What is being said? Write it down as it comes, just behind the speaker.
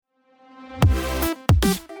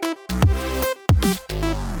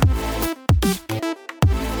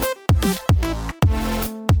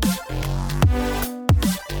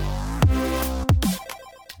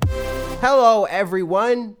Hello,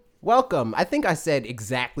 everyone. Welcome. I think I said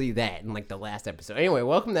exactly that in like the last episode. Anyway,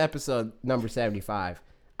 welcome to episode number 75.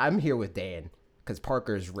 I'm here with Dan because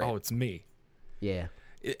Parker's ripped. Oh, it's me. Yeah.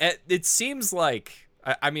 It seems like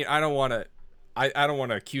I mean I don't want to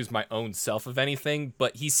accuse my own self of anything,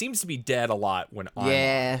 but he seems to be dead a lot when I'm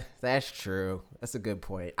Yeah, that's true. That's a good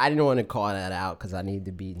point. I didn't want to call that out because I need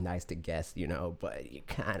to be nice to guests, but you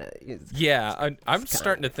kind of I'm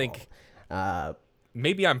starting to think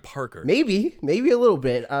maybe I'm Parker. Maybe a little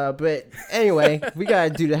bit. But anyway, we gotta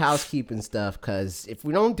do the housekeeping stuff because if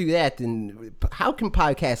we don't do that, then how can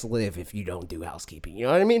podcasts live if you don't do housekeeping? You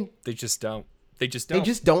know what I mean? They just don't. They just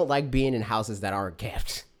don't like being in houses that aren't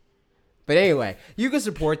kept. But anyway, you can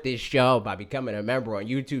support this show by becoming a member on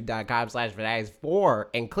youtube.com/fanatics4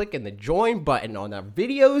 and clicking the join button on our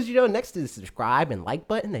videos, next to the subscribe and like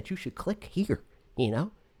button that you should click here, You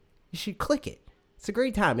should click it. It's a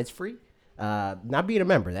great time. It's free. Not being a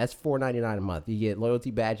member, that's $4.99 a month. You get loyalty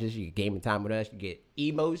badges, you get gaming time with us, you get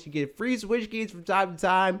emotes, you get free Switch games from time to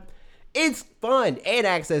time. It's fun and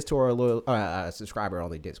access to our loyal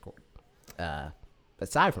subscriber-only Discord.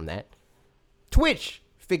 Aside from that, Twitch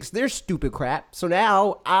fixed their stupid crap, so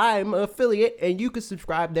now I'm an affiliate, and you can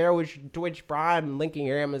subscribe there with Twitch Prime, linking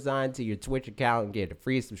your Amazon to your Twitch account and get a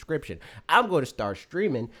free subscription. I'm going to start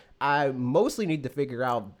streaming. I mostly need to figure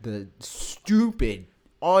out the stupid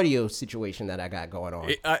audio situation that I got going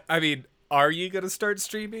on. I mean, are you gonna start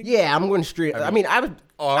streaming? Yeah, I'm going to stream. I'm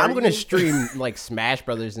going to stream like Smash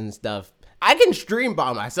Brothers and stuff. I can stream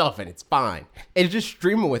by myself and it's fine. It's just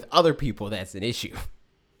streaming with other people that's an issue.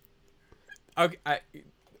 Okay,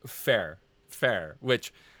 fair.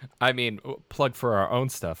 Which, I mean, plug for our own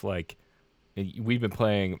stuff. Like, we've been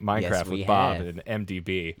playing Minecraft with Bob and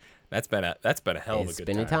MDB. That's been a hell of a good time. It's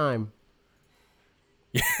been a time.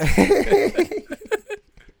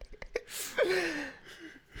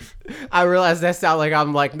 I realize that sounds like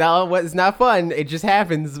I'm like, no, it's not fun. It just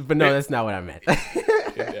happens. But no, that's not what I meant.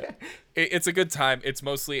 Yeah. It's a good time. It's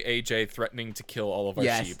mostly AJ threatening to kill all of our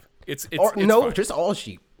sheep. It's no, fine. just all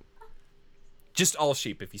sheep. Just all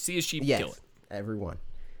sheep. If you see a sheep, yes, kill it. Everyone.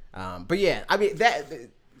 But yeah, I mean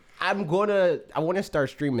I want to start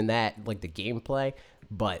streaming that, like the gameplay,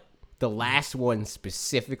 but the last one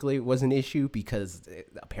specifically was an issue because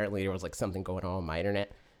apparently there was like something going on my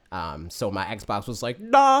internet. So my Xbox was like,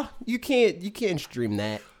 nah, you can't stream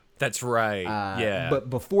that. That's right. Yeah. But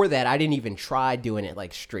before that, I didn't even try doing it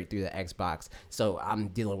like straight through the Xbox. So I'm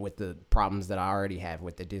dealing with the problems that I already have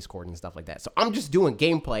with the Discord and stuff like that. So I'm just doing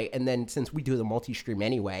gameplay. And then since we do the multi-stream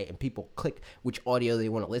anyway, and people click which audio they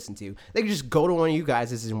want to listen to, they can just go to one of you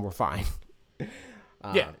guys and we're fine.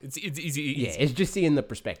 Yeah, it's easy. Yeah, it's just seeing the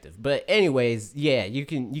perspective. But anyways, yeah, you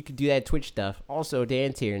can do that Twitch stuff. Also,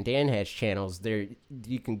 Dan's here, and Dan has channels there.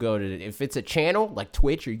 You can go to, if it's a channel like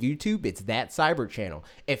Twitch or YouTube, it's That Cyber channel.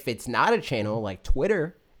 If it's not a channel like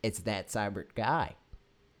Twitter, it's That Cyber guy.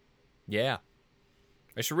 Yeah,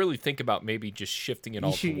 I should really think about maybe just shifting it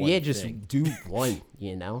all to one thing. Just do one.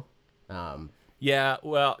 Yeah,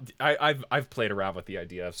 well, I've played around with the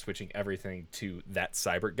idea of switching everything to That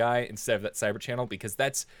Cyber guy instead of That Cyber channel because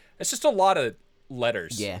that's just a lot of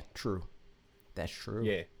letters. Yeah, true. That's true.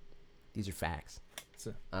 Yeah, these are facts.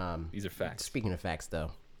 These are facts. Speaking of facts, though,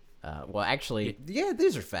 well, actually, yeah,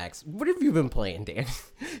 these are facts. What have you been playing, Dan?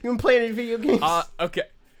 You been playing any video games? Okay,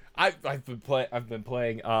 I've been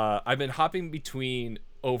playing. I've been hopping between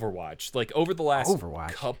Overwatch. Like over the last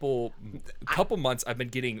couple months, I've been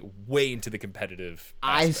getting way into the competitive.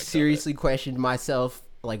 I seriously questioned myself,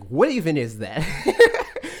 like, what even is that?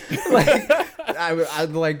 Like, I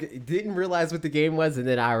like didn't realize what the game was, and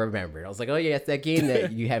then I remembered. I was like, oh yeah, it's that game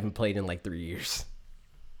that you haven't played in like 3 years.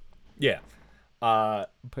 Yeah. Put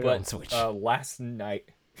it on Switch. Last night,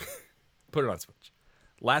 put it on Switch.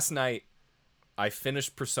 Last night, I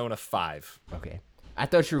finished Persona 5. Okay. I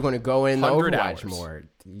thought you were going to go in Overwatch hours. more.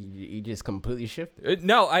 You just completely shifted.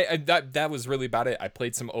 No, that was really about it. I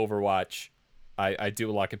played some Overwatch. I do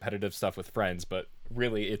a lot of competitive stuff with friends, but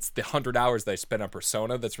really it's the 100 hours that I spent on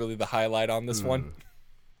Persona that's really the highlight on this one.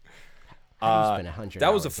 How do you spend 100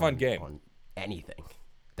 that was a hours fun game. On anything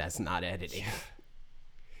that's not editing.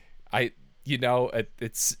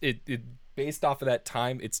 It's based off of that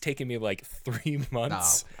time, it's taken me like 3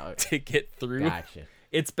 months to get through. Gotcha.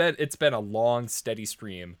 It's been a long, steady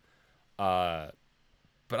stream, but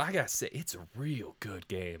I gotta say, it's a real good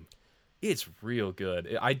game. It's real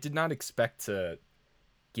good. I did not expect to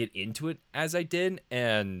get into it as I did,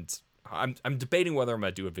 and I'm debating whether I'm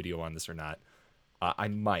gonna do a video on this or not. I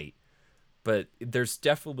might, but there's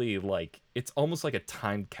definitely like it's almost like a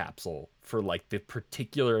time capsule for like the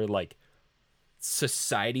particular like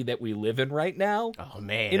society that we live in right now. Oh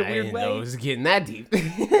man, in a I weird didn't way. know it was getting that deep.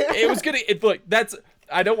 It was gonna. Look, that's.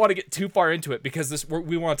 I don't want to get too far into it because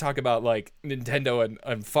we want to talk about like Nintendo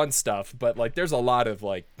and fun stuff, but like there's a lot of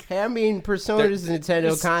like Hey, I mean, Persona's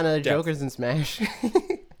Nintendo, kind of yeah. Jokers and Smash.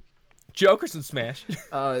 Jokers and Smash.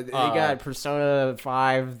 They got Persona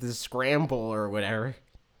 5, the Scramble or whatever.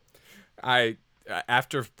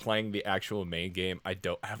 After playing the actual main game, I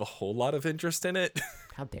don't have a whole lot of interest in it.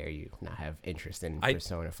 How dare you not have interest in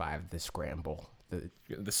Persona 5, the Scramble?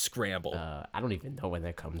 The Scramble. I don't even know when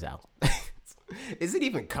that comes out. Is it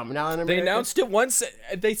even coming out in America? They announced it once.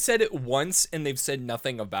 They said it once, and they've said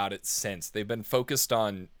nothing about it since. They've been focused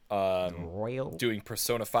on Royal? doing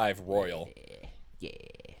Persona 5 Royal, Yeah.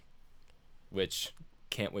 which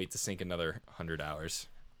can't wait to sink another 100 hours.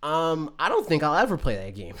 I don't think I'll ever play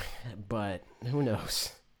that game, but who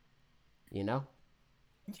knows? You know?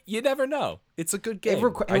 You never know. It's a good game. It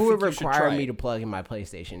would require me to plug in my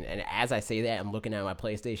PlayStation, and as I say that, I'm looking at my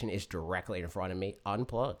PlayStation. It's directly in front of me,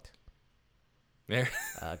 unplugged. Yeah.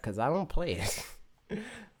 Because I don't play it.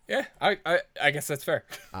 Yeah, I guess that's fair.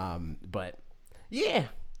 But yeah.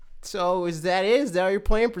 So is that you're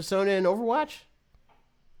playing Persona and Overwatch?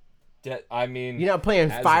 Yeah, I mean, You're not playing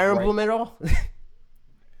Fire Emblem at all?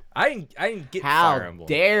 I didn't get How Fire Emblem.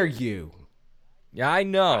 dare you? Yeah, I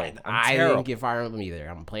know. I terrible. didn't get Fire Emblem either.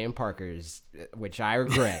 I'm playing Parker's, which I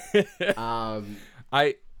regret.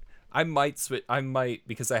 I might switch. I might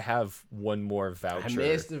because I have one more voucher. I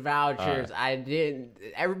missed the vouchers. I didn't.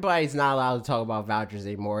 Everybody's not allowed to talk about vouchers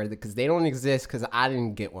anymore because they don't exist because I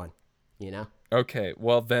didn't get one. You know? Okay,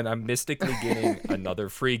 well then I'm mystically getting another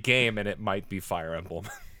free game, and it might be Fire Emblem.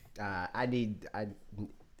 I need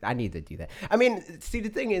to do that. I mean, see, the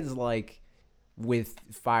thing is, like, with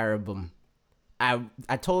Fire Emblem,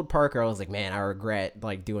 I told Parker, I was like, man, I regret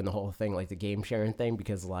like doing the whole thing, like the game sharing thing,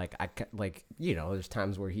 because like there's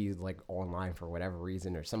times where he's like online for whatever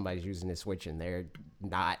reason, or somebody's using his Switch and they're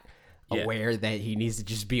not aware that he needs to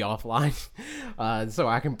just be offline, so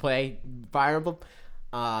I can play Fire Emblem.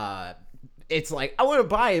 It's like I want to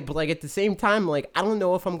buy it, but like at the same time, like I don't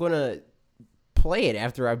know if I'm gonna play it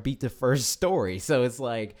after I beat the first story. So it's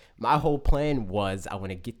like my whole plan was I want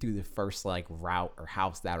to get through the first like route or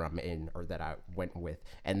house that I'm in or that I went with,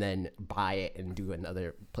 and then buy it and do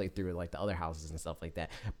another playthrough like the other houses and stuff like that.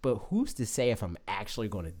 But who's to say if I'm actually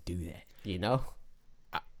going to do that? You know?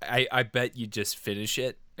 I bet you just finish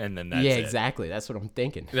it and then that's yeah, it. exactly. That's what I'm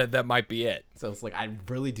thinking. That might be it. So it's like I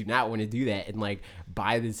really do not want to do that and like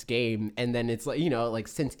buy this game, and then it's like, you know, like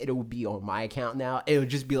since it'll be on my account now, it'll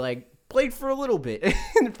just be like played for a little bit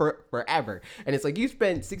and for forever. And it's like you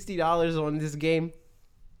spent $60 on this game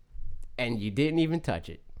and you didn't even touch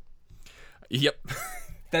it. Yep.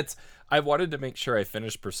 I wanted to make sure I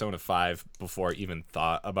finished Persona 5 before I even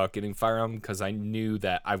thought about getting Fire Emblem, because I knew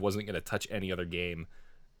that I wasn't going to touch any other game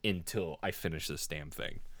until I finished this damn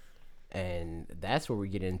thing. And that's where we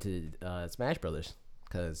get into Smash Brothers,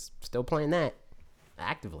 because still playing that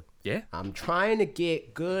actively. Yeah. I'm trying to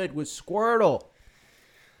get good with Squirtle.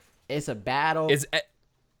 It's a battle.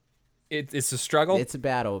 It's a struggle. It's a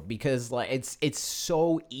battle because like it's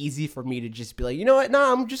so easy for me to just be like, you know what?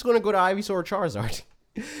 No, I'm just gonna go to Ivysaur or Charizard,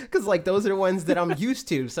 because like those are the ones that I'm used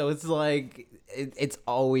to. So it's like it's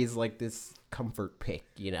always like this comfort pick,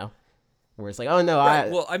 you know, where it's like, oh no, right.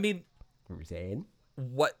 Well, I mean, what were you saying?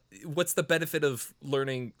 What's the benefit of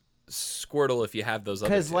learning Squirtle if you have those other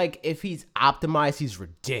two? Because like if he's optimized, he's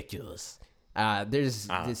ridiculous. There's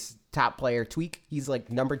this top player, Tweak. He's like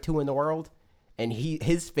number 2 in the world, and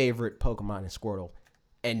his favorite Pokemon is Squirtle,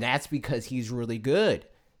 and that's because he's really good.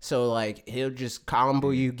 So like he'll just combo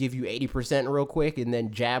you, give you 80% real quick, and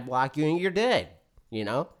then jab block you, and you're dead. You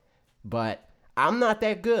know, but I'm not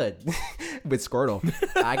that good with Squirtle.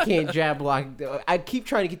 I can't jab block. I keep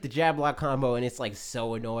trying to get the jab block combo, and it's like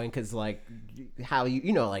so annoying because like how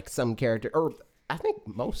you know like some character or I think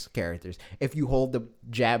most characters, if you hold the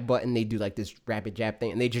jab button, they do like this rapid jab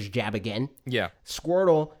thing, and they just jab again. Yeah.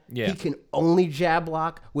 Squirtle, he can only jab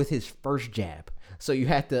block with his first jab. So you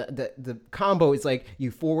have to, the combo is like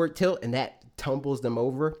you forward tilt, and that tumbles them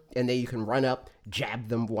over, and then you can run up, jab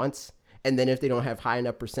them once, and then if they don't have high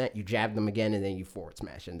enough percent, you jab them again, and then you forward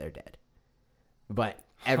smash, and they're dead. But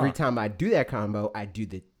every time I do that combo, I do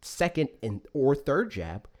the second or third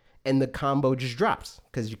jab, and the combo just drops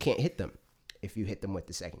because you can't hit them if you hit them with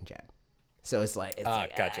the second jab. So it's like,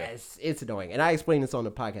 gotcha. It's annoying. And I explained this on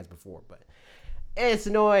the podcast before, but it's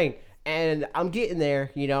annoying. And I'm getting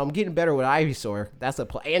there, you know, I'm getting better with Ivysaur. That's a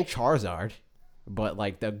play, and Charizard. But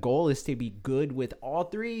like the goal is to be good with all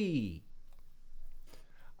three.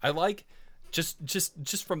 I like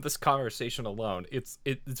just from this conversation alone, it's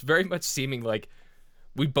very much seeming like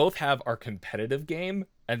we both have our competitive game,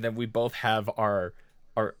 and then we both have our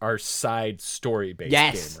side story based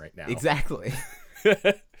game right now. Exactly.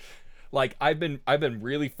 Like I've been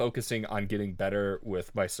really focusing on getting better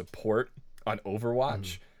with my support on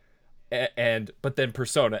Overwatch, but then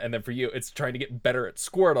Persona, and then for you, it's trying to get better at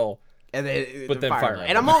Squirtle. And then, but then Fire Emblem.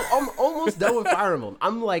 And I'm almost done with Fire Emblem.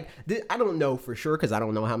 I'm like, I don't know for sure because I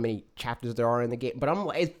don't know how many chapters there are in the game. But I'm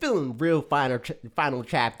like, it's feeling real final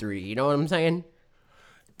chaptery. You know what I'm saying?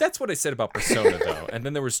 That's what I said about Persona, though. And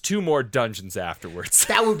then there was 2 more dungeons afterwards.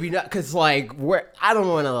 That would be nuts because like I don't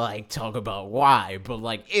want to like talk about why, but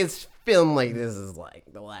like it's feeling like this is like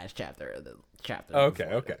the last chapter of the chapter.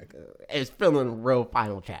 Okay. It's feeling real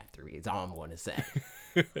final chaptery. Is all I'm going to say.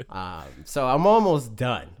 So I'm almost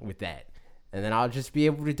done with that, and then I'll just be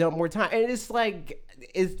able to dump more time. And it's like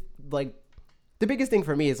the biggest thing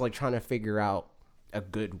for me is like trying to figure out a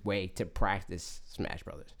good way to practice Smash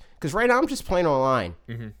Brothers, because right now I'm just playing online,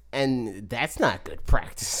 and that's not good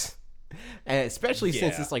practice, and especially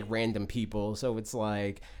since it's like random people, so it's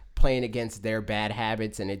like playing against their bad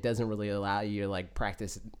habits, and it doesn't really allow you to like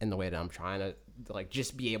practice in the way that I'm trying to like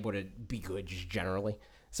just be able to be good just generally.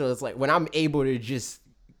 So it's like when I'm able to just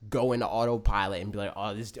go into autopilot and be like,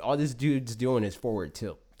 all this dude's doing is forward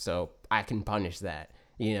tilt, so I can punish that.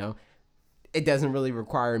 You know, it doesn't really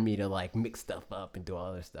require me to like mix stuff up and do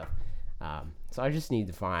all this stuff. So I just need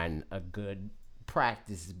to find a good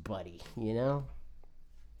practice buddy. You know?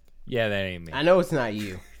 Yeah, that ain't me. I know it's not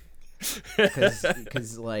you,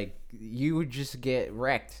 because like you would just get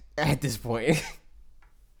wrecked at this point.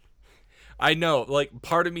 I know, like,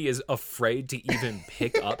 part of me is afraid to even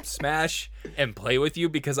pick up Smash and play with you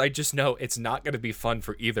because I just know it's not going to be fun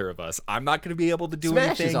for either of us. I'm not going to be able to do Smash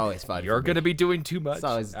anything. Is always fun. You're going to be doing too much. It's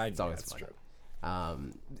always fun.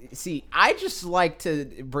 True. See, I just like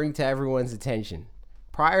to bring to everyone's attention,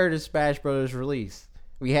 prior to Smash Bros. Release,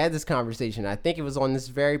 we had this conversation. I think it was on this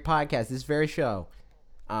very podcast, this very show.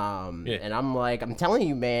 And I'm telling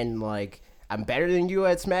you, man, like, I'm better than you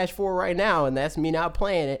at Smash 4 right now, and that's me not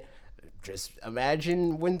playing it. Just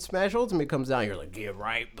imagine when Smash Ultimate comes out, you're like, yeah,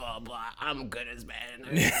 right, blah, blah, I'm good as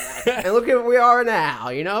Smash. And look at where we are now,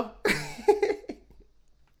 you know?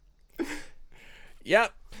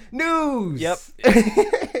 Yep. News. Yep.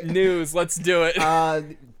 News. Let's do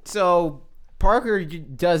it. So Parker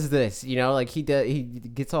does this, you know, like he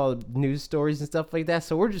gets all the news stories and stuff like that.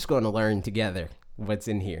 So we're just going to learn together what's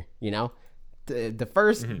in here, you know? The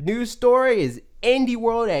first news story is Indie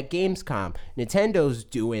World at Gamescom. Nintendo's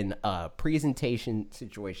doing a presentation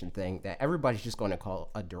situation thing that everybody's just going to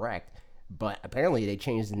call a direct, but apparently they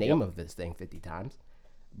changed the name of this thing 50 times.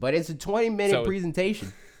 But it's a 20-minute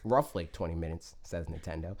presentation, roughly 20 minutes, says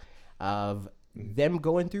Nintendo, of them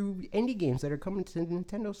going through indie games that are coming to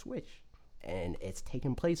Nintendo Switch. And it's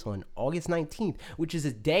taking place on August 19th, which is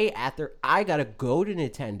a day after I got to go to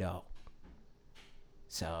Nintendo.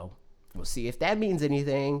 So we'll see if that means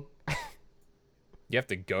anything. You have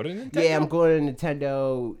to go to Nintendo? Yeah, I'm going to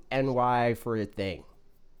Nintendo NY for a thing.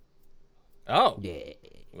 Oh. Yeah.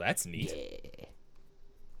 Well, that's neat.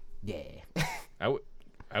 Yeah.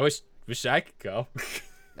 I wish I could go.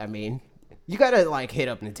 I mean, you gotta like hit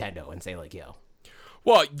up Nintendo and say like, yo.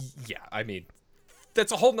 Well, yeah, I mean,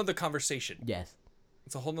 that's a whole nother conversation. Yes.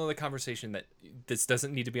 It's a whole nother conversation that this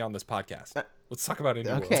doesn't need to be on this podcast. Let's talk about Indie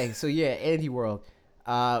World. Okay, so yeah, Indie World.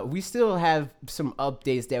 We still have some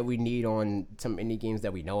updates that we need on some indie games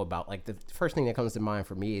that we know about. Like the first thing that comes to mind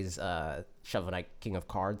for me is Shovel Knight King of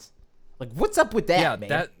Cards. Like, what's up with that,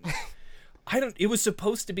 man? It was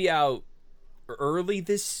supposed to be out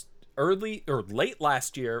early or late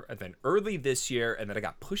last year, and then early this year, and then it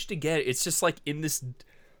got pushed again. It's just like in this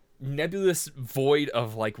nebulous void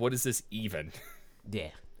of like, what is this even? Yeah.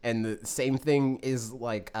 And the same thing is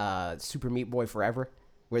like Super Meat Boy Forever,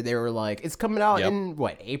 where they were like, it's coming out in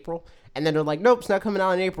April, and then they're like, nope, it's not coming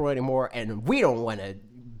out in April anymore, and we don't want to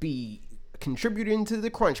be contributing to the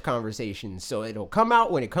crunch conversation, so it'll come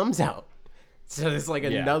out when it comes out. So it's like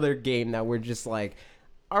another game that we're just like,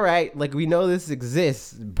 all right, like we know this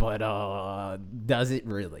exists, but does it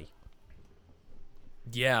really?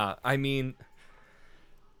 Yeah, I mean,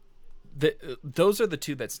 those are the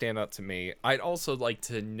two that stand out to me. I'd also like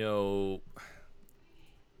to know.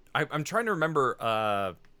 I'm trying to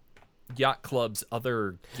remember Yacht Club's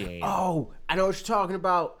other game. Oh, I know what you're talking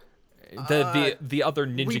about. The other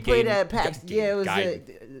ninja game. We played at PAX. Yeah,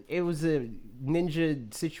 it was a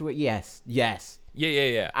ninja situation. Yes.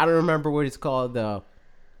 Yeah. I don't remember what it's called though.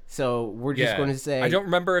 So we're just going to say. I don't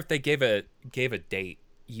remember if they gave a date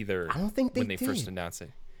either. I don't think they when they did. first announced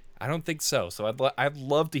it. I don't think so. So I'd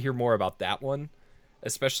love to hear more about that one,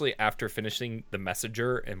 especially after finishing The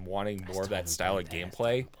Messenger and wanting more of that style of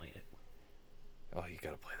gameplay. Oh, you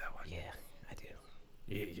gotta play that one. Yeah, I do.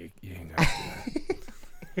 Yeah, you ain't gotta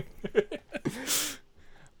do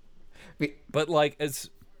that. But like as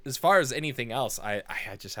far as anything else, I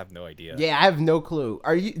just have no idea. Yeah, I have no clue.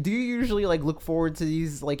 Do you usually like look forward to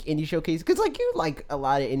these like indie showcases? Because like you like a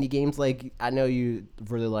lot of indie games. Like I know you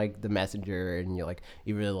really like The Messenger, and you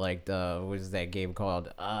really like what is that game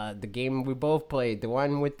called? The game we both played, the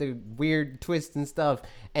one with the weird twists and stuff.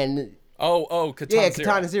 And Katana Zero.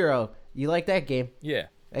 Katana Zero. You like that game? Yeah,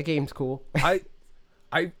 that game's cool. I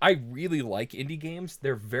really like indie games.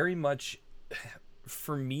 They're very much,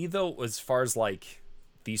 for me though, as far as like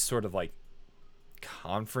these sort of like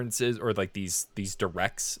conferences or like these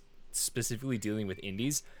directs specifically dealing with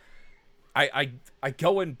indies, I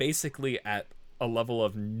go in basically at a level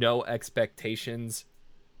of no expectations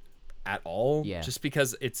at all. Yeah. Just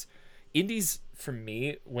because it's indies for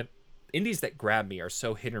me, when indies that grab me are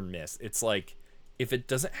so hit or miss. It's like if it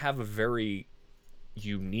doesn't have a very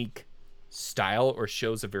unique style or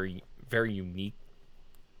shows a very, very unique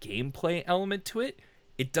gameplay element to it,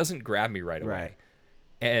 it doesn't grab me right away. Right.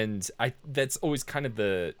 And that's always kind of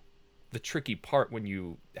the tricky part when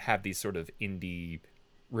you have these sort of indie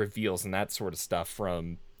reveals and that sort of stuff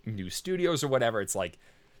from new studios or whatever. It's like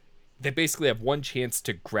they basically have one chance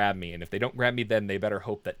to grab me, and if they don't grab me, then they better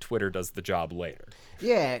hope that Twitter does the job later.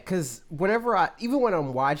 Yeah, because even when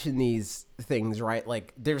I'm watching these things, right,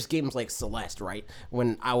 like there's games like Celeste, right?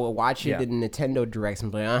 When I will watch it in Nintendo Directs,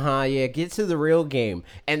 I'm like, yeah, get to the real game.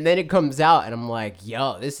 And then it comes out, and I'm like,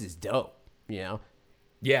 yo, this is dope, you know?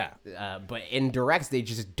 Yeah. But in Directs, they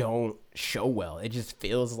just don't show well. It just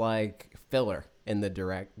feels like filler in the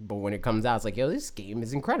Direct. But when it comes out, it's like, yo, this game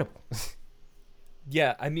is incredible.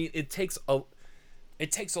 Yeah, I mean, it takes a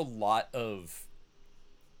lot of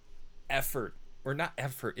effort, or not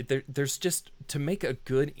effort. There's just, to make a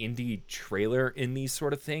good indie trailer in these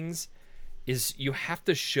sort of things, is you have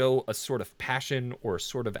to show a sort of passion or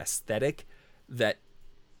sort of aesthetic that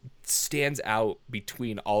stands out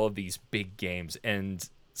between all of these big games. And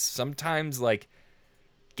sometimes like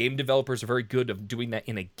game developers are very good at doing that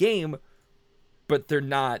in a game, but they're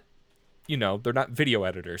not video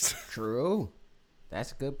editors. True.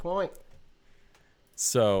 That's a good point.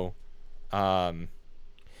 So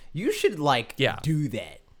you should do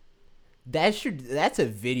that. That's a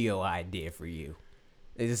video idea for you.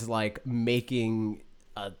 It's like making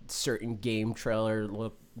a certain game trailer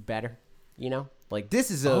look better, you know? Like,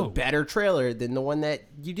 this is a better trailer than the one that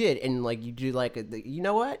you did. And, like, you do, like, you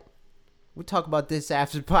know what? We'll talk about this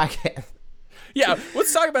after the podcast. Yeah,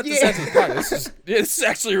 let's talk about this after the podcast. This is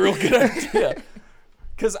actually a real good idea.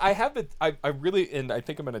 Because I really, and I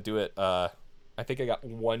think I'm going to do it. I think I got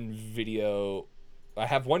one video. I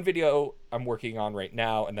have one video I'm working on right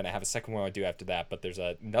now, and then I have a second one I do after that. But there's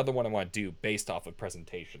another one I want to do based off of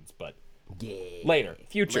presentations. But later.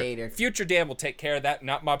 Future Dan will take care of that.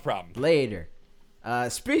 Not my problem. Later.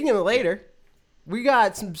 Speaking of later, we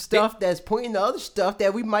got some stuff that's pointing to other stuff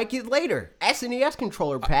that we might get later. SNES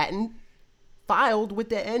controller patent filed with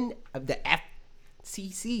the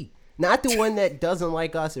FCC. Not the one that doesn't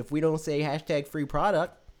like us if we don't say #free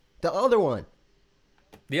product. The other one.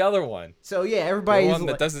 The other one. So yeah, everybody's the one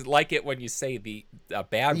that doesn't like it when you say the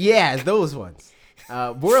bad. Yeah, those ones.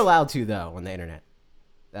 We're allowed to though on the internet.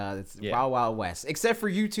 It's Wild Wild West, except for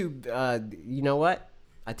YouTube. You know what?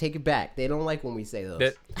 I take it back. They don't like when we say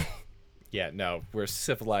those. Yeah, no, we're a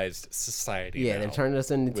civilized society. Yeah, they're turning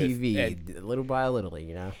us into TV little by little,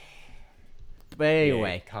 you know. But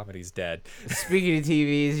anyway, comedy's dead. Speaking of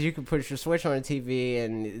TVs, you can put your Switch on a TV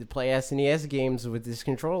and play SNES games with this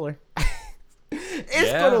controller.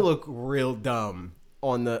 It's gonna look real dumb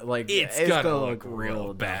on the It's gonna look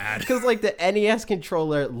real bad because like the NES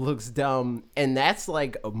controller looks dumb, and that's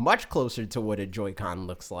like much closer to what a Joy-Con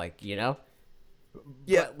looks like, you know.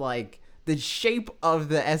 Yeah, but, like the shape of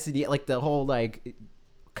the SNES, like the whole like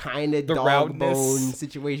kind of dog bone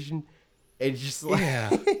situation. It's just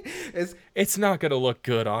like it's not gonna look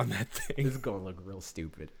good on that thing. It's gonna look real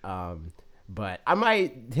stupid. But I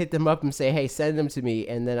might hit them up and say, hey, send them to me,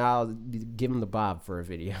 and then I'll give them the bob for a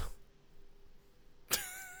video.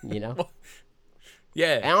 You know? Well,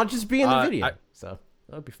 yeah. And I'll just be in the video. So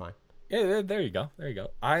that'll be fine. Yeah, there you go.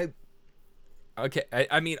 I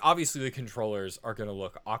mean, obviously the controllers are going to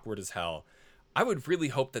look awkward as hell. I would really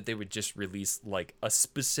hope that they would just release, like, a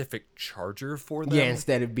specific charger for them. Yeah,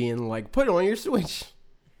 instead of being like, put it on your Switch.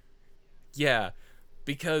 Yeah,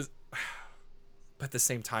 because... But at the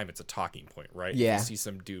same time, it's a talking point, right? Yeah. If you see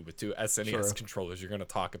some dude with two SNES controllers, you're going to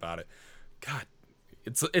talk about it. God,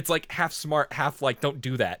 It's like half smart, half like don't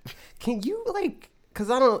do that. Can you like? Because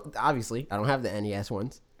I don't have the NES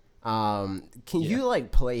ones. Can you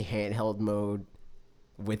like play handheld mode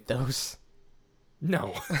with those?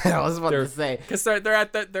 No, I was about to say because they're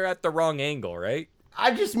at the wrong angle, right?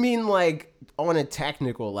 I just mean like on a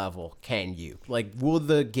technical level, can you? Like, will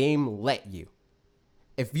the game let you?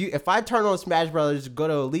 If I turn on Smash Brothers, go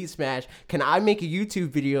to Elite Smash, can I make a YouTube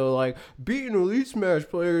video like beating Elite Smash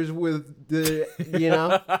players with the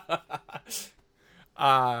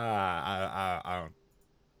I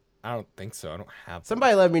don't think so. I don't have.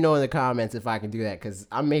 Somebody let me know in the comments if I can do that, because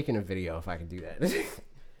I'm making a video if I can do that.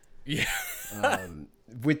 Yeah.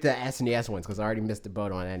 With the SNES ones, because I already missed the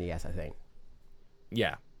boat on NES, I think.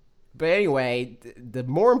 Yeah. But anyway, the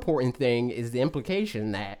more important thing is the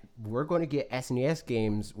implication that we're going to get SNES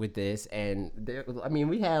games with this. And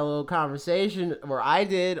we had a little conversation, or I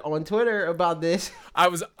did, on Twitter about this. I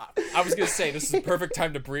was gonna say this is the perfect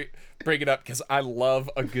time to bring it up, because I love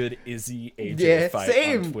a good Izzy AJ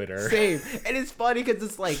fight on Twitter. Same. And it's funny because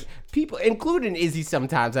it's like people, including Izzy,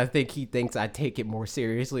 sometimes I think he thinks I take it more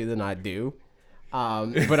seriously than I do.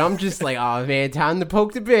 But I'm just like, oh man, time to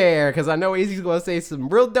poke the bear, because I know Izzy's gonna say some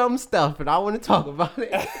real dumb stuff, and I want to talk about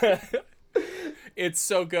it. It's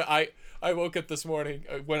so good. I woke up this morning,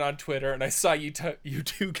 went on Twitter, and I saw you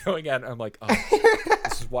two going at it. I'm like, oh,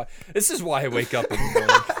 this is why I wake up in the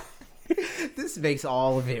morning. This makes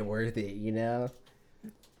all of it worth it,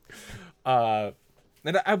 And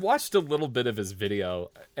I watched a little bit of his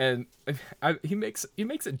video, and he makes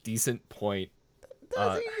a decent point.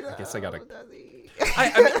 Does he, I guess I gotta. does he?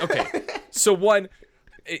 I mean, okay. So one,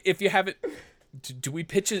 if you haven't, do we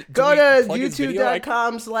pitch it? Go to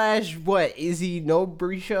youtube.com/ Izzy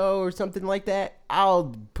Nobri Show or something like that.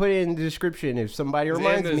 I'll put it in the description if somebody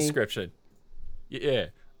reminds me. In the description. Yeah.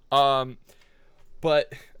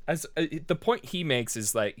 But as the point he makes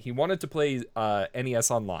is like he wanted to play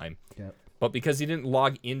NES Online, yep. But because he didn't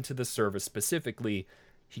log into the service specifically,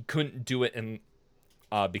 he couldn't do it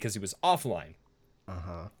because he was offline.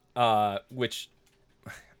 Which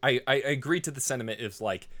I agree to the sentiment is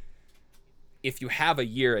like, if you have a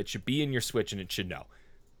year, it should be in your Switch and it should know.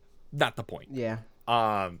 Not the point. Yeah.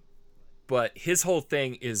 But his whole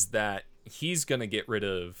thing is that he's gonna get rid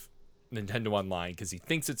of Nintendo Online because he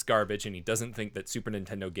thinks it's garbage and he doesn't think that Super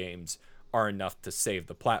Nintendo games are enough to save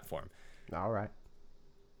the platform. All right.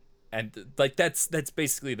 And like that's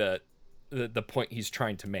basically the point he's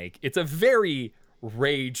trying to make. It's a very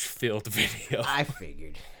rage-filled video. I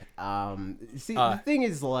figured. The thing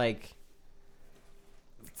is, like,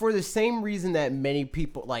 for the same reason that many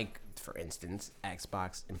people, like, for instance,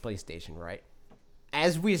 Xbox and PlayStation, right?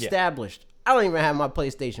 As we established, I don't even have my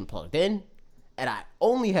PlayStation plugged in, and I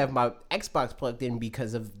only have my Xbox plugged in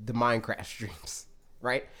because of the Minecraft streams,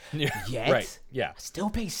 right? Yeah. Yet, right. Yeah. I still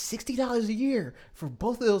pay $60 a year for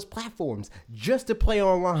both of those platforms just to play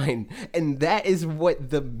online. And that is what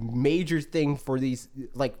the major thing for these,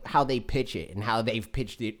 like how they pitch it and how they've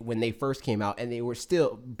pitched it when they first came out. And they were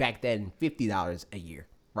still back then $50 a year,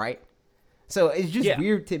 right? So it's just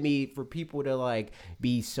weird to me for people to like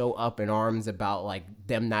be so up in arms about like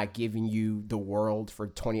them not giving you the world for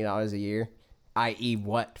 $20 a year, i.e.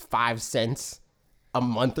 what, 5 cents a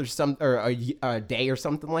month or something, or a day or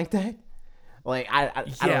something like that. Like I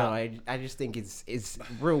don't know. I just think it's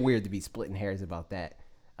real weird to be splitting hairs about that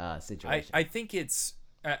situation. I think it's.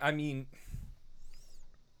 I mean,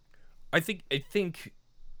 I think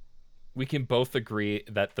we can both agree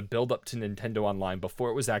that the build up to Nintendo Online before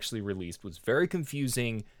it was actually released was very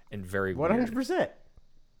confusing and very 100%.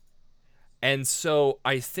 And so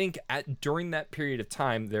I think during that period of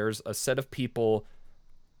time, there's a set of people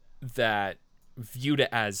that viewed it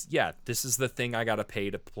as, this is the thing I gotta pay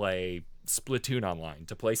to play Splatoon online,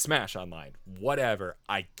 to play Smash online, whatever.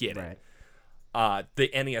 I get it. The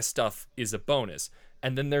NES stuff is a bonus.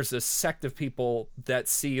 And then there's a sect of people that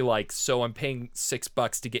see like, so I'm paying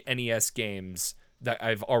 $6 to get NES games that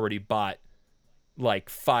I've already bought like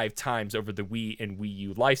 5 times over the Wii and Wii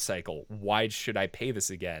U life cycle. Why should I pay this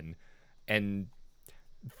again? And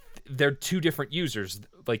they're two different users.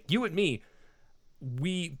 Like you and me,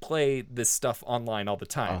 we play this stuff online all the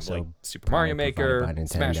time, also, like Super Mario Maker,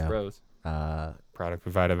 Smash Bros. Product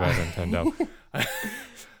provided by Nintendo.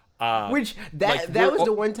 Which that was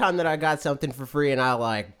the one time that I got something for free and I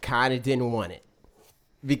like kind of didn't want it,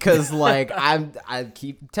 because like I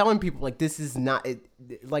keep telling people like this is not it,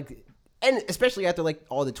 like, and especially after like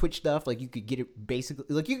all the Twitch stuff, like you could get it basically,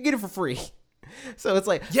 like you could get it for free. So it's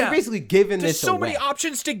like they're basically giving this away. There's so many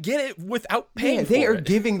options to get it without paying. They are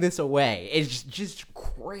giving this away. It's just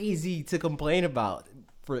crazy to complain about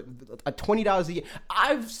for a $20 a year.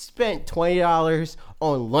 I've spent $20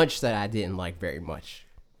 on lunch that I didn't like very much.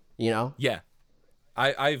 You know? Yeah,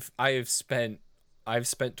 I've spent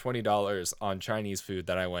 $20 on Chinese food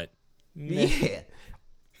that I went. Meh. Yeah.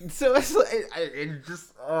 So it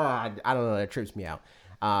just I don't know, it trips me out.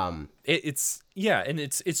 It's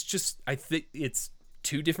just I think it's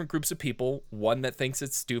two different groups of people. One that thinks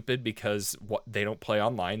it's stupid because they don't play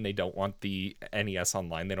online, they don't want the NES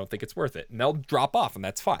online, they don't think it's worth it, and they'll drop off, and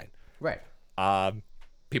that's fine. Right.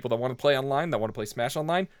 People that want to play online, that want to play Smash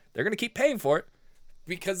online, they're gonna keep paying for it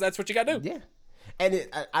because that's what you gotta do. Yeah. And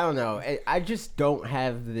I don't know. I just don't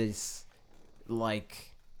have this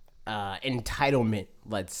like entitlement,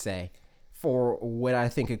 let's say, for what I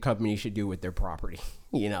think a company should do with their property.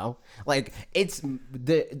 You know, like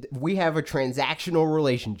we have a transactional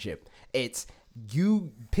relationship. It's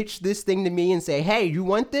you pitch this thing to me and say, hey, you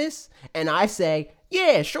want this? And I say,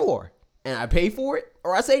 yeah, sure. And I pay for it,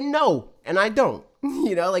 or I say no, and I don't.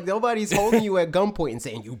 You know, like nobody's holding you at gunpoint and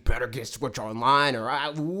saying, you better get Switch Online or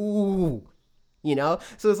ooh. You know?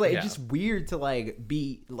 So it's like, It's just weird to like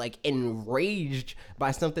be like enraged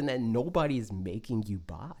by something that nobody is making you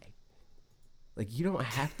buy. Like you don't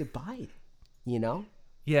have to buy it, you know?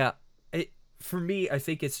 Yeah. For me, I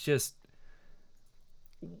think it's just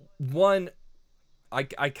one, I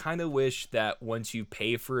kind of wish that once you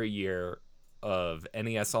pay for a year of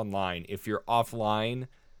NES Online, if you're offline,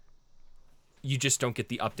 you just don't get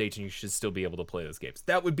the updates and you should still be able to play those games.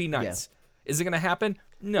 That would be nice. Yeah. Is it going to happen?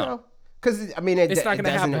 No. Because, I mean, it doesn't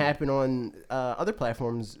happen. happen on other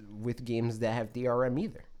platforms with games that have DRM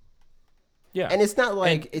either. Yeah. And it's not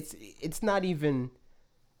like, it's not even,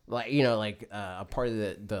 like, you know, like a part of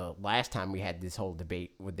the last time we had this whole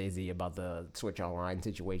debate with Izzy about the Switch Online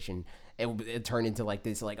situation, it turned into like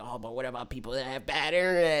this, like, oh, but what about people that have bad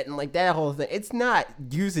internet and like that whole thing? It's not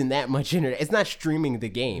using that much internet. It's not streaming the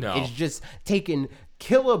game. No. It's just taking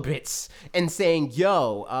kilobits and saying,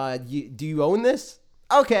 yo, do you own this?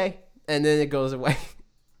 Okay. And then it goes away.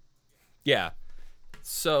 Yeah.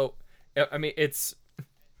 So, I mean,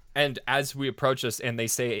 and as we approach this and they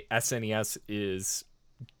say SNES is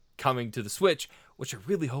coming to the Switch, which I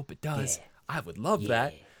really hope it does. Yeah. I would love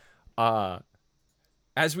that.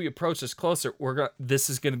 As we approach this closer, this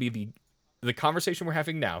is going to be the conversation we're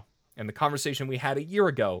having now, and the conversation we had a year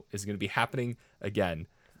ago is going to be happening again.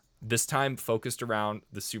 This time focused around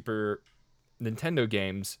the Super Nintendo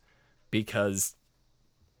games, because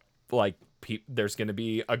like there's going to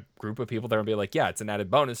be a group of people that are going to be like, yeah, it's an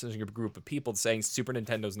added bonus. There's going to be a group of people saying Super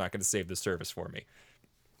Nintendo's not going to save the service for me.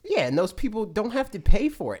 Yeah, and those people don't have to pay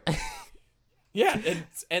for it. Yeah,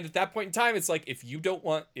 and at that point in time, it's like if you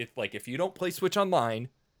don't play Switch Online,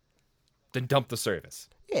 then dump the service.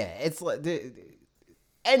 Yeah, it's like,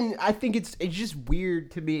 and I think it's just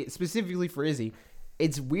weird to me, specifically for Izzy.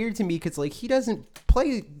 It's weird to me because like he doesn't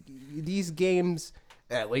play these games,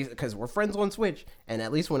 at least because we're friends on Switch, and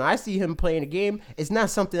at least when I see him playing a game, it's not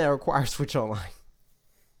something that requires Switch Online.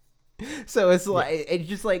 So it's like it's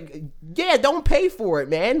just like, yeah, don't pay for it,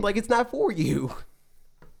 man. Like it's not for you.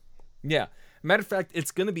 Yeah. Matter of fact,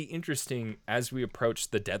 it's going to be interesting as we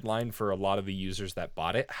approach the deadline for a lot of the users that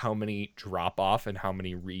bought it, how many drop off and how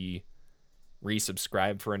many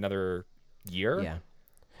resubscribe for another year. Yeah.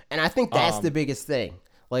 And I think that's the biggest thing.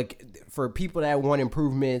 Like for people that want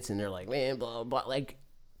improvements and they're like, man, blah, blah, like,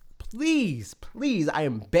 please, I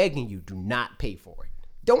am begging you, do not pay for it.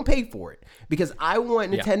 Don't pay for it. Because I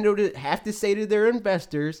want Nintendo to have to say to their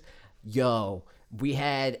investors, yo, we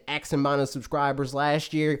had X amount of subscribers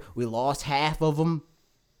last year. We lost half of them.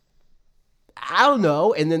 I don't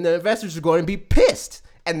know. And then the investors are going to be pissed.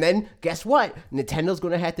 And then guess what? Nintendo's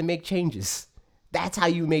going to have to make changes. That's how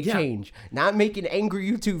you make change. Not making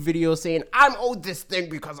angry YouTube videos saying, I'm owed this thing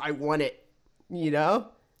because I want it. You know?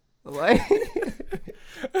 Like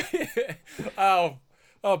oh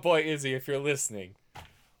boy, Izzy, if you're listening.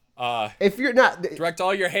 If you're not, direct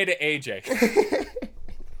all your hate at AJ.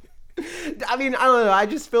 I mean, I don't know. I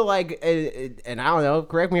just feel like, and I don't know,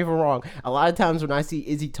 correct me if I'm wrong, a lot of times when I see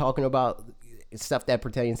Izzy talking about stuff that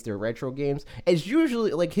pertains to retro games, it's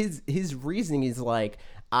usually like his reasoning is like,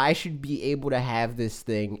 I should be able to have this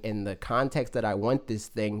thing in the context that I want this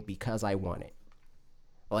thing because I want it.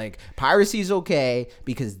 Like, piracy is okay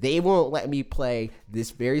because they won't let me play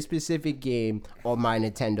this very specific game on my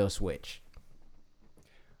Nintendo Switch.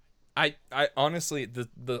 I honestly,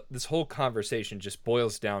 this whole conversation just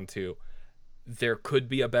boils down to there could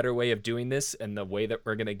be a better way of doing this, and the way that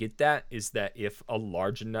we're going to get that is that if a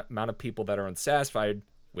large amount of people that are unsatisfied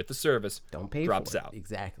with the service don't pay drops for it. out.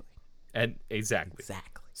 Exactly. And exactly.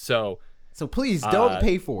 So please don't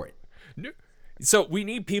pay for it. So we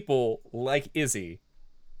need people like Izzy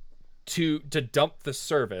to dump the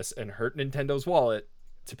service and hurt Nintendo's wallet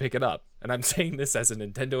to pick it up. And I'm saying this as a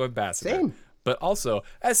Nintendo ambassador, Same. but also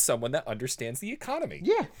as someone that understands the economy.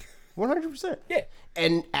 Yeah, 100%. Yeah.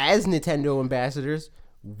 And as Nintendo ambassadors,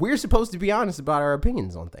 we're supposed to be honest about our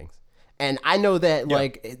opinions on things. And I know that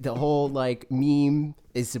like the whole like meme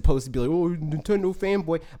is supposed to be like, oh, Nintendo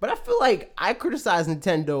fanboy, but I feel like I criticize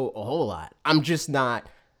Nintendo a whole lot. I'm just not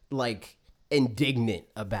like indignant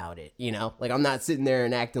about it, you know? Like I'm not sitting there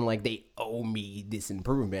and acting like they owe me this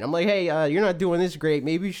improvement. I'm like, hey, you're not doing this great.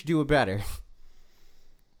 Maybe you should do it better.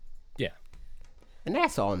 Yeah. And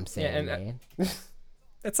that's all I'm saying, man.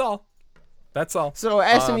 That's all. That's all. So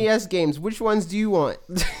SNES games, which ones do you want?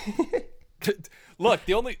 Look,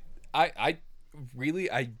 the only I really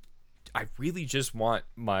just want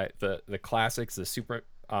the classics, the Super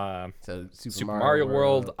Mario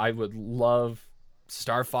World. I would love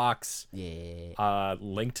Star Fox. Yeah.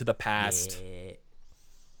 Link to the Past.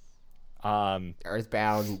 Yeah.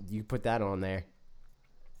 Earthbound, you put that on there.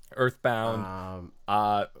 Earthbound.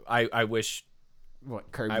 I wish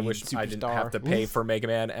Kirby I wish Superstar. I didn't have to pay for Mega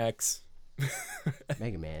Man X.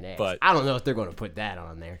 Mega Man X. But I don't know if they're going to put that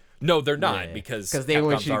on there. No, they're not because they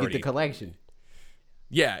want you to Capcom's get the collection.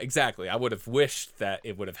 Yeah, exactly. I would have wished that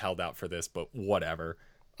it would have held out for this, but whatever.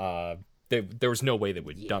 There was no way they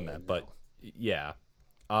would have done that. But yeah,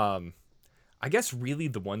 I guess really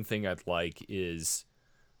the one thing I'd like is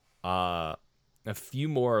a few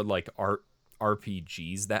more like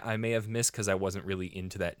RPGs that I may have missed because I wasn't really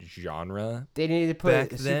into that genre. They need to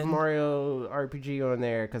put Super Mario RPG on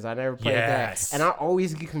there because I never played that. And I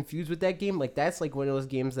always get confused with that game. Like that's like one of those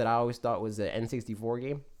games that I always thought was an N64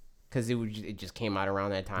 game because it just came out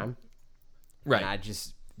around that time. Right. And I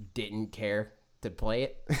just didn't care to play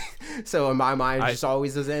it. So in my mind, it just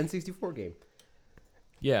always was an N64 game.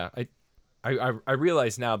 Yeah, I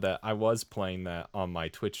realize now that I was playing that on my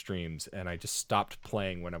Twitch streams, and I just stopped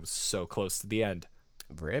playing when I was so close to the end.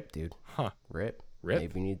 Rip, dude. Huh. Rip. Rip.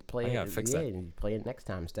 Maybe you need to play I it. gotta fix that. You need to play it next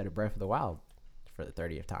time instead of Breath of the Wild for the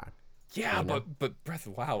 30th time. Yeah, you know? but Breath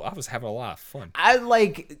of the Wild, I was having a lot of fun. I feel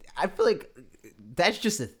like that's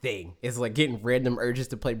just a thing. It's like getting random urges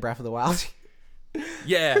to play Breath of the Wild.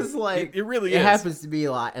 Yeah, because like it really is. It happens to be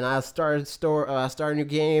a lot, and I start a new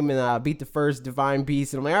game, and I beat the first Divine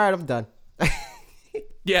Beast, and I'm like, all right, I'm done.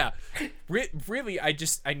 Yeah, really, I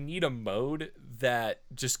need a mode that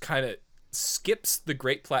just kind of skips the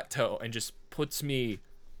Great Plateau and just puts me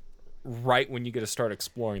right when you get to start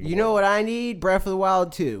exploring. You know what I need? Breath of the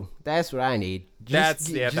Wild 2. That's what I need.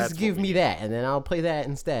 Just give me that, and then I'll play that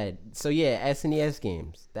instead. So yeah, SNES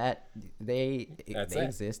games they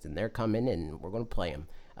exist, and they're coming, and we're gonna play them.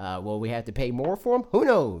 Will we have to pay more for them? Who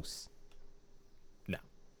knows? No,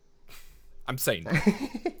 I'm saying no.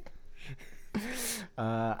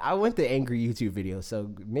 I went to angry YouTube videos, so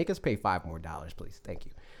make us pay $5 more, please. Thank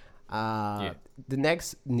you. The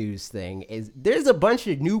next news thing is there's a bunch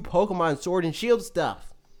of new Pokemon Sword and Shield stuff.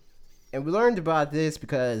 And we learned about this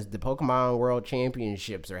because the Pokemon World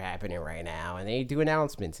Championships are happening right now, and they do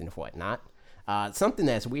announcements and whatnot. Something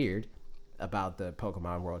that's weird about the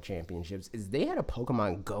Pokemon World Championships is they had a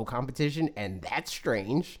Pokemon Go competition, and that's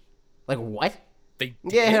strange. Like, what? They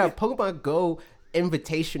had a Pokemon Go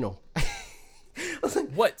Invitational.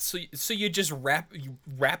 What? So you just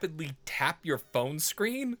rapidly tap your phone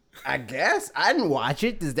screen? I guess I didn't watch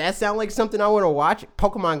it. Does that sound like something I want to watch?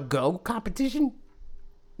 Pokemon Go competition?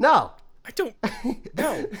 No, I don't.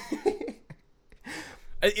 No.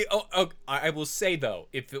 I will say though,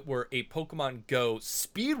 if it were a Pokemon Go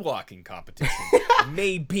speedwalking competition,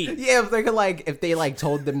 maybe. Yeah, if they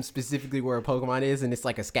told them specifically where a Pokemon is and it's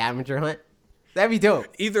like a scavenger hunt, that'd be dope.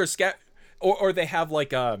 Either or they have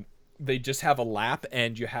they just have a lap,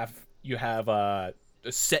 and you have a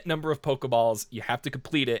set number of Pokeballs. You have to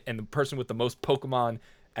complete it, and the person with the most Pokemon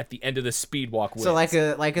at the end of the speed walk wins. So like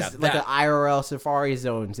an IRL Safari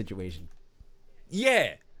Zone situation.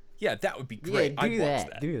 Yeah, that would be great.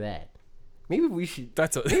 Yeah, do that. Maybe we should.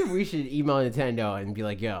 Maybe we should email Nintendo and be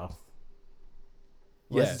like, "Yo,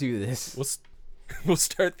 let's do this." We'll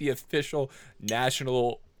start the official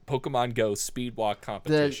national Pokemon Go speedwalk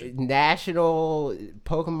competition. The national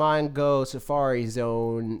Pokemon Go Safari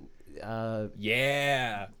Zone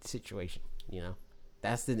situation,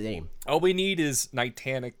 that's the name. All we need is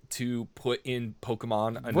Niantic to put in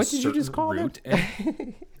Pokemon on what a did certain you just call route.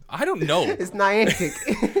 It? I don't know. It's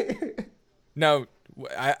Niantic. No,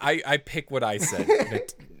 I pick what I said.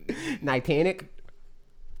 Niantic?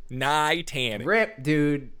 Niantic. Rip,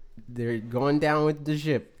 dude. They're going down with the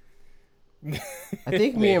ship. I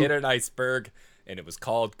think they hit an iceberg, and it was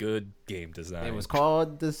called good game design. It was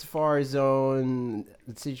called the Safari Zone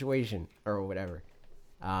situation or whatever.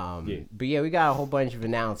 But yeah, we got a whole bunch of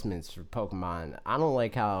announcements for Pokemon. I don't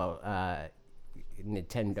like how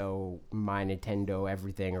Nintendo, My Nintendo,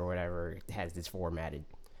 everything or whatever has this formatted.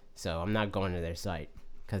 So I'm not going to their site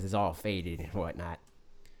because it's all faded and whatnot.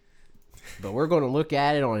 But we're going to look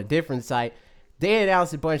at it on a different site. They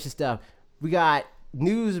announced a bunch of stuff. We got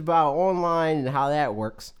news about online and how that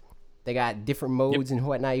works. They got different modes and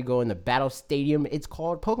whatnot. You go in the battle stadium. It's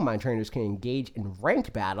called Pokemon trainers can engage in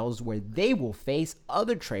ranked battles where they will face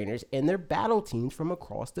other trainers and their battle teams from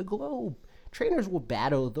across the globe. Trainers will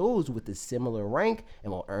battle those with a similar rank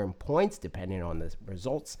and will earn points depending on the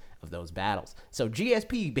results of those battles. So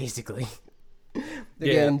GSP, basically.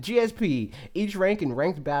 Again, GSP. Each rank in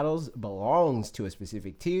ranked battles belongs to a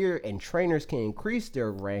specific tier, and trainers can increase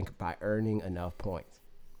their rank by earning enough points.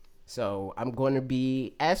 So I'm going to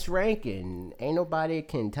be S rank, and ain't nobody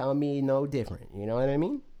can tell me no different. You know what I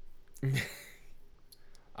mean?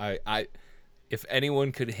 I if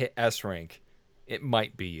anyone could hit S rank, it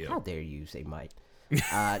might be you. How dare you say might?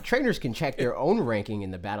 Trainers can check their own ranking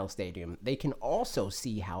in the battle stadium. They can also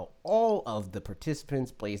see how all of the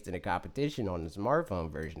participants placed in a competition on the smartphone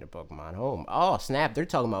version of Pokemon Home. Oh, snap. They're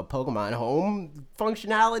talking about Pokemon Home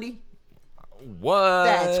functionality? What?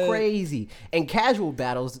 That's crazy. And casual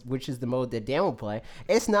battles, which is the mode that Dan will play,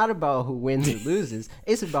 it's not about who wins or loses.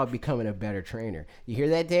 It's about becoming a better trainer. You hear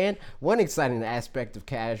that, Dan? One exciting aspect of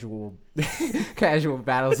casual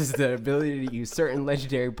battles is the ability to use certain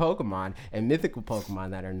legendary Pokemon and mythical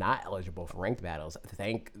Pokemon that are not eligible for ranked battles.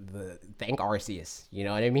 Thank Arceus. You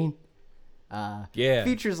know what I mean?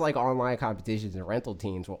 Features like online competitions and rental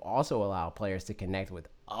teams will also allow players to connect with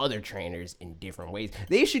other trainers in different ways.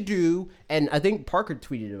 They should do, and I think Parker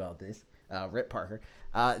tweeted about this, Rip Parker,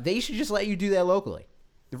 they should just let you do that locally.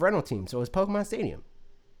 The rental team, so it's Pokemon Stadium.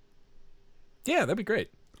 Yeah, that'd be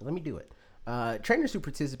great. Let me do it. Trainers who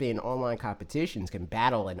participate in online competitions can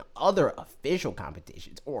battle in other official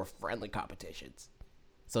competitions or friendly competitions.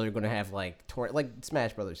 So they're going to have like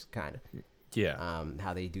Smash Brothers, kind of. Yeah.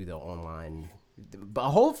 How they do the online.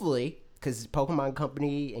 But hopefully, because Pokemon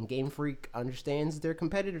Company and Game Freak understands their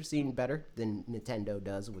competitive scene better than Nintendo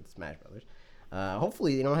does with Smash Brothers.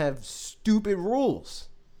 Hopefully they don't have stupid rules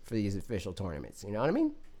for these official tournaments. You know what I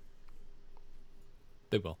mean?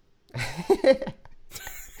 They will.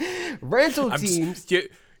 Rental teams.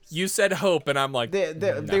 You said hope, and I'm like, they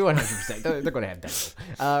 100%. They're going to have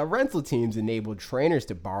that. Rental teams enable trainers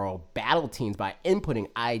to borrow battle teams by inputting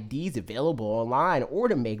IDs available online, or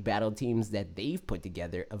to make battle teams that they've put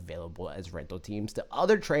together available as rental teams to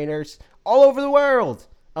other trainers all over the world.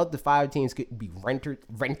 Up to 5 teams could be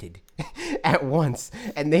rented at once,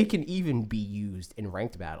 and they can even be used in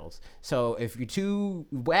ranked battles. So if you're too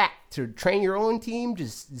whack to train your own team,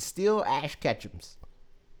 just steal Ash Ketchum's.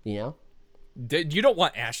 You know? You don't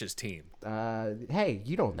want Ash's team. Hey,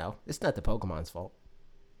 you don't know. It's not the Pokemon's fault.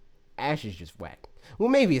 Ash is just whack. Well,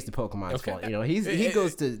 maybe it's the Pokemon's fault. You know, he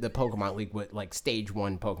goes to the Pokemon League with like stage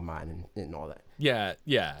 1 Pokemon and all that. Yeah.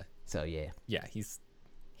 So yeah. Yeah, he's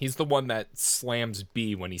the one that slams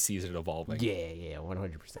B when he sees it evolving. Yeah,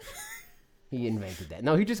 100%. He invented that.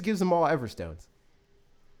 No, he just gives them all Everstones.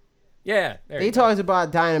 Yeah. He talks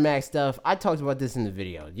about Dynamax stuff. I talked about this in the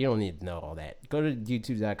video. You don't need to know all that. Go to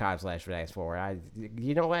youtube.com/FanaticSports.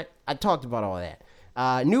 You know what? I talked about all that.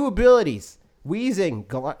 New abilities. Wheezing.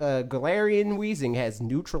 Galarian Wheezing has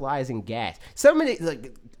neutralizing gas. Some of the,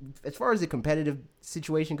 like, as far as the competitive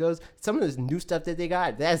situation goes, some of this new stuff that they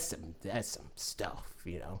got, that's some stuff,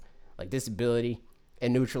 you know. Like this ability, it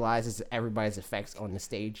neutralizes everybody's effects on the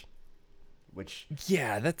stage. Which,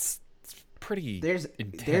 yeah, that's pretty there's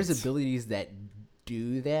intense. Abilities that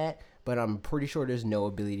do that, but I'm pretty sure there's no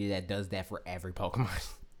ability that does that for every Pokemon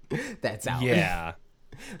that's out. Yeah.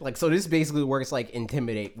 Like, so this basically works like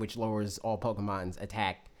Intimidate, which lowers all Pokemon's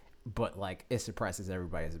attack, but like it suppresses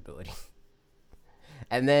everybody's ability.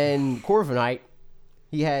 And then Corviknight,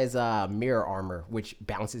 he has Mirror Armor, which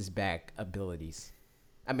bounces back abilities.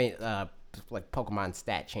 I mean, like Pokemon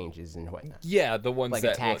stat changes and whatnot. Yeah, the ones like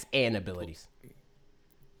that attacks and abilities.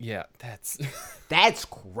 Yeah, that's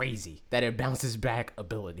crazy that it bounces back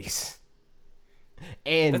abilities.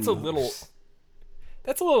 And that's a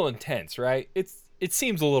little intense, right? It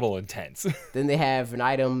seems a little intense. Then they have an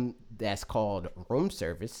item that's called Room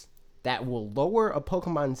Service that will lower a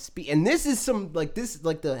Pokemon's speed. And this is like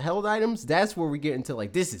the held items, that's where we get into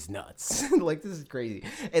like, this is nuts. Like, this is crazy.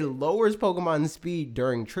 It lowers Pokemon's speed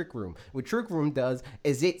during Trick Room. What Trick Room does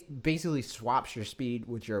is it basically swaps your speed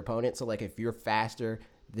with your opponent. So like if you're faster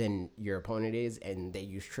than your opponent is and they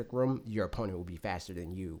use Trick Room, your opponent will be faster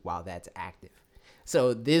than you while that's active.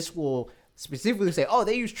 So this will specifically say, oh,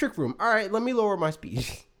 they use Trick Room. All right, let me lower my speed.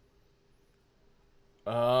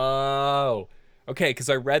 Oh, okay. Because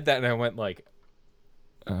I read that and I went like,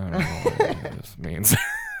 I don't know what this means.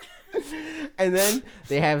 And then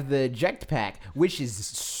they have the eject pack, which is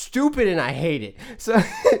stupid and I hate it. So,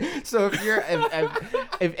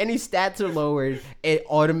 if any stats are lowered, it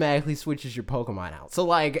automatically switches your Pokemon out. So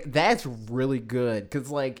like that's really good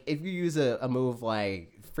because like if you use a move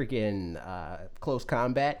like freaking close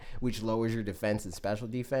combat, which lowers your defense and special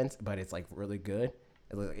defense, but it's like really good.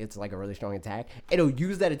 It's like a really strong attack. It'll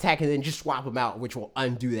use that attack and then just swap them out, which will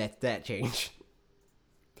undo that stat change.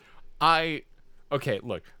 Okay,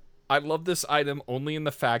 look. I love this item only in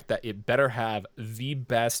the fact that it better have the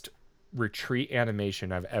best retreat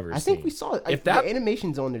animation I've ever seen. I think we saw it. If The that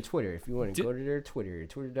animation's on their Twitter. If you want to go to their Twitter,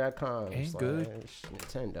 twitter.com/ good.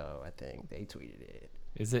 Nintendo, I think they tweeted it.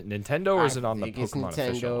 Is it Nintendo or is it on the I think it's Pokemon Nintendo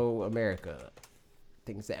official? America.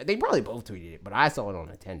 Things that they probably both tweeted it, but I saw it on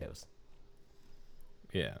Nintendo's.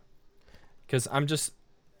 Yeah. Because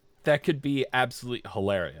that could be absolutely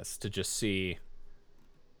hilarious to just see.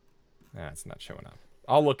 It's not showing up.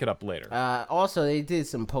 I'll look it up later. Also, they did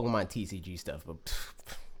some Pokemon TCG stuff, but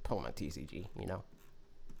Pokemon TCG, you know?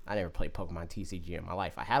 I never played Pokemon TCG in my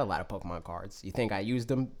life. I had a lot of Pokemon cards. You think I used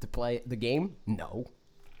them to play the game? No.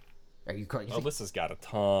 Are you crazy? Alyssa's got a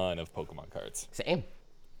ton of Pokemon cards. Same.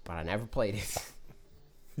 But I never played it.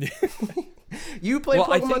 You play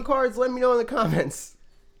Pokemon cards? Let me know in the comments.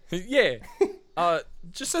 Yeah.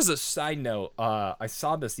 Just as a side note, I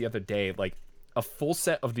saw this the other day, like, a full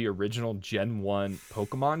set of the original Gen 1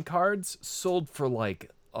 Pokemon cards sold for like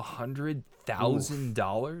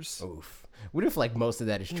 $100,000. Oof. What if like most of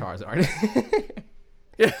that is Charizard?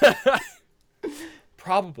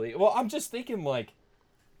 Probably. Well, I'm just thinking like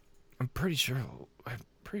I'm pretty sure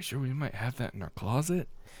we might have that in our closet.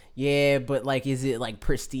 Yeah, but like is it like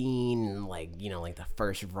pristine and like, you know, like the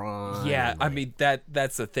first run? Yeah, like... I mean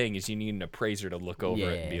that's the thing is you need an appraiser to look over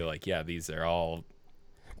it and be like, yeah, these are all.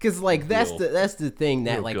 Because like that's the thing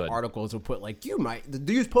that like good. articles will put like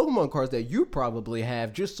these Pokemon cards that you probably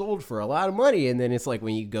have just sold for a lot of money, and then it's like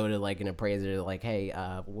when you go to like an appraiser like, hey,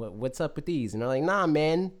 what's up with these? And they're like, nah,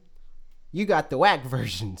 man, you got the whack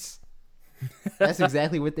versions. That's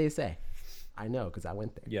exactly what they say. I know because I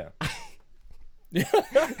went there. Yeah.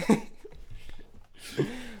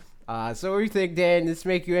 So what do you think, Dan? Does this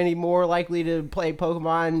make you any more likely to play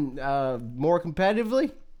Pokemon more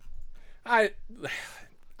competitively?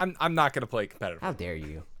 I'm not gonna play competitive. How dare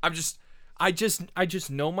you? I just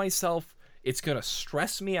know myself. It's gonna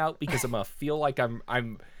stress me out because I'm gonna feel like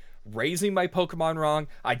I'm raising my Pokemon wrong.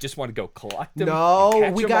 I just want to go collect them.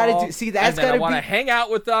 No, we gotta do. See, that's gotta be. I want to hang out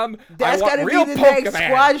with them. That's gotta be the next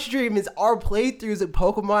squad stream. Is our playthroughs of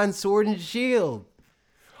Pokemon Sword and Shield.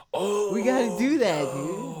 Oh, we gotta do that,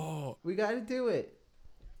 dude. We gotta do it.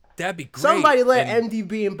 That'd be great. Somebody let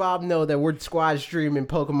MDB and Bob know that we're squad streaming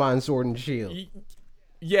Pokemon Sword and Shield.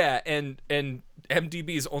 Yeah, and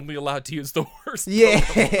MDB is only allowed to use the worst. Yeah.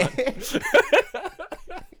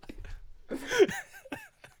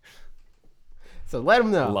 So let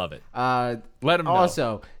them know. Love it. Let them know.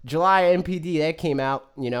 Also, July NPD that came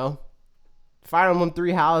out. You know, Fire Emblem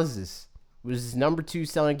Three Houses was number 2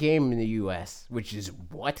 selling game in the U.S., which is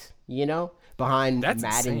what, you know, behind That's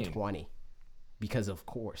Madden insane. 20, because of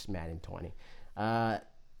course Madden 20.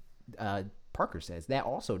 Parker says that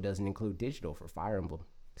also doesn't include digital for Fire Emblem.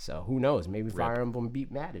 So who knows? Maybe Fire Emblem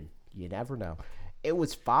beat Madden. You never know. It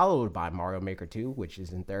was followed by Mario Maker 2, which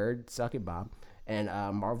is in 3rd, Suck It Bob, and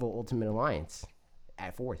Marvel Ultimate Alliance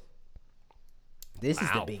at 4th. This is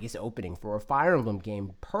the biggest opening for a Fire Emblem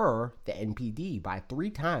game per the NPD by 3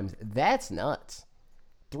 times. That's nuts.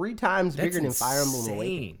 3 times bigger than Fire Emblem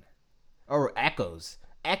Awakening. Or Echoes.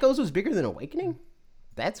 Echoes was bigger than Awakening?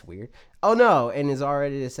 That's weird. Oh, no, and is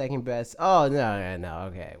already the second best. Oh, no,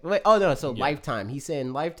 okay. Wait, oh, no, so Lifetime. He's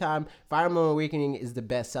saying Lifetime, Fire Emblem Awakening is the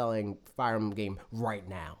best-selling Fire Emblem game right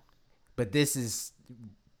now. But this is,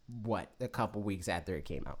 a couple weeks after it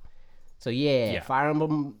came out. So, yeah. Fire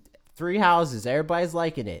Emblem 3 Houses. Everybody's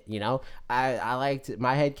liking it, you know? I liked it.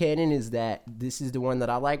 My headcanon is that this is the one that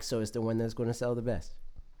I like, so it's the one that's going to sell the best.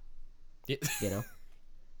 You know?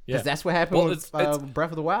 Because that's what happened with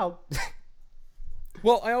Breath of the Wild.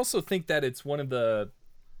 Well, I also think that it's one of the,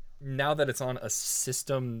 now that it's on a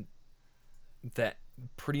system that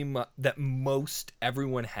pretty much, that most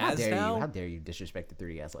everyone has now. How dare you disrespect the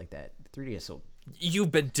 3DS like that? The 3DS so...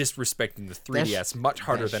 You've been disrespecting the 3DS much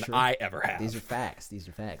harder than I ever have. These are facts.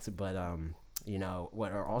 But, you know,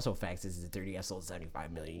 what are also facts is the 3DS sold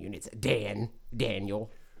 75 million units.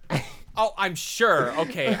 Daniel. Oh, I'm sure.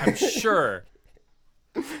 Okay, I'm sure.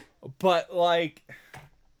 But, like...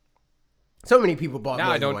 So many people bought Now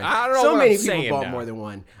more I than don't- one. I don't know so what many I'm people saying bought now. more than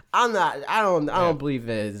one. I don't believe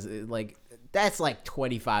it is like that's like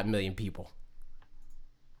 25 million people.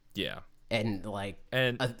 Yeah. And like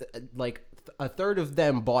And a third of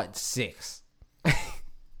them bought 6.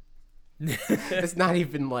 It's not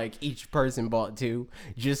even like each person bought 2.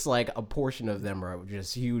 Just like a portion of them are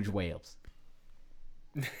just huge whales.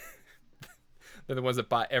 they're the ones that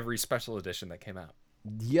bought every special edition that came out.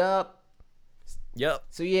 Yup. Yep.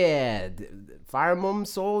 So yeah, Fire Emblem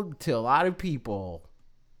sold to a lot of people.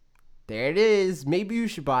 There it is. Maybe you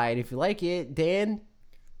should buy it if you like it, Dan.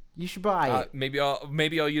 You should buy it. Maybe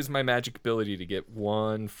I'll use my magic ability to get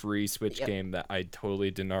one free Switch game that I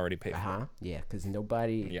totally didn't already pay for. Yeah, because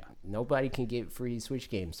nobody can get free Switch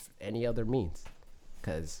games for any other means.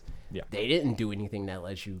 Because they didn't do anything that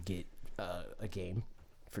lets you get a game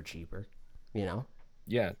for cheaper. You know.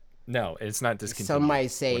 Yeah. No, it's not discontinued. Some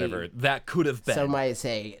might say whatever that could have been. Some might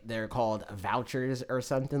say they're called vouchers or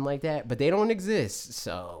something like that, but they don't exist.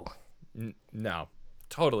 So no,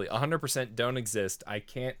 totally, 100% don't exist. I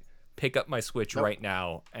can't pick up my Switch right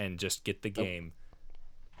now and just get the game.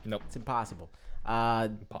 Nope, it's impossible.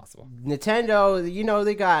 Impossible. Nintendo, you know,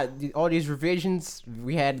 they got all these revisions.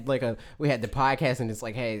 We had the podcast, and it's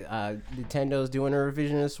like, hey, Nintendo's doing a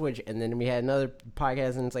revision of Switch, and then we had another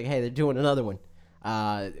podcast, and it's like, hey, they're doing another one.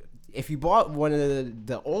 If you bought one of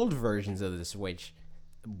the old versions of the Switch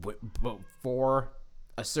for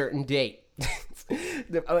a certain date,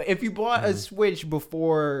 if you bought a Switch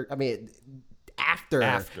after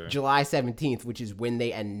July 17th, which is when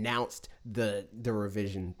they announced the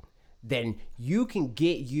revision, then you can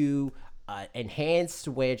get you an enhanced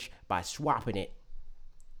Switch by swapping it.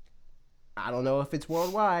 I don't know if it's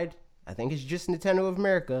worldwide. I think it's just Nintendo of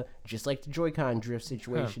America, just like the Joy-Con drift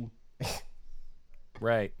situation.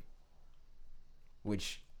 Right.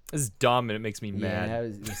 Which is dumb and it makes me mad. Yeah,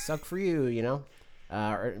 it sucked for you, you know?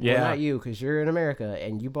 Well, Yeah. not you, because you're in America,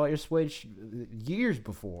 and you bought your Switch years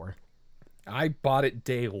before. I bought it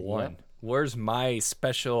day one. Yep. Where's my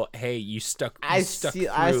special? Hey, you stuck. I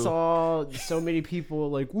saw so many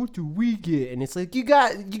people like, what do we get? And it's like, you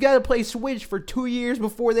got to play Switch for 2 years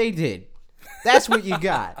before they did. That's what you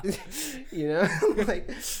got. You know,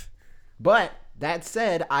 like. But that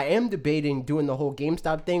said, I am debating doing the whole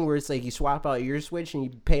GameStop thing where it's like you swap out your Switch and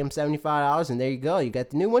you pay them $75, and there you go, you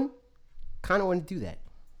got the new one. Kind of want to do that.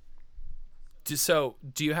 So,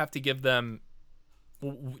 do you have to give them?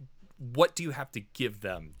 What do you have to give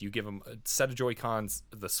them? Do you give them a set of Joy-Cons,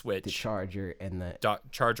 the Switch, the charger, and the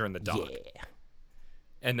charger and the dock? Yeah.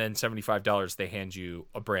 And then $75, they hand you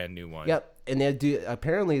a brand new one. Yep, and they do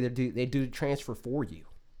the transfer for you.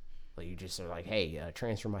 Like you just are like, hey,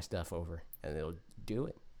 transfer my stuff over, and they'll do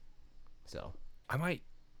it. So I'm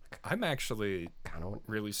actually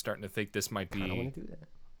really starting to think this might be. I want to do that.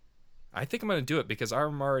 I think I'm going to do it because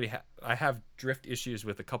I have drift issues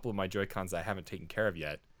with a couple of my Joy-Cons that I haven't taken care of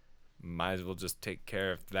yet. Might as well just take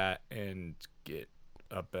care of that and get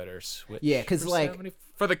a better Switch. Yeah, because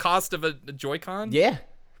for the cost of a Joy-Con. Yeah,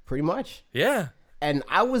 pretty much. Yeah, and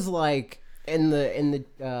I was like in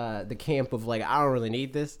the camp of like, I don't really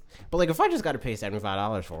need this, but like if I just got to pay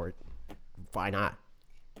 $75 for it, why not?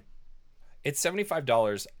 It's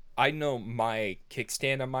 $75. I know my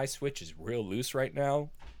kickstand on my Switch is real loose right now.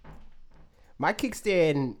 My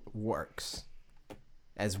kickstand works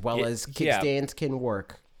as well as kickstands can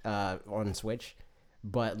work on Switch,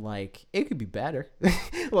 but like it could be better.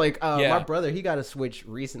 My brother, he got a Switch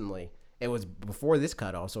recently. It was before this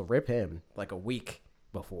cut off, so rip him, like a week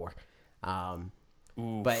before.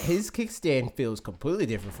 But his kickstand feels completely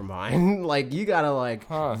different from mine. Like you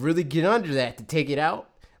gotta really get under that to take it out.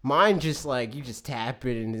 Mine just like you just tap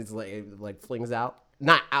it and it's like flings out,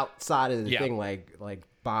 not outside of the thing like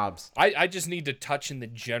Bob's. I just need to touch in the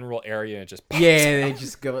general area and just pops they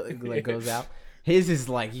just go goes out. His is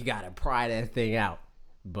like you gotta pry that thing out,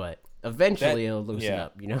 but eventually it'll loosen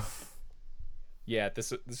up, you know. Yeah,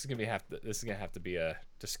 this is gonna have to be a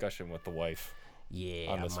discussion with the wife.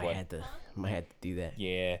 Yeah, I might have to do that.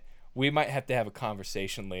 Yeah, we might have to have a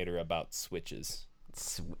conversation later about Switches.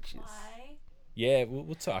 Why? Yeah,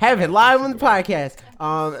 we'll talk. Have it live on the podcast.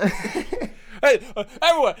 Hey,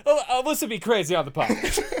 everyone, listen to me crazy on the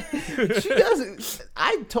podcast. She doesn't.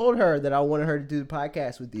 I told her that I wanted her to do the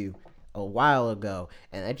podcast with you a while ago,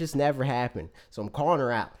 and that just never happened. So I'm calling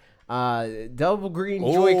her out. Double green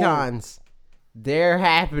Joy-Cons, they're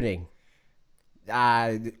happening.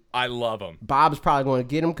 I love them. Bob's probably going to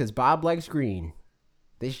get them because Bob likes green.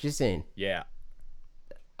 This just in. Yeah.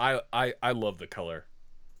 I love the color.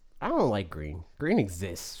 I don't like green. Green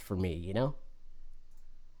exists for me, you know?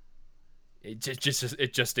 It just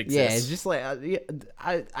exists. Yeah, it's just like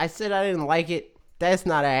I said I didn't like it. That's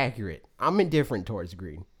not accurate. I'm indifferent towards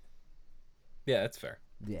green. Yeah, that's fair.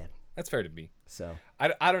 Yeah. That's fair to me. So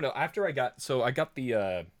I don't know. After I got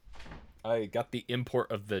the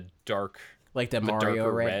import of the like the darker Mario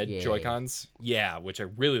red yeah. Joy-Cons. Yeah, which I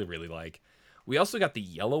really, really like. We also got the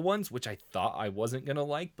yellow ones, which I thought I wasn't gonna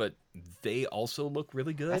like, but they also look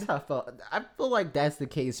really good. That's how I felt. I feel like that's the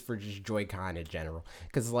case for just Joy-Con in general,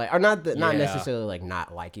 because like, or not Yeah. necessarily like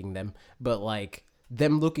not liking them, but like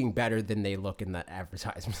them looking better than they look in the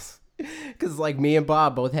advertisements. Because like me and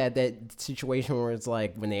Bob both had that situation where it's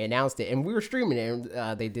like when they announced it and we were streaming it,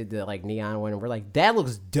 and they did the like neon one, and we're like, that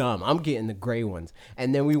looks dumb. I'm getting the gray ones.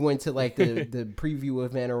 And then we went to like the preview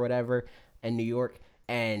event or whatever in New York.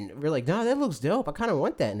 And we're like, no, that looks dope. I kind of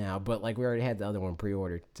want that now. But like we already had the other one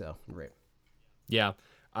pre-ordered. So, right. Yeah,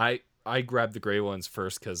 I grabbed the gray ones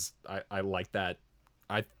first because I like that.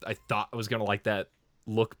 I thought I was going to like that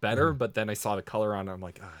look better, but then I saw the color on it. I'm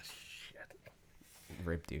like, ah, shit.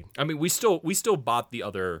 Rip, dude. I mean, we still bought the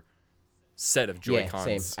other set of Joy-Cons.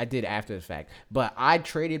 Yeah, same. I did after the fact. But I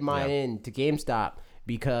traded mine in to GameStop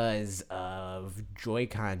because of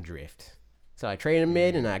Joy-Con drift. So I traded them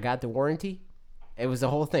in and I got the warranty. It was the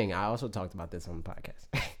whole thing. I also talked about this on the podcast.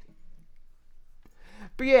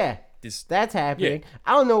 But yeah, that's happening. Yeah.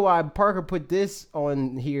 I don't know why Parker put this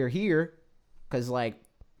on here, because like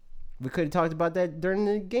we could have talked about that during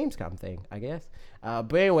the Gamescom thing, I guess.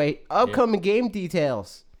 But anyway, upcoming game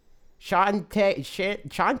details. Shantae?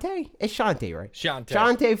 It's Shantae, right?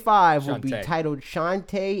 Shantae 5 will be titled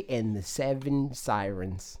Shantae and the Seven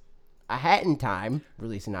Sirens. A Hat in Time,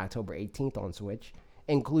 releasing October 18th on Switch,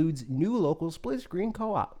 includes new local split screen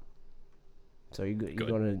co-op. So you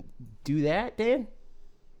gonna do that, Dan?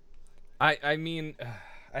 I mean,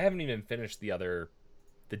 I haven't even finished the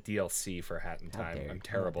DLC for Hat in Time. I'm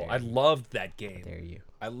terrible. I loved that game. How dare you?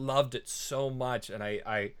 I loved it so much, and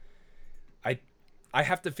I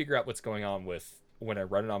have to figure out what's going on with when I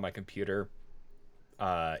run it on my computer.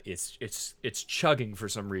 It's chugging for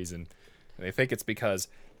some reason, and I think it's because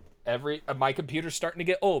my computer's starting to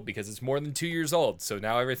get old because it's more than 2 years old. So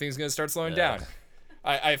now everything's gonna start slowing down.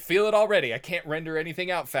 I feel it already. I can't render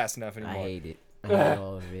anything out fast enough anymore. I hate it. I hate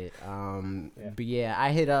all of it. But yeah,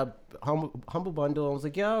 I hit up Humble Bundle and was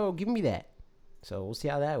like, yo, give me that. So we'll see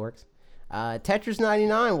how that works. Tetris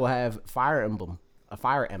 99 will have a Fire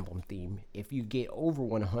Emblem theme if you get over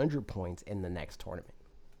 100 points in the next tournament.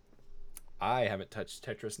 I haven't touched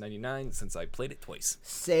Tetris 99 since I played it twice.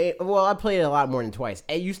 Well, I played it a lot more than twice.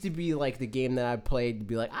 It used to be like the game that I played to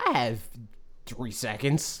be like, I have 3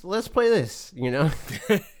 seconds. Let's play this, you know?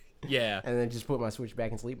 Yeah. And then just put my Switch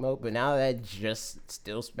back in sleep mode. But now that just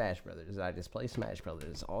still Smash Brothers. I just play Smash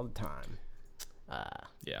Brothers all the time.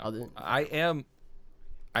 Yeah.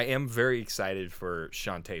 I am very excited for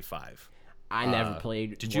Shantae 5. I never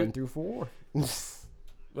played 1 through 4.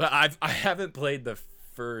 Well, I haven't played the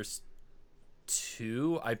first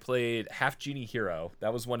 2. I played Half Genie Hero.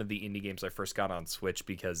 That was one of the indie games I first got on Switch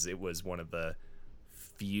because it was one of the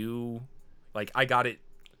few. Like, I got it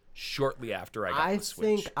shortly after I got the Switch.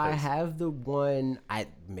 I think I have the one.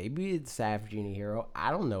 Maybe it's Half Genie Hero.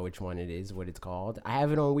 I don't know which one it is, what it's called. I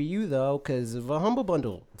have it on Wii U though because of a Humble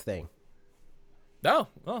Bundle thing. Oh,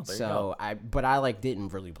 there you go. But I like didn't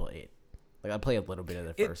really play it. Like I played a little bit of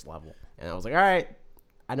the first level, and I was like, all right,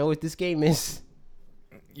 I know what this game is.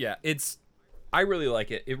 Yeah, I really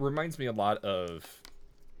like it. It reminds me a lot of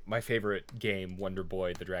my favorite game, Wonder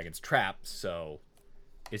Boy: The Dragon's Trap. So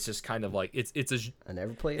it's just kind of like I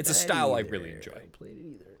never played. It's a style I really enjoy. I haven't played it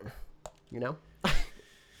either. You know.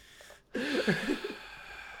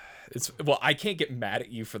 Well, I can't get mad at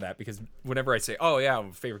you for that because whenever I say, "Oh yeah, my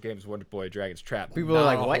favorite game is Wonder Boy: Dragon's Trap," people are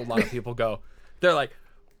like, "What?" A whole lot of people go, they're like,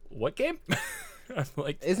 "What game?" I'm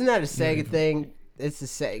like, "Isn't that a Sega thing? It's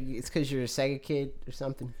because you're a Sega kid or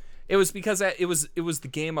something." It was because it was the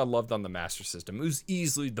game I loved on the Master System. It was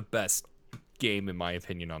easily the best game in my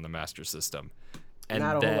opinion on the Master System. And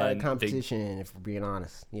not a whole lot of competition, if we're being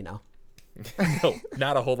honest, you know. No,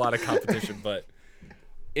 not a whole lot of competition, but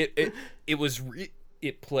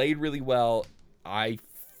it played really well. I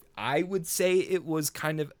would say it was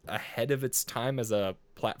kind of ahead of its time as a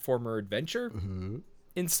platformer adventure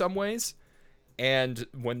in some ways. And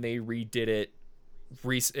when they redid it,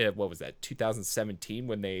 what was that, 2017,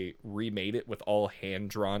 when they remade it with all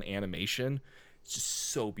hand-drawn animation, it's just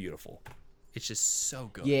so beautiful. It's just so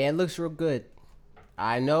good. Yeah, it looks real good.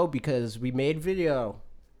 I know because we made video.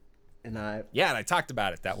 And I talked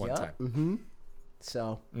about it that one time. Mm-hmm.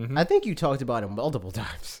 So I think you talked about it multiple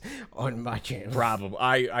times on my channel.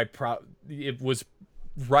 Probably. It was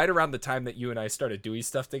right around the time that you and I started doing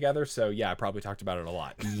stuff together. So yeah, I probably talked about it a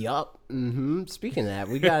lot. Yup. Mm-hmm. Speaking of that,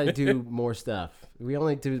 we gotta do more stuff. We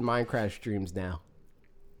only do Minecraft streams now.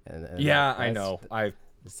 And Yeah, I know.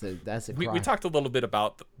 That's a We cry. talked a little bit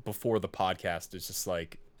about before the podcast. It's just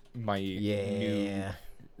like my new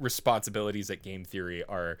responsibilities at Game Theory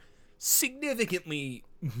are significantly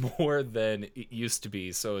more than it used to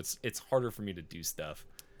be. So it's harder for me to do stuff.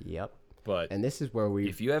 Yep. But And this is where we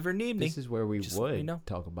if you ever need me, this is where we just let me would know.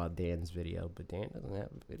 talk about Dan's video, but Dan doesn't have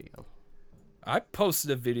a video. I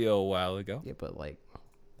posted a video a while ago. Yeah, but like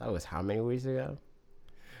that was how many weeks ago?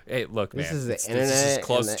 Hey, look, This man, is the this is internet as and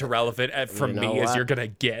close the- to relevant from You know me as what? you're gonna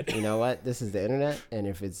get. You know what? This is the internet, and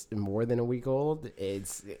if it's more than a week old,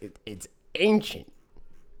 it's ancient.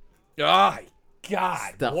 Oh,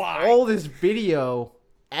 God, The why? oldest video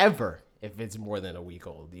ever if it's more than a week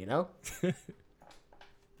old, you know?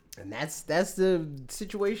 And that's the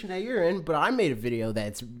situation that you're in, but I made a video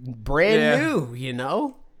that's brand Yeah. new, you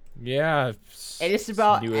know? Yeah, And it's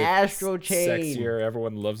about newer, Astral Chain. sexier.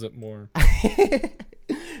 Everyone loves it more.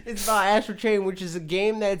 It's about Astral Chain, which is a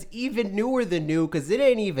game that's even newer than new because it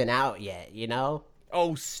ain't even out yet, you know?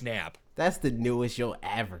 Oh snap! That's the newest you'll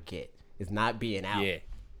ever get, is not being out. Yeah,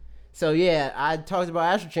 So yeah, I talked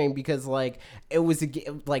about Astral Chain because like it was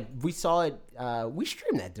like we saw it, we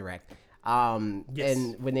streamed that direct. Yes.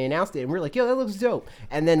 And when they announced it, and we were like, "Yo, that looks dope."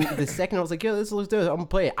 And then the second I was like, "Yo, this looks dope. I'm gonna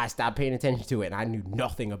play it." I stopped paying attention to it, and I knew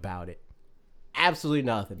nothing about it, absolutely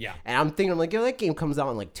nothing. Yeah. And I'm thinking, I'm like, "Yo, that game comes out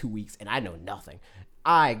in like 2 weeks, and I know nothing."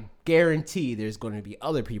 I guarantee there's going to be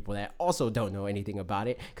other people that also don't know anything about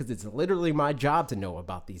it because it's literally my job to know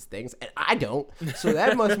about these things, and I don't. So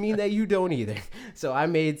that must mean that you don't either. So I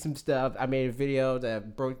made some stuff. I made a video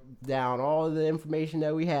that broke down all of the information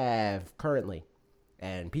that we have currently,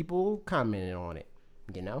 and people commented on it.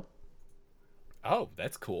 You know? Oh,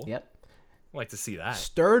 that's cool. Yep. I'd like to see that.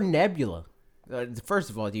 Stir Nebula. First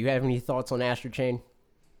of all, do you have any thoughts on Astral Chain?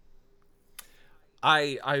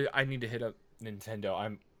 I need to hit up Nintendo.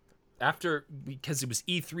 I'm after because it was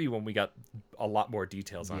E3 when we got a lot more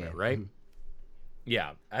details on it, right?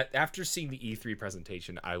 Yeah. After seeing the E3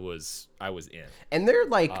 presentation, I was in. And they're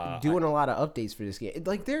like doing a lot of updates for this game.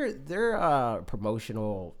 Like their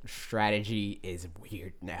promotional strategy is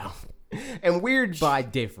weird now, and weird by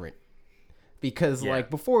different. Because Yeah.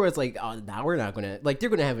 like before it's like, oh, now we're not gonna like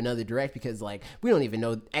they're gonna have another direct because like we don't even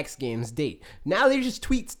know X Games date. Now they just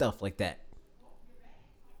tweet stuff like that.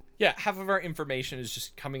 Yeah, half of our information is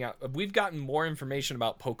just coming out. We've gotten more information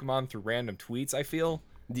about Pokemon through random tweets, I feel,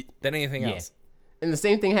 than anything Yeah. else. And the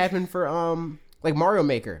same thing happened for like Mario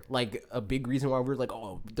Maker. Like a big reason why we're like,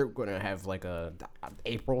 oh, they're gonna have like a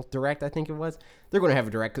April direct, I think it was. They're gonna have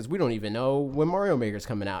a direct because we don't even know when Mario Maker's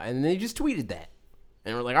coming out, and they just tweeted that,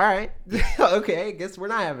 and we're like, all right, okay, I guess we're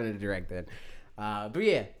not having a direct then. But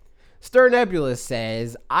yeah, Stir Nebula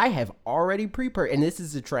says I have already pre-purchased, and this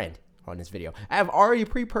is a trend on this video. I have already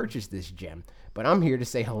pre-purchased this gem, but I'm here to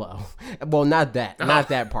say hello. Well, not that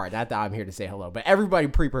part. Not that I'm here to say hello, but everybody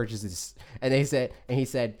pre-purchases, and he said,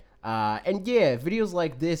 and yeah, videos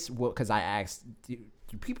like this, because I asked, do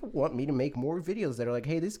people want me to make more videos that are like,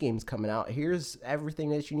 hey, this game's coming out. Here's everything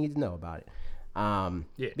that you need to know about it. But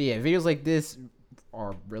yeah, videos like this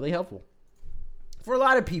are really helpful for a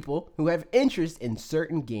lot of people who have interest in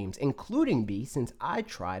certain games, including me, since I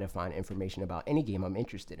try to find information about any game I'm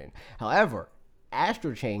interested in. However,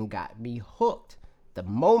 Astral Chain got me hooked the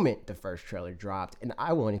moment the first trailer dropped, and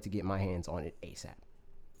I wanted to get my hands on it ASAP.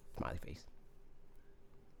 Smiley face.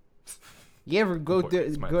 You ever go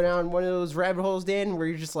down one of those rabbit holes, Dan, where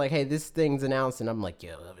you're just like, hey, this thing's announced, and I'm like,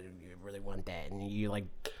 yo, you really want that? And you like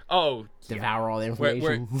devour all the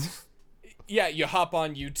information. Yeah, you hop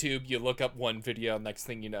on YouTube, you look up one video, next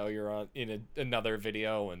thing you know, you're on in another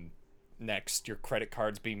video, and next your credit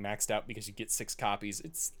card's being maxed out because you get 6 copies.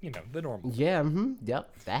 It's, the normal. Yeah,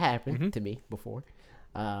 yep, that happened to me before.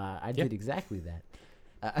 I did exactly that.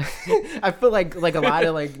 I feel like a lot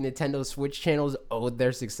of like Nintendo Switch channels owed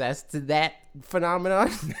their success to that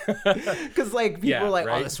phenomenon, because like people are like,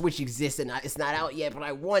 oh, the Switch exists and it's not out yet, but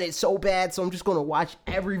I want it so bad, so I'm just gonna watch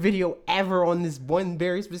every video ever on this one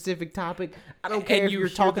very specific topic. I don't care if you're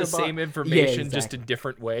talking the about same information, Yeah, just in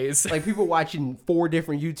different ways. like people watching 4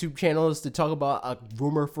 different YouTube channels to talk about a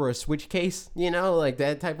rumor for a Switch case, like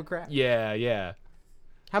that type of crap. Yeah.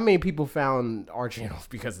 How many people found our channel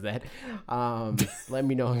because of that? Let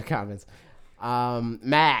me know in the comments.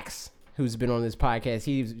 Max, who's been on this podcast,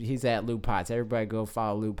 he's at Loot Pots. Everybody go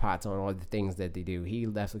follow Loot Pots on all the things that they do. He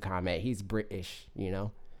left a comment. He's British,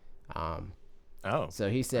 So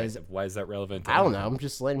he says, why is that relevant? I don't know. I'm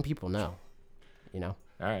just letting people know, All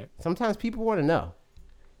right. Sometimes people want to know.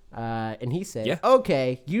 And he said, Yeah.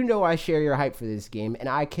 okay, you know I share your hype for this game, and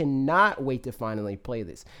I cannot wait to finally play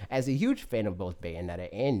this. As a huge fan of both Bayonetta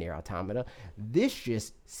and Nier Automata, this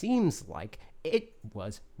just seems like it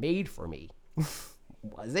was made for me.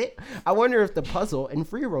 Was it? I wonder if the puzzle and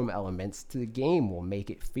free roam elements to the game will make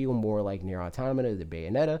it feel more like Nier Automata than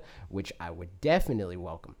Bayonetta, which I would definitely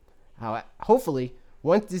welcome. Hopefully,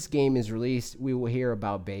 once this game is released, we will hear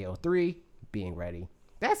about Bayo 3 being ready.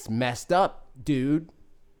 That's messed up, dude.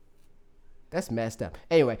 That's messed up.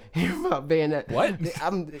 Anyway, hear about Bayonetta. What?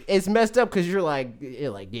 It's messed up because you're like, yeah,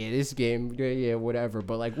 this game, yeah, whatever.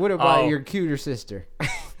 But like, what about your cuter sister?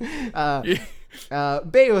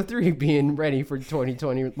 Bayo 3 being ready for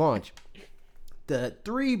 2020 launch. The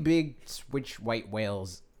three big Switch white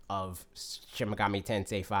whales of Shin Megami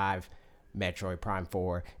Tensei 5, Metroid Prime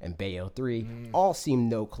 4, and Bayo 3 all seem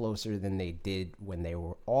no closer than they did when they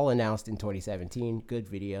were all announced in 2017. Good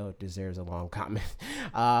video, deserves a long comment.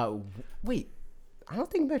 Wait, I don't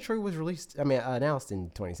think Metroid was announced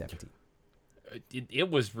in 2017. It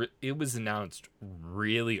was announced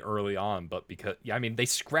really early on, but because they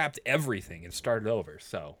scrapped everything and started over,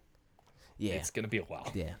 so Yeah, it's gonna be a while.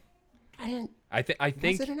 yeah. I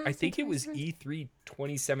think in it was E3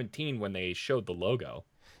 2017 when they showed the logo.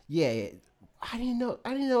 Yeah, I didn't know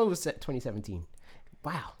it was set 2017.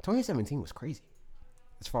 Wow, 2017 was crazy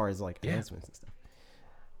as far as like announcements and stuff.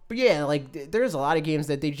 But yeah, like there's a lot of games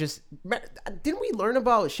that they just didn't we learn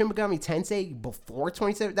about Shin Megami Tensei before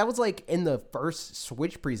 2017? That was like in the first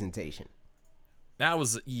Switch presentation. That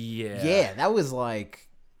was yeah. Yeah, that was like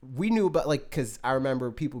we knew about like because I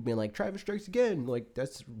remember people being like Travis Strikes Again, like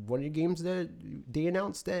that's one of the games that they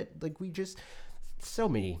announced that like we just so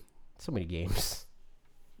many games.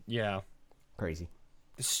 Yeah. Crazy.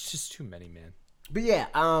 It's just too many, man. But yeah,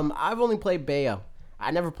 I've only played Bayo. I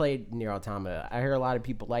never played Nier Automata. I hear a lot of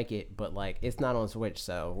people like it, but like it's not on Switch,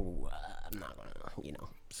 so I'm not gonna,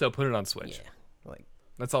 So put it on Switch. Yeah, like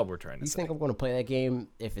That's all we're trying to you say. think I'm gonna play that game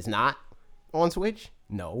if it's not on Switch?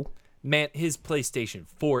 No, Man, his PlayStation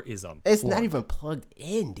 4 is on. it's not even plugged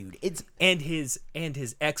in, dude. It's and his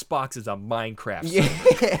Xbox is on Minecraft. yeah.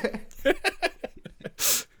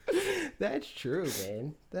 That's true,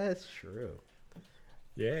 man. That's true.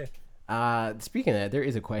 Yeah. Speaking of that, there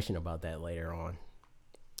is a question about that later on.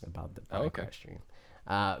 About the podcast stream.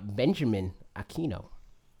 Benjamin Aquino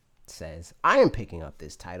says, I am picking up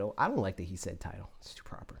this title. I don't like that he said title. It's too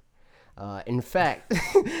proper. In fact,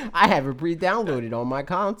 I have it pre-downloaded on my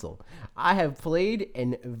console. I have played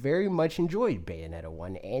and very much enjoyed Bayonetta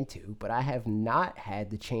 1 and 2, but I have not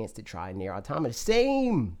had the chance to try Nier Automata.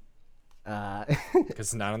 Same! Because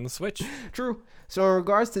it's not on the Switch. True. So in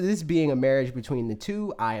regards to this being a marriage between the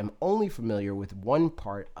two, I am only familiar with one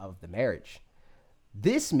part of the marriage.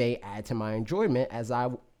 This may add to my enjoyment as I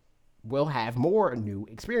will have more new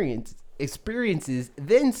experiences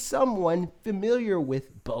than someone familiar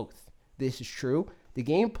with both. This is true. The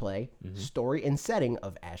gameplay, story, and setting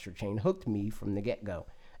of Astral Chain hooked me from the get-go.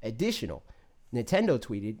 Additional, Nintendo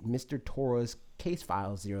tweeted Mr. Tora's Case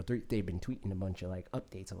File 03. They've been tweeting a bunch of like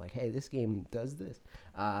updates of like, hey, this game does this,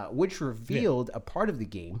 which revealed a part of the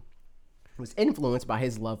game was influenced by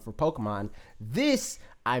his love for Pokemon. This,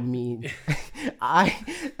 I mean, a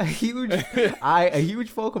huge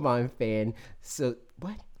Pokemon fan. So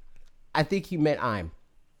what? I think he meant I'm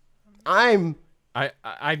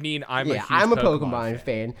I mean, I'm a Pokemon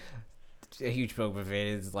fan. A huge Pokemon fan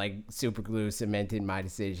is like super glue cemented my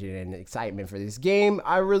decision and excitement for this game.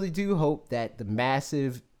 I really do hope that the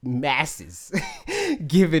masses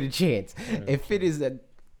give it a chance. If it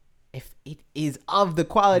is of the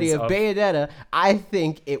quality of Bayonetta, I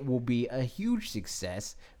think it will be a huge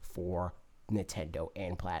success for Nintendo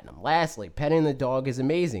and Platinum. Lastly, petting the dog is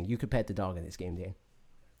amazing. You could pet the dog in this game, Dan.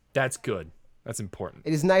 That's good. That's important.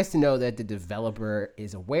 It is nice to know that the developer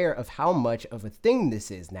is aware of how much of a thing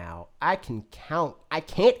this is now. I can't count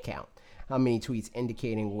how many tweets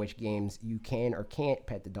indicating which games you can or can't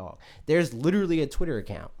pet the dog. There's literally a Twitter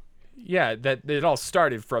account. Yeah, that it all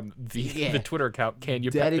started from the Twitter account. Can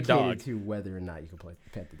you pet the dog? Dedicated to whether or not you can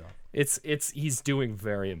pet the dog. He's doing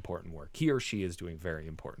very important work. He or she is doing very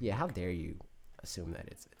important. Yeah, how dare you assume that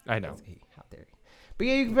it's I know. How dare you? But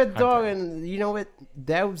yeah, you can pet the dog, and you know what?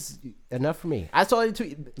 That was enough for me. I saw the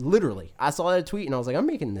tweet. Literally, I saw that tweet, and I was like, I'm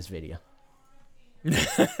making this video.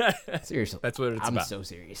 Seriously, that's what it's about. I'm so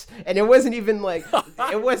serious, and it wasn't even like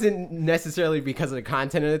it wasn't necessarily because of the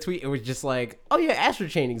content of the tweet. It was just like, oh yeah, Astral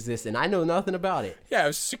Chain exists, and I know nothing about it. Yeah, it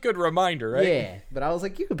was just a good reminder, right? Yeah, but I was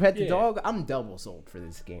like, you can pet the dog. I'm double sold for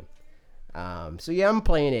this game. So yeah, I'm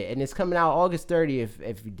playing it, and it's coming out August 30th.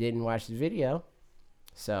 If you didn't watch the video,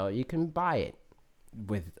 so you can buy it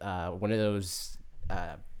with one of those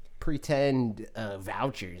pretend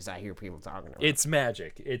vouchers I hear people talking about. It's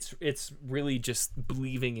magic. It's really just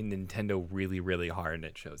believing in Nintendo really, really hard, and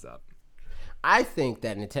it shows up. I think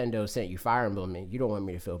that Nintendo sent you Fire Emblem and you don't want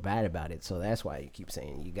me to feel bad about it, so that's why you keep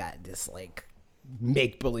saying you got this like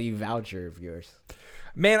make believe voucher of yours.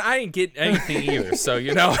 Man, I didn't get anything either, so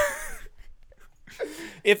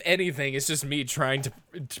if anything, it's just me trying to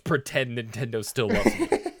pretend Nintendo still loves me.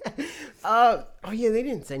 Oh yeah, they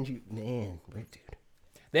didn't send you, man, dude.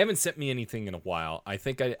 They haven't sent me anything in a while. I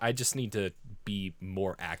think I just need to be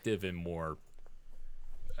more active and more.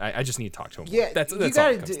 I just need to talk to them. Yeah, that's you all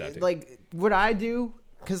gotta it comes down to. like what I do,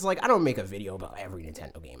 because like I don't make a video about every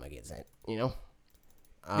Nintendo game I get sent, you know.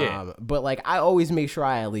 Yeah. But like I always make sure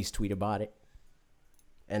I at least tweet about it,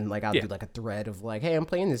 and like I'll do like a thread of like, hey, I'm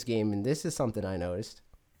playing this game and this is something I noticed,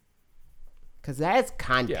 because that's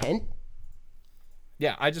content.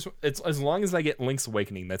 Yeah, it's as long as I get Link's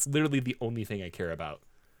Awakening, that's literally the only thing I care about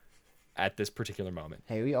at this particular moment.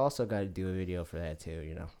 Hey, we also got to do a video for that too,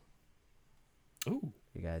 you know. Ooh,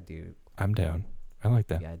 We gotta do. I'm down. I like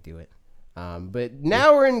that. We gotta do it. But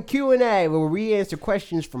now we're in Q&A where we answer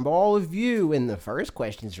questions from all of you, and the first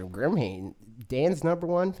question is from Grimhain, Dan's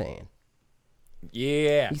 #1 fan.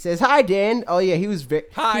 Yeah. He says, "Hi, Dan." Oh yeah, he was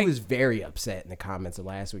Hi. he was very upset in the comments of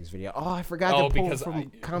last week's video. Oh, I forgot to pull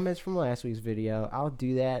from comments from last week's video. I'll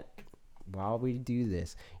do that while we do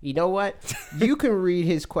this. You know what? You can read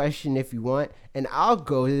his question if you want, and I'll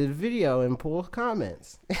go to the video and pull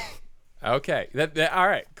comments. Okay. All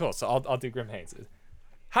right. Cool. So I'll do Grim Haynes.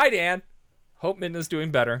 Hi, Dan. Hope Midna's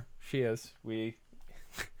doing better. She is.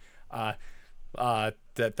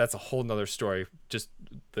 That's a whole nother story. Just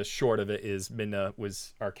the short of it is Midna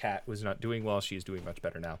our cat was not doing well. She's doing much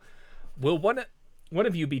better now. Will one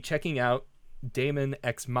of you be checking out Daemon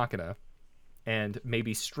Ex Machina and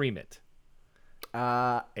maybe stream it?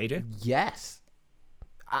 AJ? Yes.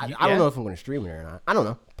 I don't know if I'm going to stream it or not. I don't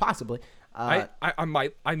know. Possibly. I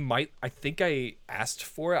might. I think I asked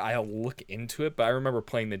for it. I'll look into it, but I remember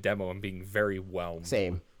playing the demo and being very whelmed.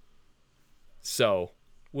 Same. So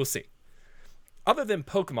we'll see. Other than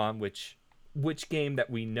Pokemon, which game that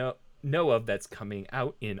we know of that's coming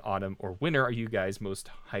out in autumn or winter are you guys most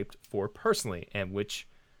hyped for personally, and which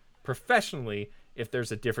professionally, if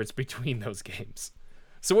there's a difference between those games?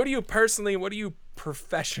 So what are you personally, what are you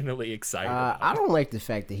professionally excited about? I don't like the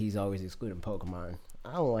fact that he's always excluding Pokemon.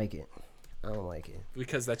 I don't like it.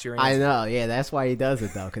 Because that's your answer. I know, yeah, that's why he does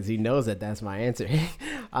it though, because he knows that that's my answer.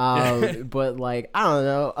 But like, I don't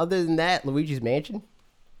know. Other than that, Luigi's Mansion.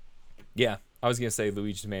 Yeah, I was gonna say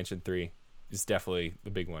Luigi's Mansion 3 is definitely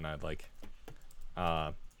the big one I'd like.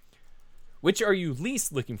 Which are you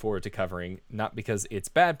least looking forward to covering? Not because it's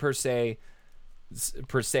bad per se,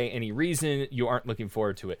 any reason you aren't looking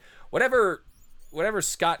forward to it. Whatever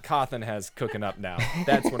Scott Cawthon has cooking up now,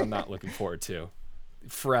 that's what I'm not looking forward to.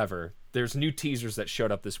 Forever. There's new teasers that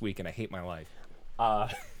showed up this week, and I hate my life.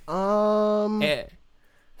 What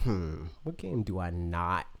game do I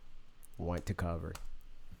not want to cover?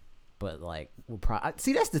 But like, we'll probably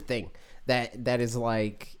see. That's the thing that is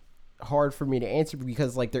like hard for me to answer,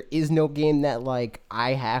 because like there is no game that like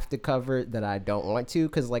I have to cover that I don't want to,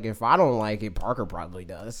 because like if I don't like it, Parker probably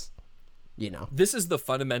does. You know, this is the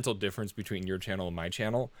fundamental difference between your channel and my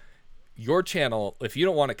channel. Your channel, if you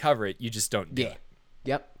don't want to cover it, you just don't do it.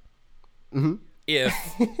 Yep. If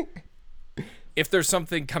there's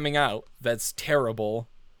something coming out that's terrible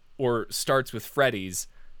or starts with Freddy's,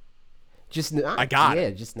 just not. I got it.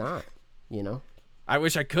 Yeah, just not. You know, I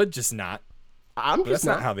wish I could just not. But that's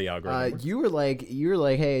not how the algorithm works. You were like,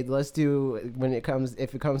 hey, let's do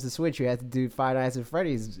if it comes to Switch, you have to do Five Nights at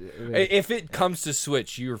Freddy's. If it comes to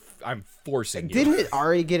Switch, I'm forcing you. Didn't it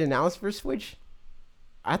already get announced for Switch?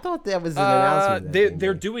 I thought that was an announcement.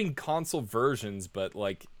 They're doing console versions, but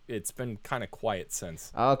like it's been kind of quiet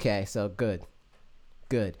since. Okay, so good.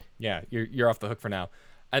 Yeah, you're off the hook for now.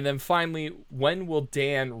 And then finally, when will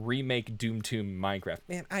Dan remake Doom 2 Minecraft?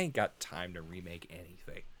 Man, I ain't got time to remake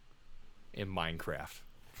anything in Minecraft.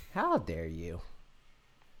 How dare you?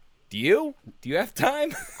 Do you? Do you have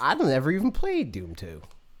time? I've never even played Doom 2.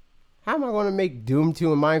 How am I going to make Doom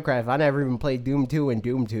 2 in Minecraft? I never even played Doom 2 and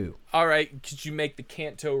Doom 2. All right, could you make the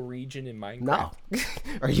Kanto region in Minecraft? No.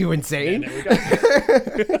 Are you insane? Yeah,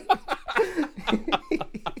 there we go.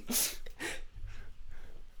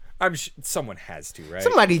 Someone has to, right?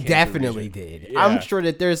 Somebody definitely did. Yeah. I'm sure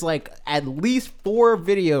that there's like at least 4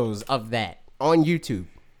 videos of that on YouTube.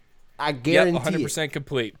 I guarantee 100%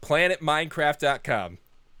 complete. PlanetMinecraft.com.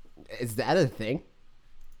 Is that a thing?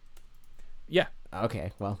 Yeah.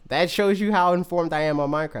 Okay, well, that shows you how informed I am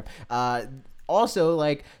on Minecraft. Also,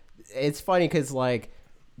 like, it's funny because, like,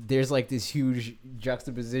 there's like this huge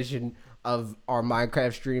juxtaposition of our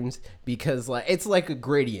Minecraft streams because like it's like a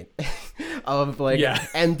gradient of like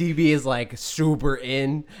MDB is like super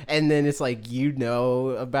in, and then it's like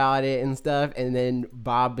about it and stuff, and then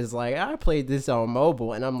Bob is like, I played this on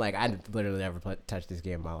mobile, and I'm like, I literally never touched this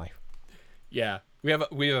game in my life. Yeah, we have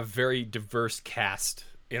a very diverse cast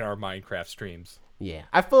in our Minecraft streams. Yeah,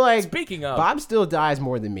 I feel like speaking of, Bob still dies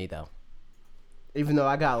more than me though, even though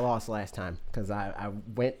I got lost last time because I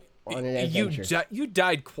went on an adventure. You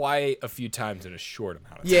died quite a few times in a short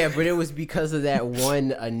amount of time. Yeah, but it was because of that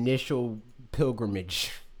one initial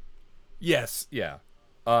pilgrimage. Yes, yeah.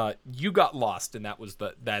 You got lost, and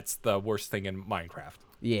that's the worst thing in Minecraft.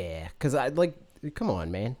 Yeah, because come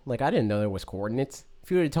on, man. Like, I didn't know there was coordinates.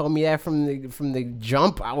 If you would have told me that from the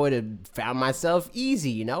jump, I would have found myself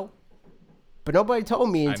easy, you know? But nobody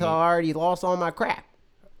told me until I already lost all my crap.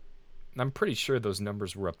 I'm pretty sure those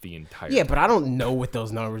numbers were up the entire time. But I don't know what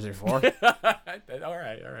those numbers are for. all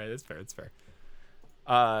right. That's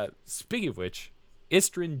fair. Speaking of which,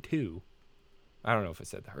 Isdrin 2. I don't know if I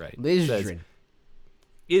said that right. Isdrin.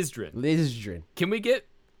 Can we get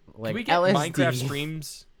LSD. Minecraft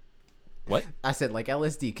streams? What? I said like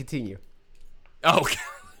LSD. Continue. Oh,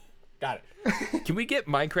 got it. Can we get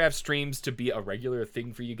Minecraft streams to be a regular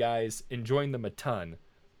thing for you guys? Enjoying them a ton.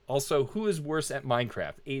 Also, who is worse at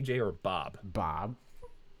Minecraft, AJ or Bob? Bob.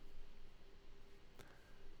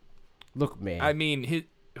 Look, man. I mean,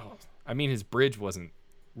 his bridge wasn't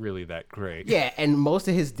really that great. Yeah, and most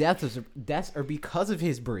of his deaths are because of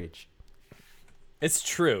his bridge. It's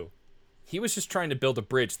true. He was just trying to build a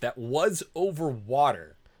bridge that was over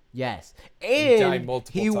water. Yes, and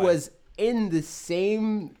he was in the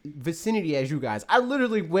same vicinity as you guys. I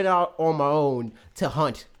literally went out on my own to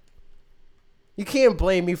hunt. You can't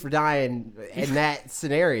blame me for dying in that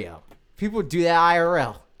scenario. People do that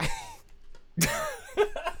IRL.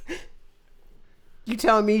 You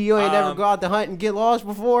telling me you ain't never go out to hunt and get lost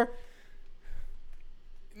before?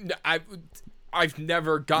 I've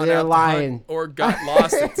never gone out to hunt or got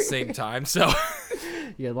lost at the same time. So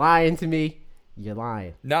you're lying to me. You're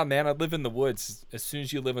lying. Nah, man, I live in the woods. As soon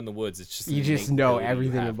as you live in the woods, it's just you just know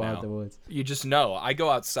everything about the woods. You just know. I go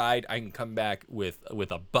outside, I can come back with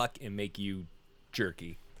a buck and make you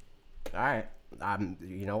jerky. All right.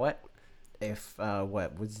 You know what? If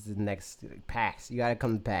what's the next PAX? You gotta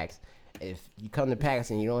come to PAX. If you come to PAX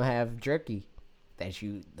and you don't have jerky that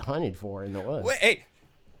you hunted for in the woods. Wait, hey,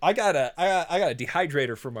 I got a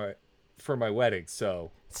dehydrator for my wedding,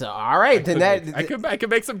 so all right, I could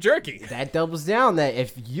make some jerky. That doubles down that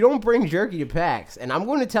if you don't bring jerky to PAX, and I'm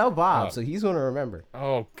going to tell Bob, so he's going to remember.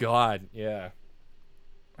 Oh God, yeah.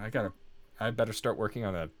 I better start working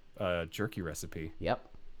on a jerky recipe. Yep,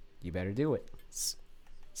 you better do it.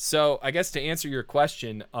 So I guess to answer your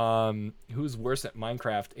question, who's worse at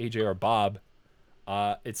Minecraft, AJ or Bob?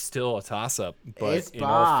 It's still a toss-up, but it's in Bob,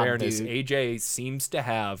 all fairness, dude. AJ seems to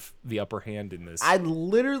have the upper hand in this. I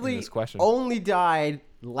literally only died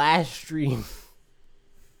last stream.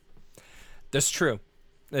 That's true.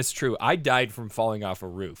 I died from falling off a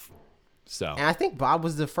roof. So, and I think Bob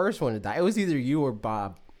was the first one to die. It was either you or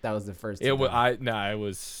Bob that was the first. It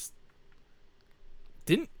was.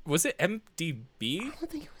 Was it MDB? I don't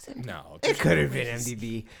think it was MDB. No, it could have been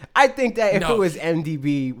MDB. I think that if it was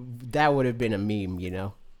MDB, that would have been a meme, you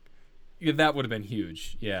know? Yeah, that would have been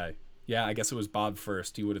huge. Yeah, I guess it was Bob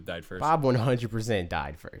first. He would have died first. Bob 100%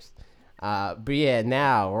 died first. But yeah,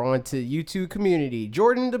 now we're on to YouTube community.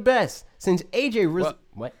 Jordan the best. Since AJ...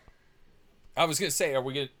 What? I was gonna say,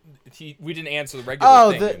 we didn't answer the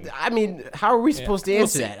regular thing. I mean, how are we supposed to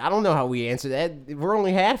answer that? I don't know how we answer that. We're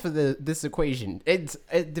only half of this equation. It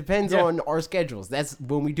depends on our schedules. That's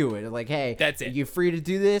when we do it. Like, hey, that's it. You free to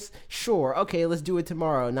do this? Sure. Okay, let's do it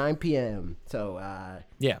tomorrow, 9 p.m. So,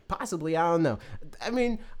 yeah, possibly. I don't know. I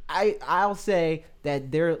mean, I'll say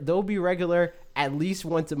that they'll be regular at least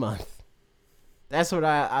once a month. That's what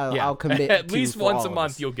I'll commit. At least once a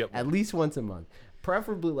month, you'll get one. At least once a month.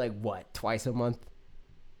 Preferably like what, twice a month?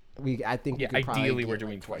 I think ideally we're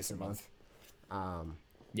doing twice a month.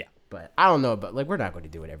 Yeah, but I don't know. But like, we're not going to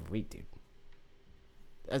do it every week, dude.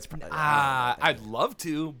 That's probably. I'd love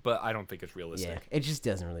to, but I don't think it's realistic. Yeah, it just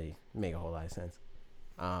doesn't really make a whole lot of sense.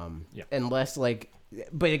 Yeah. Unless like,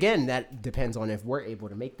 but again, that depends on if we're able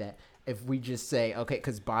to make that. If we just say okay,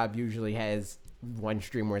 because Bob usually has one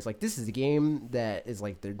stream where it's like, this is a game that is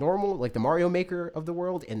like the normal, like the Mario Maker of the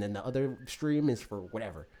world, and then the other stream is for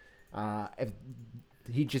whatever. If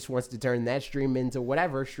he just wants to turn that stream into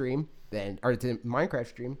whatever stream, then, or to Minecraft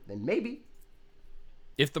stream, then maybe.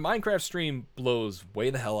 If the Minecraft stream blows way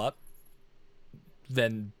the hell up,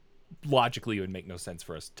 then logically it would make no sense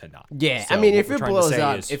for us to not. Yeah, So I mean, what if we're it trying to blows say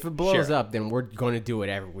up, is if it blows share. up, then we're going to do it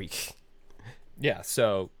every week. Yeah,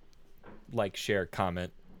 so like, share,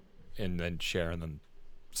 comment, and then share, and then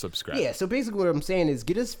subscribe. Yeah, so basically what I'm saying is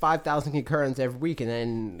get us 5,000 concurrents every week, and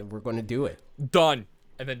then we're going to do it. Done.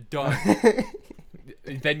 And then done.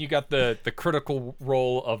 Then you got the critical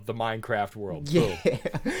role of the Minecraft world. Boom.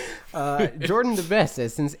 Yeah. Jordan the Best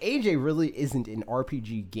says, since AJ really isn't an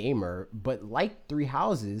RPG gamer, but liked Three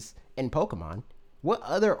Houses and Pokemon, what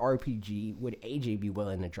other RPG would AJ be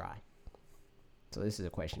willing to try? So this is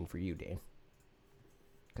a question for you, Dan.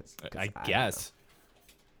 I guess.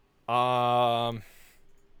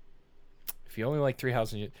 If you only like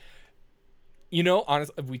 3,000,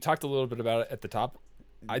 honestly, we talked a little bit about it at the top.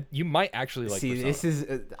 You might actually like. See, Persona. this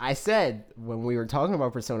is. I said when we were talking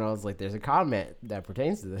about Persona, I was like, "There's a comment that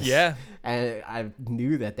pertains to this." Yeah. and I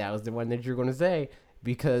knew that was the one that you're going to say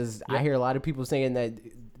because I hear a lot of people saying that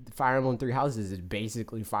Fire Emblem Three Houses is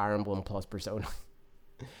basically Fire Emblem plus Persona.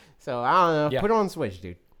 So I don't know. Yeah. Put it on Switch,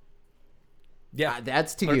 dude. Yeah,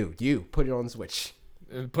 That's to you. You put it on Switch.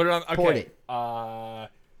 put it on. Okay. Port it.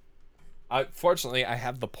 Fortunately, I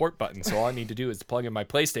have the port button, so all I need to do is plug in my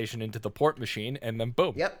PlayStation into the port machine, and then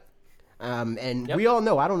boom. Yep. We all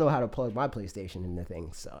know I don't know how to plug my PlayStation in the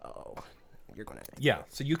thing, so you're gonna. Yeah,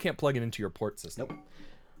 so you can't plug it into your port system.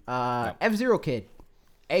 Nope. F-Zero Kid,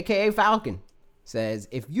 aka Falcon, says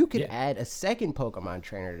if you could add a second Pokemon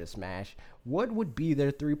trainer to Smash, what would be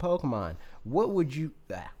their 3 Pokemon? What would you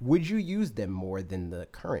use them more than the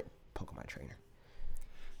current Pokemon trainer?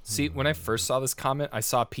 See, when I first saw this comment, I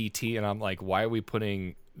saw PT, and I'm like, why are we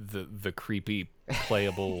putting the creepy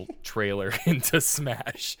playable trailer into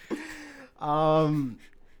Smash?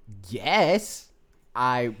 Yes,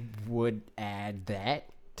 I would add that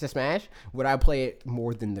to Smash. Would I play it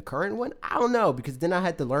more than the current one? I don't know, because then I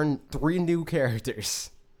had to learn 3 new characters.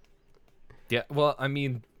 Yeah, well, I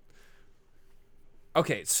mean,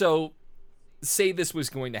 okay, so say this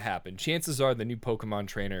was going to happen. Chances are the new Pokemon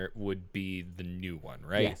trainer would be the new one,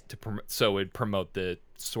 right? Yes. So it'd promote the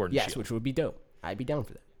Sword and Yes, Shield. which would be dope. I'd be down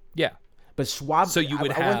for that. Yeah. But swap. So you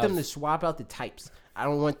would I want them have- to swap out the types. I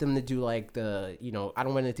don't want them to do like I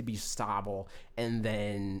don't want it to be Stobble and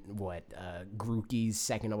then Grookey's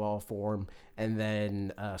second of all form and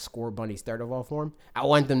then Scorbunny's third of all form. I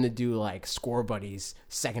want them to do like Scorbunny's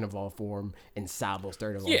second of all form and Stobble's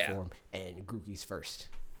third of all form and Grookey's first.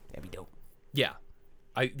 That'd be dope. Yeah.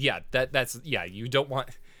 You don't want,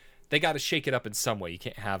 they got to shake it up in some way. You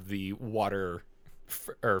can't have the water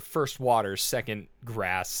or first water, second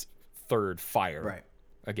grass, third fire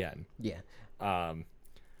again. Yeah.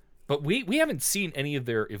 But we haven't seen any of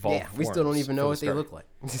their evolved We still don't forms even know for what the they start. look like.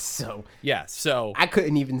 So So I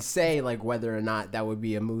couldn't even say like whether or not that would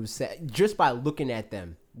be a move set. Just by looking at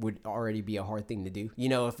them would already be a hard thing to do.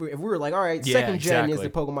 If we were like, all right, second gen is the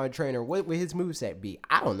Pokemon trainer, what would his moveset be?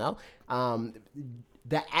 I don't know.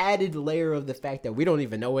 The added layer of the fact that we don't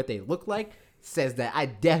even know what they look like says that I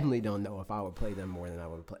definitely don't know if I would play them more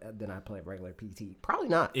than I play regular PT. Probably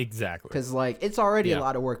not. Exactly. Because it's already a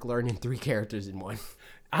lot of work learning 3 characters in one.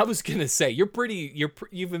 I was gonna say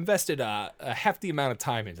you've invested a hefty amount of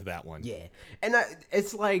time into that one. Yeah, and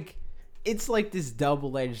it's like this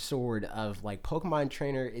double-edged sword of like Pokemon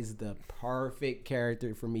Trainer is the perfect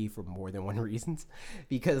character for me for more than one reasons,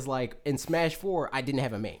 because like in Smash 4 I didn't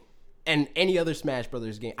have a main, and any other Smash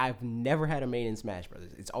Brothers game I've never had a main in Smash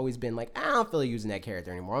Brothers. It's always been like I don't feel like using that character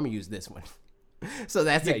anymore. I'm gonna use this one. So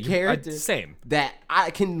that's a character same that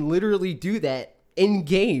I can literally do that in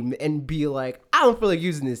game and be like, I don't feel like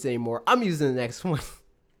using this anymore. I'm using the next one.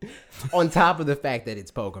 On top of the fact that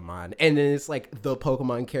it's Pokemon. And then it's like the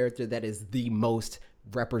Pokemon character that is the most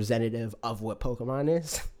representative of what Pokemon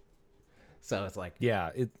is. So it's like,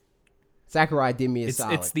 Sakurai did me a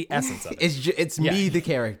solid. It's the essence of it. It's me, the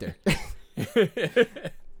character.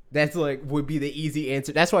 That's like, would be the easy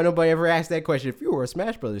answer. That's why nobody ever asked that question. If you were a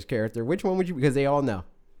Smash Brothers character, which one would you, because they all know.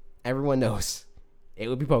 Everyone knows. It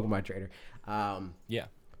would be Pokemon Trainer. Yeah.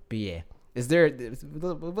 But yeah,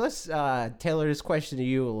 let's tailor this question to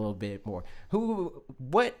you a little bit more.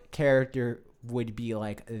 What character would be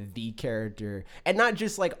like the character, and not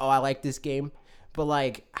just like, oh, I like this game, but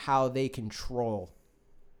like how they control.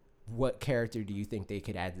 What character do you think they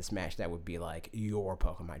could add to Smash that would be like your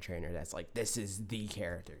Pokemon trainer? That's like, this is the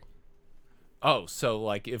character. Oh, so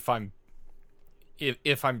like if I'm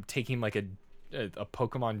taking like a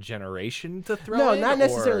Pokemon generation to throw No, in, not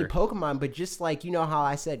necessarily or... Pokemon, but just like, you know how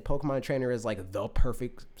I said Pokemon Trainer is like the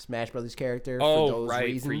perfect Smash Brothers character for those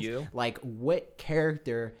reasons. For you. Like what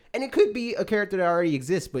character, and it could be a character that already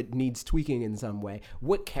exists but needs tweaking in some way.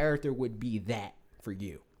 What character would be that for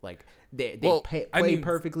you? Like they Well, play I mean-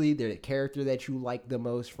 perfectly. They're the character that you like the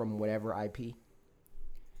most from whatever IP.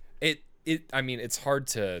 I mean, it's hard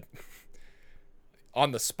to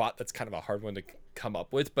on the spot. That's kind of a hard one to come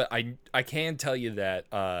up with, but I can tell you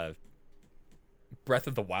that Breath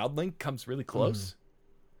of the Wild Link comes really close.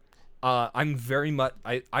 I'm very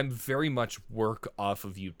much work off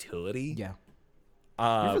of utility. Yeah,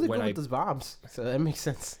 you're really when good with those bombs, so that makes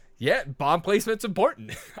sense. Yeah, bomb placement's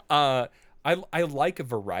important. I like a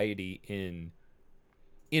variety in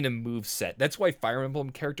a move set. That's why Fire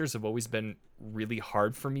Emblem characters have always been really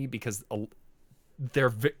hard for me because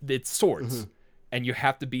it's swords, and you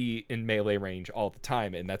have to be in melee range all the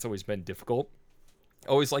time, and that's always been difficult. I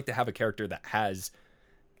always like to have a character that has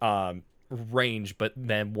range, but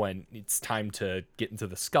then when it's time to get into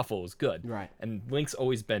the scuffle is good. Right. And Link's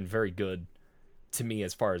always been very good to me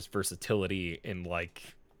as far as versatility in,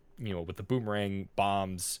 like, you know, with the boomerang,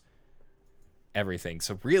 bombs, everything.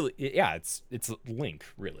 So really, yeah, it's Link,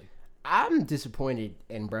 really. I'm disappointed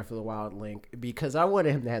in Breath of the Wild Link because I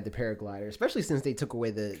wanted him to have the paraglider, especially since they took away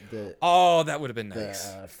the Oh, that would have been nice.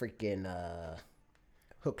 freaking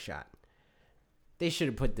hook shot. They should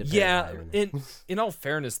have put the Yeah, paraglider in there. in all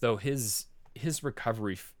fairness though, his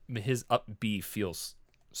recovery, his up B feels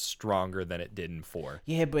stronger than it did in 4.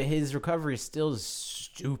 Yeah, but his recovery is still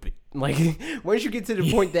stupid. Like once you get to the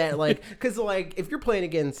point that like, because like if you're playing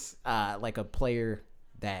against like a player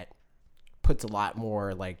that puts a lot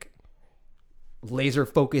more like laser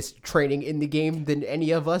focused training in the game than any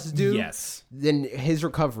of us do, Yes. then his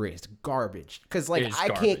recovery is garbage. Because like It is I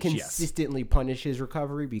can't garbage, yes. consistently punish his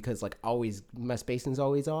recovery because like always my spacing's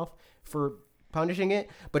always off for punishing it.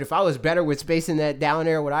 But if I was better with spacing that down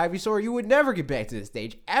there with Ivysaur, you would never get back to this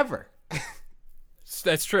stage ever.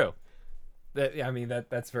 That's true.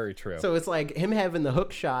 That's very true. So it's like him having the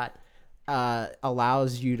hook shot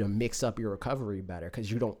allows you to mix up your recovery better because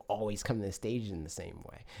you don't always come to the stage in the same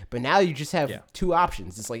way. But now you just have two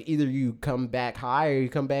options. It's like either you come back high or you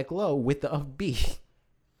come back low with the up B.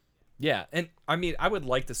 Yeah, and I mean, I would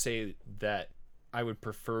like to say that I would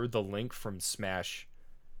prefer the Link from Smash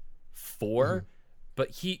 4,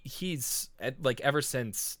 but he's like ever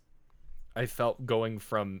since I felt going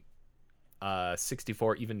from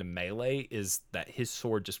 64 even to Melee is that his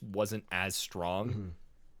sword just wasn't as strong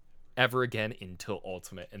ever again until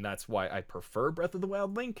Ultimate, and that's why I prefer Breath of the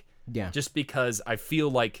Wild Link. Yeah. Just because I feel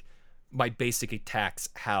like my basic attacks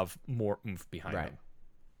have more oomph behind them.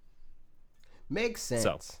 Makes sense.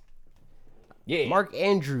 So, yeah. Mark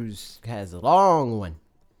Andrews has a long one.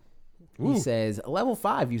 He says, Level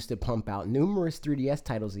 5 used to pump out numerous 3DS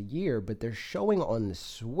titles a year, but their showing on the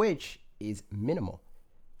Switch is minimal.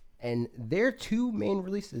 And their two main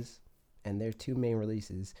releases,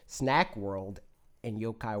 Snack World and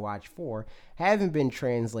Yokai Watch 4, haven't been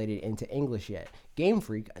translated into English yet. Game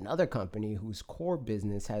Freak, another company whose core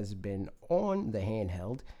business has been on the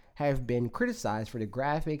handheld, have been criticized for the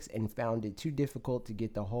graphics and found it too difficult to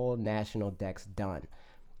get the whole national decks done.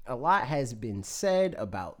 A lot has been said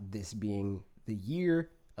about this being the year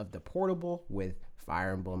of the portable, with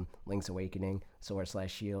Fire Emblem, Link's Awakening,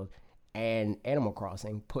 Sword/Shield, and Animal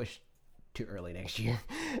Crossing pushed to early next year.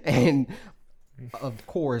 And of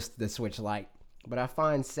course, the Switch Lite. But I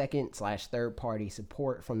find second/third party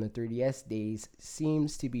support from the 3DS days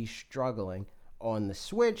seems to be struggling on the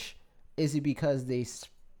Switch. Is it because they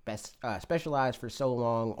specialized for so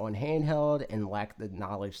long on handheld and lack the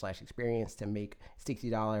knowledge/experience to make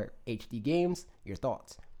 $60 HD games? Your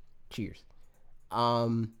thoughts? Cheers.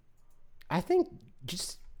 I think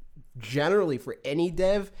just generally for any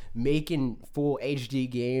dev, making full HD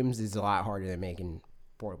games is a lot harder than making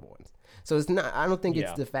portable ones. So it's not, I don't think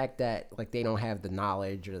it's the fact that like they don't have the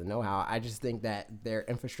knowledge or the know-how. I just think that their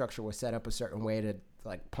infrastructure was set up a certain way to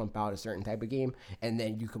like pump out a certain type of game, and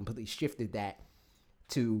then you completely shifted that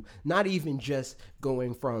to not even just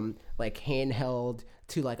going from like handheld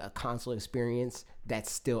to like a console experience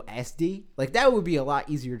that's still SD. Like that would be a lot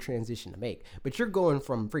easier transition to make. But you're going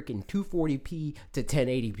from freaking 240p to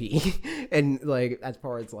 1080p, and like as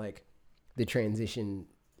far as like the transition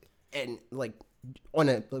and like on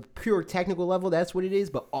a pure technical level, that's what it is.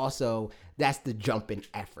 But also that's the jump in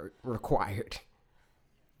effort required.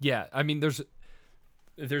 Yeah, I mean, there's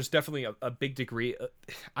definitely a big degree.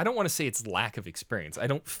 I don't want to say it's lack of experience. I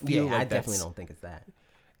don't feel like I definitely don't think it's that.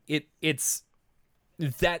 It's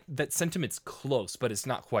that sentiment's close, but it's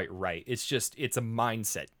not quite right. It's just it's a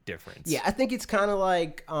mindset difference. Yeah, I think it's kind of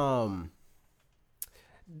like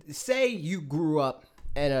say you grew up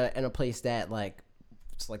in a place that like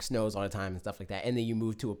it's like snows all the time and stuff like that, and then you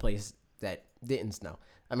move to a place that didn't snow.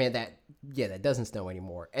 I mean that doesn't snow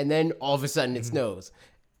anymore, and then all of a sudden it snows.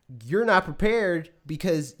 you're not prepared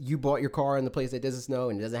because you bought your car in the place that doesn't snow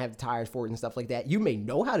and it doesn't have the tires for it and stuff like that. You may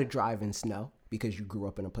know how to drive in snow because you grew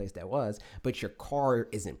up in a place that was, but your car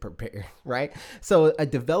isn't prepared, right? So a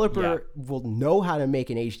developer will know how to make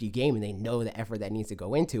an HD game, and they know the effort that needs to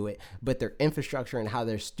go into it, but their infrastructure and how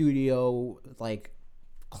their studio like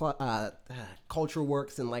culture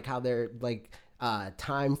works and like how their like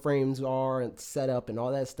time frames are and set up and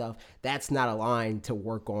all that stuff, that's not aligned to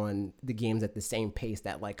work on the games at the same pace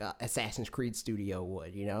that like a Assassin's Creed studio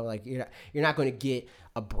would, you know? Like you're not going to get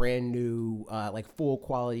a brand new like full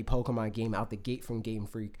quality Pokemon game out the gate from Game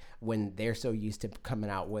Freak when they're so used to coming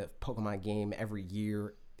out with Pokemon game every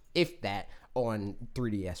year, if that, on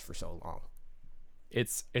 3DS for so long.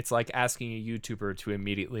 It's like asking a YouTuber to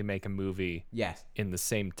immediately make a movie in the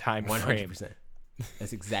same time frame. 100%.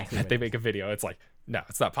 That's exactly what they make a video. It's like, no,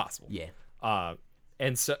 it's not possible. Yeah.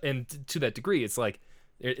 And to that degree, it's like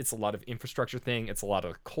it's a lot of infrastructure thing. It's a lot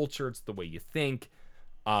of culture. It's the way you think.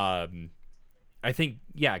 I think,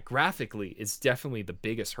 graphically, it's definitely the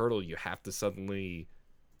biggest hurdle you have to suddenly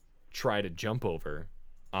try to jump over.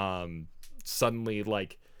 Suddenly,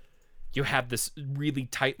 like, you have this really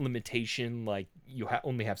tight limitation. Like, you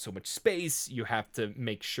only have so much space. You have to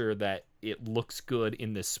make sure that it looks good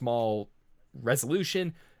in this small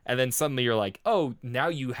resolution, and then suddenly you're like, oh, now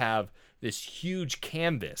you have this huge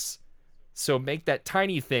canvas, so make that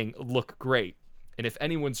tiny thing look great. And if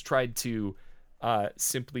anyone's tried to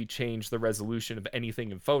simply change the resolution of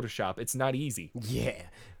anything in Photoshop, it's not easy.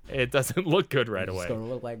 It doesn't look good right away. It's gonna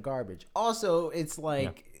look like garbage. Also, it's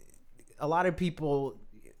like a lot of people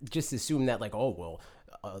just assume that like, oh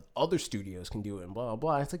well, other studios can do it and blah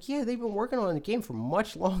blah. It's like, yeah, they've been working on the game for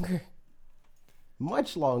much longer.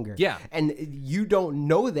 Yeah. And you don't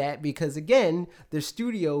know that because, again, the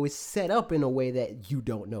studio is set up in a way that you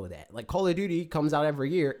don't know that. Like, Call of Duty comes out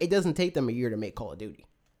every year. It doesn't take them a year to make Call of Duty.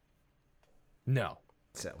 No.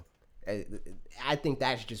 So, I think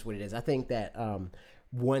that's just what it is. I think that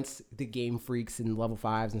once the Game Freaks and Level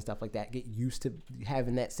 5s and stuff like that get used to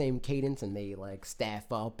having that same cadence and they, like,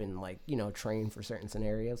 staff up and, like, you know, train for certain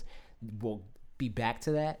scenarios, we'll be back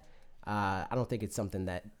to that. I don't think it's something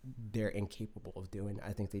that they're incapable of doing.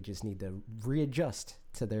 I think they just need to readjust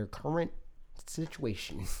to their current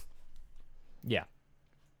situation. Yeah.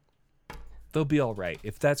 They'll be all right.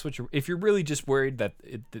 If that's what if you're really just worried that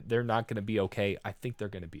they're not going to be okay, I think they're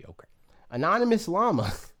going to be okay. Anonymous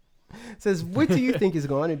Llama says, what do you think is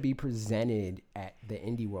going to be presented at the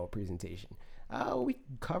Indie World presentation? We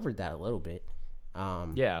covered that a little bit. I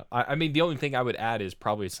mean, the only thing I would add is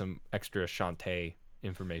probably some extra Shantae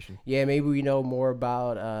information. Yeah, maybe we know more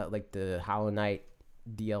about like the Hollow Knight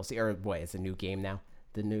DLC, or what? It's a new game now.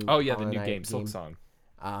 The new the new game, Silksong.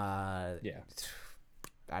 I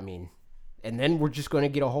mean, and then we're just going to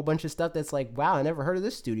get a whole bunch of stuff that's like, wow, I never heard of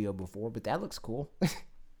this studio before, but that looks cool.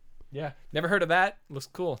 Yeah, never heard of that. Looks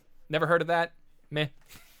cool. Never heard of that. Meh.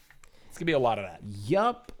 It's gonna be a lot of that.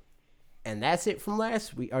 Yup. And that's it from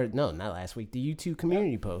last week. Or no, not last week. The YouTube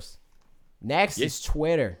community post. Next is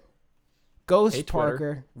Twitter. Ghost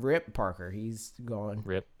Parker, Rip Parker, he's gone.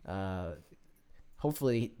 Rip.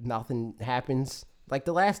 Hopefully nothing happens like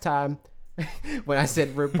the last time when I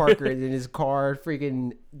said Rip Parker and then his car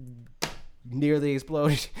freaking nearly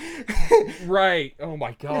exploded. Right. Oh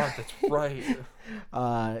my God, that's right.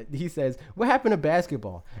 He says, what happened to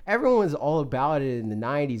basketball? Everyone was all about it in the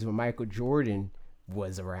 90s when Michael Jordan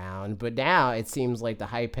was around, but now it seems like the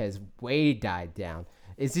hype has way died down.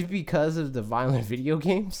 Is it because of the violent video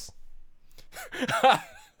games?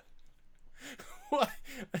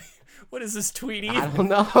 What is this tweet? I don't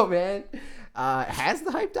know, man. Has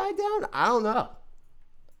the hype died down? I don't know.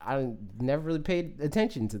 I never really paid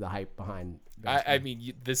attention to the hype behind basketball. I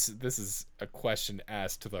mean, this is a question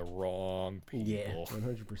asked to the wrong people. Yeah,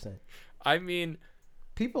 100%. I mean,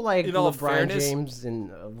 people like LeBron James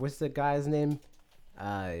and what's the guy's name?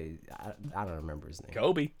 I don't remember his name.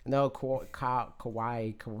 Kobe. No,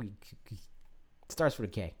 Kawhi. Starts with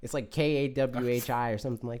a K. It's like Kawhi or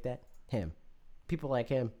something like that. Him. People like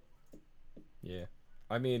him. Yeah.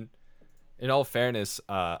 I mean, in all fairness,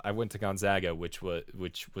 I went to Gonzaga, which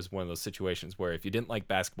was one of those situations where if you didn't like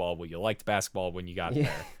basketball, well, you liked basketball when you got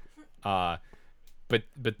there.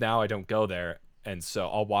 But now I don't go there, and so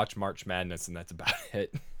I'll watch March Madness, and that's about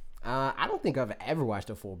it. I don't think I've ever watched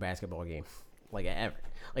a full basketball game, like ever.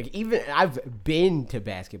 Like even I've been to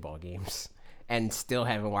basketball games and still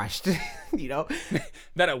haven't watched it, you know?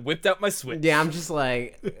 Then I whipped out my Switch. Yeah, I'm just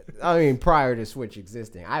like, I mean, prior to Switch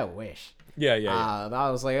existing, I wish. Yeah.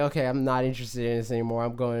 I was like, okay, I'm not interested in this anymore.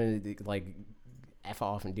 I'm going to, like, F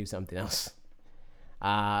off and do something else.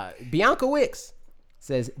 Bianca Wicks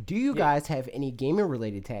says, do you guys have any gaming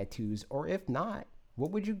related tattoos, or if not,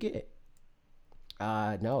 what would you get?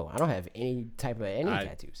 No, I don't have any type of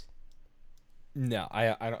tattoos. No,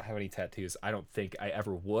 I don't have any tattoos. I don't think I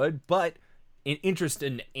ever would, but in interest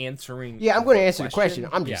in answering. Yeah, I'm going to answer the question.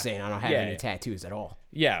 I'm just saying I don't have any tattoos at all.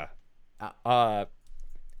 Yeah. I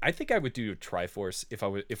think I would do Triforce if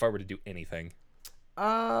I were to do anything.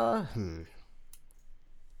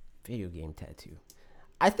 Video game tattoo.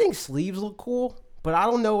 I think sleeves look cool, but I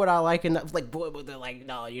don't know what I like enough. Like, boy, but they're like,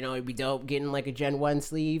 no, it'd be dope getting like a Gen 1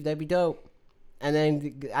 sleeve. That'd be dope. And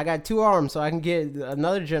then I got 2 arms, so I can get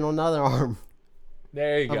another Gen on another arm.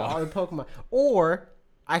 There you go. All the Pokemon. Or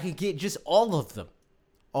I could get just all of them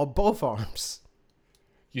on both arms.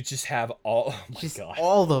 You just have all. Oh my God.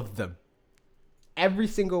 All of them. Every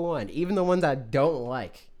single one. Even the ones I don't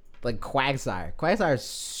like. Like Quagsire. Quagsire is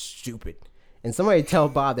stupid. And somebody tell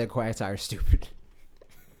Bob that Quagsire is stupid.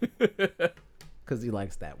 Because he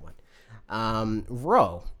likes that one.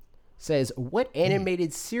 Ro says, what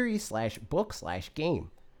animated series / book /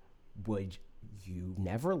 game would you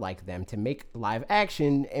never like them to make live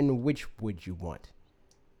action, and which would you want?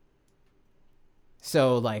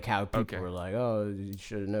 So, like how people were like, oh, you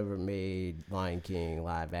should have never made Lion King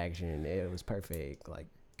live action. It was perfect, like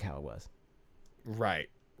how it was. Right.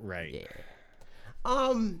 Yeah.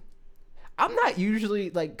 I'm not usually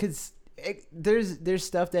like, because there's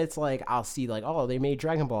stuff that's like, I'll see like, oh, they made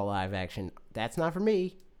Dragon Ball live action. That's not for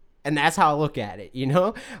me. And that's how I look at it,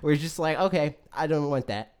 Where it's just like, okay, I don't want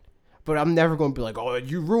that. But I'm never going to be like, oh,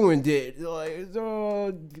 you ruined it. Like,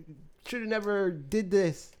 oh, should have never did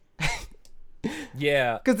this.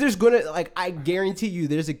 Yeah. Because there's going to, like, I guarantee you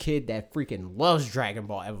there's a kid that freaking loves Dragon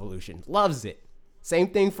Ball Evolution. Loves it. Same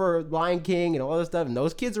thing for Lion King and all this stuff. And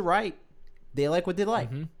those kids are right. They like what they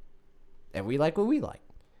like. Mm-hmm. And we like what we like.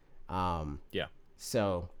 Yeah.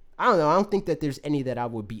 So, I don't know. I don't think that there's any that I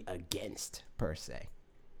would be against, per se.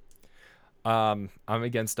 I'm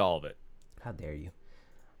against all of it. How dare you?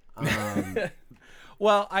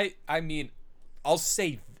 Well, I mean, I'll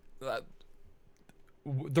say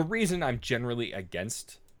the reason I'm generally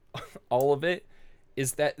against all of it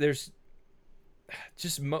is that there's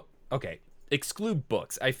just exclude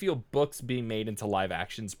books. I feel books being made into live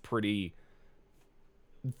actions pretty.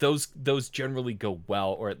 Those generally go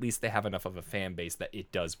well, or at least they have enough of a fan base that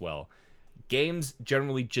it does well. Games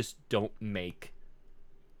generally just don't make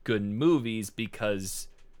good movies because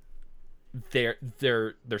their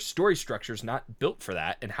story structure is not built for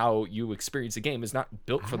that, and how you experience a game is not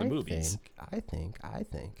built for the movies. I think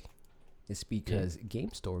it's because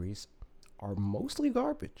game stories are mostly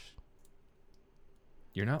garbage.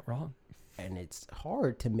 You're not wrong. And it's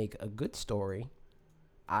hard to make a good story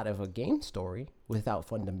out of a game story without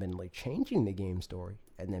fundamentally changing the game story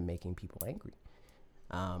and then making people angry.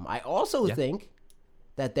 I also think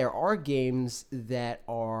that there are games that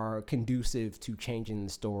are conducive to changing the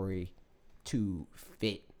story to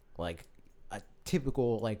fit like a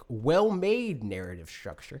typical, like, well-made narrative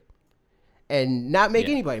structure and not make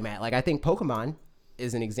anybody mad. Like, I think Pokemon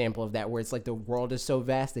is an example of that, where it's like the world is so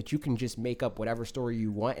vast that you can just make up whatever story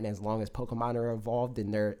you want, and as long as Pokemon are involved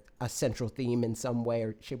and they're a central theme in some way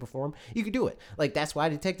or shape or form, you can do it. Like, that's why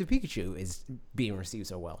Detective Pikachu is being received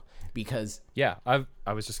so well, because I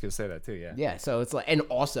was just gonna say that too. Yeah, so it's like, and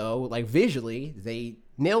also like visually they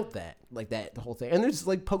nailed that, like that the whole thing. And there's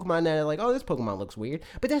like Pokemon that are like, oh, this Pokemon looks weird,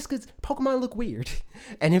 but that's because Pokemon look weird.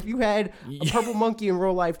 And if you had a purple monkey in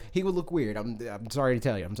real life, he would look weird. I'm sorry to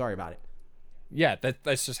tell you, I'm sorry about it. Yeah,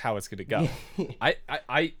 that's just how it's gonna go.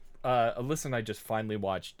 Alyssa and I just finally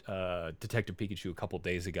watched Detective Pikachu a couple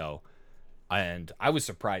days ago, and I was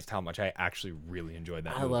surprised how much I actually really enjoyed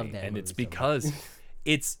that movie. I love that, and it's because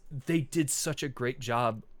they did such a great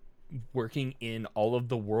job working in all of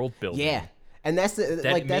the world building. Yeah. And that's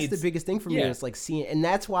the biggest thing for me. It's like seeing, and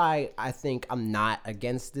that's why I think I'm not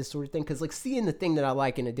against this sort of thing, because like seeing the thing that I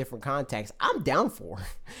like in a different context, I'm down for.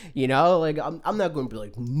 Like I'm not going to be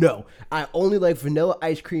like, no, I only like vanilla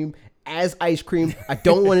ice cream as ice cream. I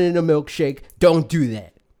don't want it in a milkshake. Don't do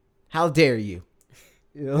that. How dare you?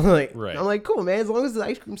 Right. I'm like, cool, man. As long as the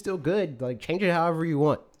ice cream's still good, like change it however you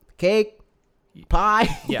want. Cake, pie.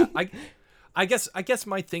 Yeah, I guess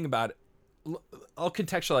my thing about it, I'll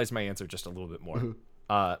contextualize my answer just a little bit more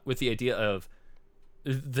with the idea of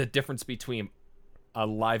the difference between a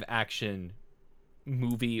live action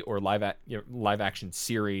movie or live action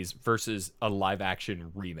series versus a live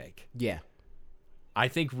action remake. Yeah. I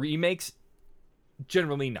think remakes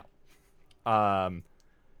generally no.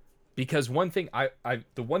 Because one thing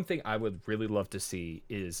the one thing I would really love to see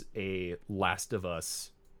is a Last of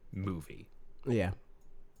Us movie. Yeah.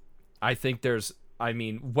 I think there's I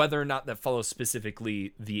mean, whether or not that follows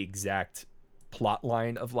specifically the exact plot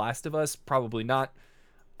line of Last of Us, probably not.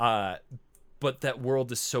 But that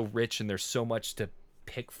world is so rich and there's so much to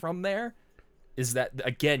pick from there, is that,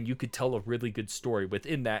 again, you could tell a really good story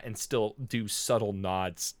within that and still do subtle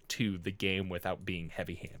nods to the game without being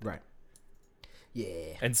heavy-handed. Right.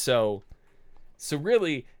 Yeah. And so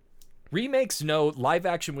really, remakes, no. Live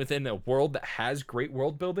action within a world that has great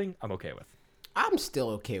world building, I'm okay with. I'm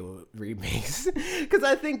still okay with remakes because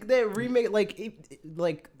I think that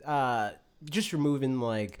just removing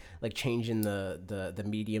like changing the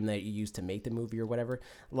medium that you use to make the movie or whatever.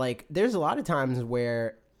 Like, there's a lot of times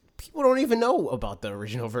where people don't even know about the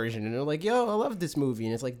original version, and they're like, "Yo, I love this movie,"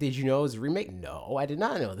 and it's like, "Did you know it was a remake?" No, I did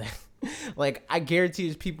not know that. Like, I guarantee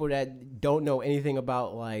there's people that don't know anything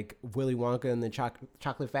about like Willy Wonka and the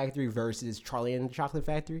Chocolate Factory versus Charlie and the Chocolate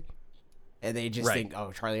Factory. And they just think,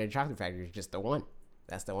 oh, Charlie and the Chocolate Factory is just the one.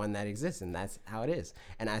 That's the one that exists, and that's how it is.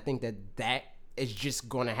 And I think that is just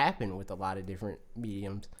going to happen with a lot of different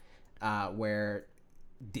mediums, where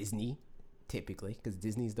Disney, typically, because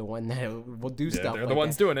Disney's the one that will do stuff. They're like the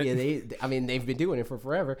ones that. doing it. Yeah, they've been doing it for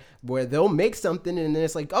forever, where they'll make something, and then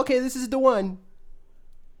it's like, okay, this is the one.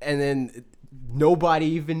 And then nobody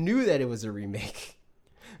even knew that it was a remake.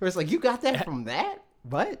 Where it's like, you got that from that?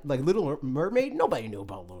 What? Like Little Mermaid? Nobody knew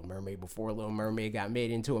about Little Mermaid before Little Mermaid got made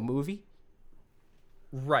into a movie.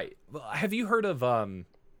 Right. Have you heard of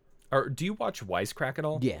or do you watch Wisecrack at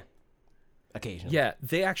all? Yeah. Occasionally. Yeah,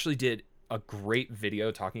 they actually did a great video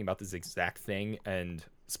talking about this exact thing, and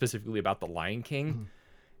specifically about The Lion King.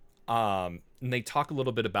 And they talk a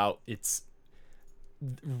little bit about its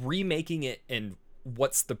remaking it and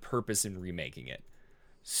what's the purpose in remaking it.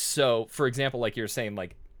 So, for example, like you're saying,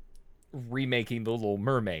 like, remaking The Little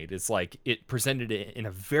Mermaid, it's like it presented it in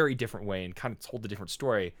a very different way and kind of told a different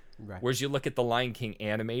story. Right. Whereas you look at The Lion King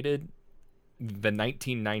animated, the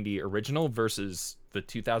 1990 original versus the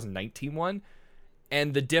 2019 one,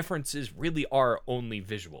 and the differences really are only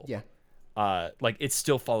visual. Yeah. Like, it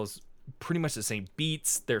still follows pretty much the same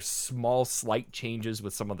beats. There's small slight changes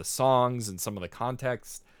with some of the songs and some of the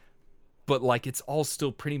context, but like, it's all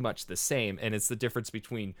still pretty much the same. And it's the difference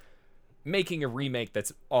between making a remake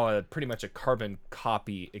that's pretty much a carbon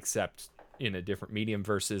copy except in a different medium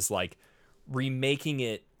versus like remaking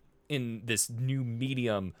it in this new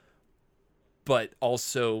medium, but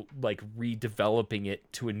also like redeveloping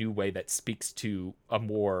it to a new way that speaks to a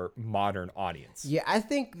more modern audience. Yeah, I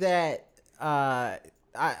think that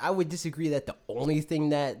I would disagree that the only thing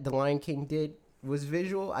that The Lion King did was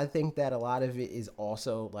visual. I think that a lot of it is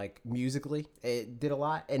also like musically it did a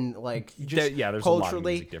lot, and like just there's culturally, a lot of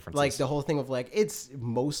music differences. like the whole thing of like it's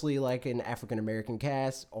mostly like an African American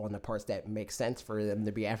cast on the parts that make sense for them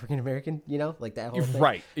to be African American, you know, like that whole thing.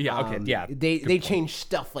 Right. Yeah. Okay. Yeah. They changed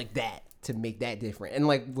stuff like that to make that different, and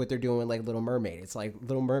like what they're doing with like Little Mermaid, it's like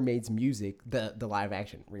Little Mermaid's music, the live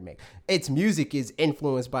action remake, its music is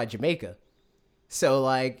influenced by Jamaica, so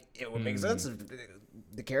like it would make sense if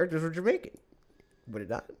the characters were Jamaican. Would it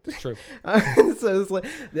not? True. So it's like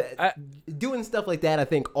doing stuff like that, I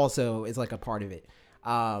think also is like a part of it.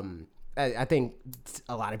 I think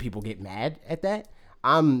a lot of people get mad at that.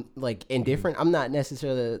 I'm like indifferent. I'm not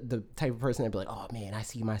necessarily the type of person that'd be like, oh man, I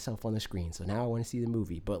see myself on the screen, so now I want to see the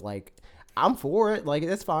movie. But like, I'm for it. Like,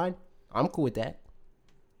 that's fine. I'm cool with that.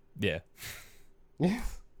 Yeah.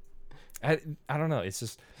 I don't know. It's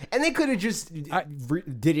just, and they could have just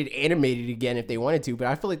did it animated again if they wanted to, but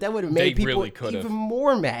I feel like that would have made people even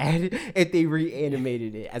more mad if they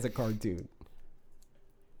reanimated it as a cartoon.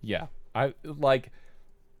 Yeah, I'm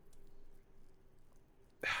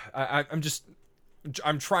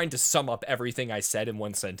trying to sum up everything I said in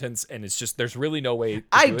one sentence, and it's just there's really no way.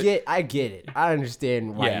 I get it. I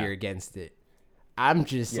understand why you're against it. I'm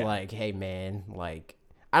just like, hey man, like,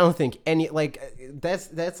 I don't think any, like,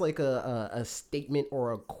 that's like a statement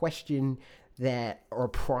or a question that, or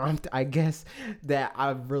prompt, I guess, that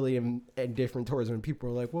I really am indifferent towards when people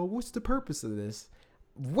are like, well, what's the purpose of this?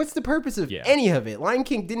 What's the purpose of any of it? Lion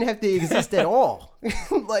King didn't have to exist at all.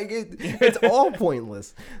 Like, it's all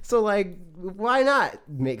pointless. So, like, why not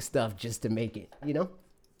make stuff just to make it, you know?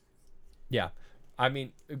 Yeah. I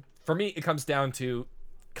mean, for me, it comes down to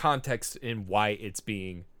context in why it's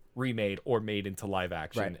being remade or made into live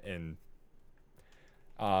action, and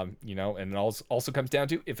you know, and it also comes down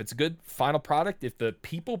to if it's a good final product, if the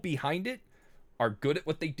people behind it are good at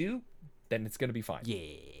what they do, then it's gonna be fine.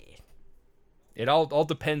 It all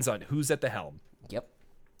depends on who's at the helm. Yep.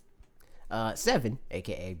 Seven,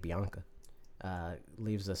 aka Bianca,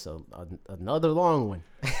 leaves us another long one.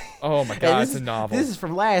 Oh my And god, this it's a is- novel. This is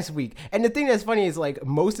from last week, and the thing that's funny is like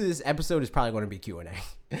most of this episode is probably going to be Q&A,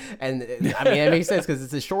 and I mean it makes sense because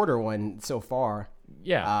it's a shorter one so far.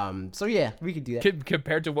 Yeah. So yeah, we could do that.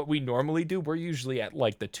 Compared to what we normally do, we're usually at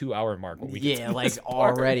like the 2-hour mark when we get Yeah, to like this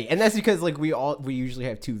part. already, and that's because like we usually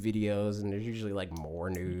have 2 videos, and there's usually like more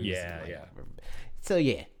news. Yeah, and, like, yeah. So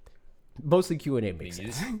yeah, mostly Q&A makes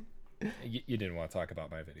You, sense. you didn't want to talk about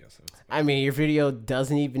my video, so it's I mean, your video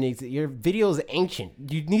doesn't even exist. Your video is ancient.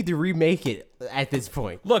 You need to remake it at this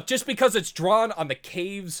point. look, just because it's drawn on the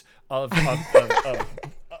caves of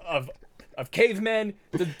cavemen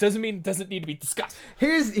doesn't mean it doesn't need to be discussed.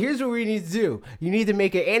 Here's what we need to do. You need to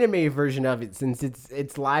make an animated version of it since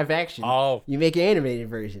it's live action. Oh. You make an animated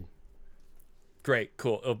version. Great,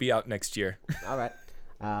 cool. It'll be out next year. All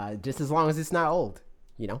right. Just as long as it's not old,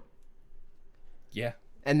 you know. Yeah.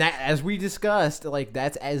 And that, as we discussed, like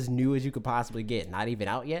that's as new as you could possibly get. Not even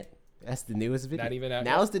out yet. That's the newest video. Not even out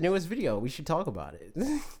Now yet? it's the newest video. We should talk about it.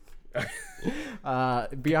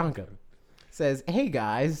 Bianca says, "Hey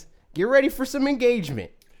guys, get ready for some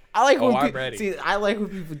engagement." I like when I'm ready. See, I like when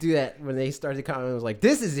people do that when they start to comment. It was like,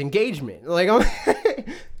 "This is engagement." Like, I'm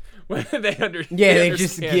When they they just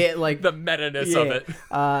understand get, like- the meta-ness of it.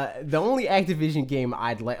 The only Activision game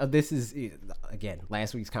I'd like. This is again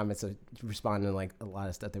last week's comments responding to like a lot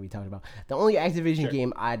of stuff that we talked about. The only Activision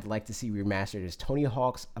game I'd like to see remastered is Tony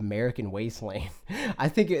Hawk's American Wasteland. I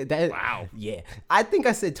think that. Wow. Yeah, I think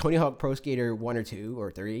I said Tony Hawk Pro Skater 1 or 2 or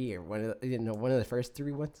 3 or one of the first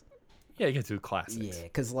 3 ones. Yeah, you get to classics. Yeah,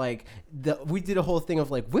 because like we did a whole thing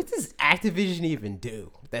of like, what does Activision even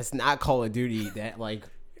do? That's not Call of Duty. That like.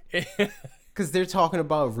 Because they're talking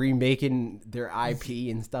about remaking their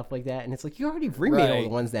IP and stuff like that, and it's like you already remade all the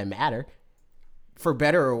Right. ones that matter, for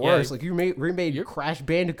better or worse. Yeah. Like you remade Crash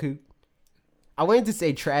Bandicoot. I wanted to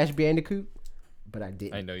say Trash Bandicoot, but I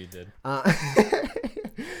didn't. I know you did. Uh,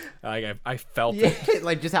 I felt yeah, it.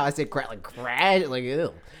 like just how I said Crash, like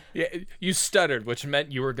ew. Yeah, you stuttered, which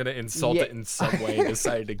meant you were gonna insult Yeah. it in some way and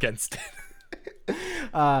decided against it.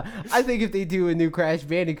 I think if they do a new Crash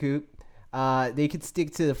Bandicoot, they could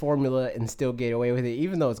stick to the formula and still get away with it,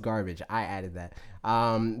 even though it's garbage. I added that.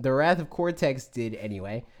 The Wrath of Cortex did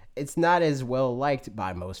anyway. It's not as well liked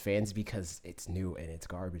by most fans because it's new and it's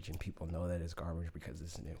garbage, and people know that it's garbage because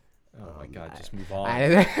it's new. Oh my god, just move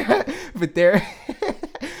on. But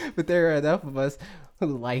there are enough of us who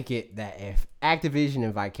like it that if Activision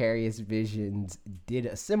and Vicarious Visions did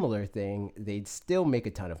a similar thing, they'd still make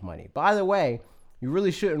a ton of money. By the way, you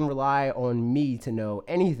really shouldn't rely on me to know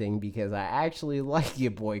anything because I actually like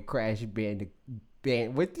your boy Crash Bandicoot.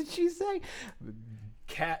 What did she say?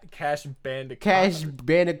 Cash Bandicoot. Cash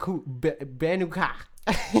Bandicoot. Bandicoot.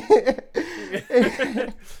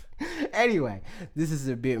 Anyway, this is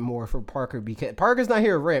a bit more for Parker because Parker's not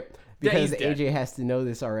here to rip because he's dead. AJ has to know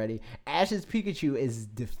this already. Ash's Pikachu is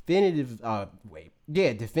definitively.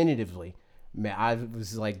 I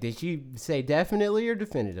was like, did she say definitely or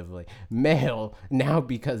definitively? Male now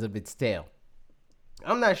because of its tail.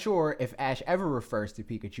 I'm not sure if Ash ever refers to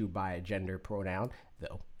Pikachu by a gender pronoun,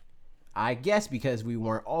 though. I guess because we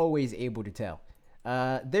weren't always able to tell.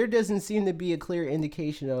 There doesn't seem to be a clear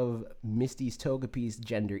indication of Misty's Togepi's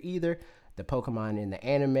gender either. The Pokemon in the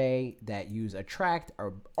anime that use Attract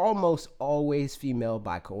are almost always female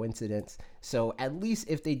by coincidence. So at least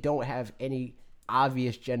if they don't have any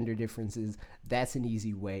obvious gender differences, that's an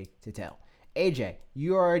easy way to tell. AJ,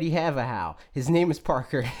 you already have a Hal. His name is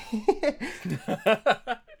Parker.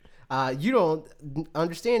 You don't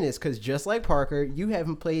understand this because just like Parker, you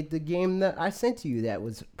haven't played the game that I sent to you that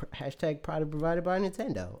was hashtag product provided by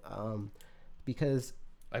Nintendo. Because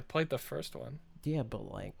I played the first one. yeah, but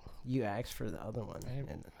like you asked for the other one,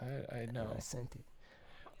 and I know. I sent it.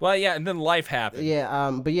 Well, yeah, and then life happened.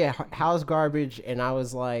 Yeah, but yeah, Hal's garbage, and I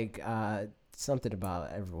was like, something about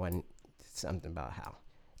Hal,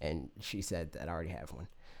 and she said that I already have one.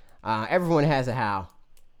 Everyone has a Hal,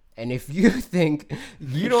 and if you think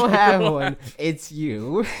you don't have one, it's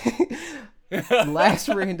you. Last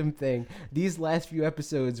random thing: these last few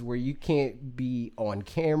episodes where you can't be on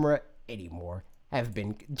camera anymore have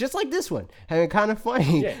been just like this one, have been kind of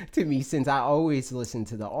funny to me since I always listen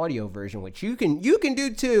to the audio version, which you can do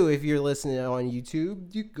too if you're listening on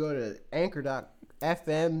YouTube. You can go to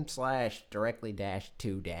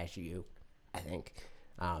anchor.fm/directly-to-u, I think,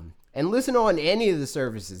 and listen on any of the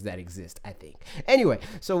services that exist, I think. Anyway,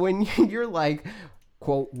 so when you're like,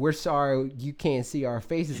 quote, we're sorry you can't see our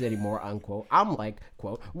faces anymore, unquote, I'm like,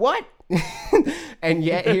 quote, what? And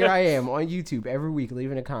yet here I am on YouTube every week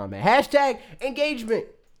leaving a comment. Hashtag engagement.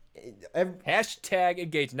 Hashtag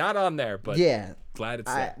engage. Not on there, but Yeah. glad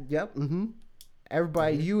it's there. Yep.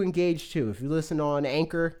 Everybody, you engage too. If you listen on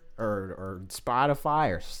Anchor, or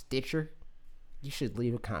Spotify or Stitcher, you should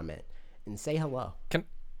leave a comment and say hello. Can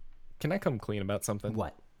I come clean about something?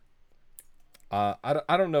 What? I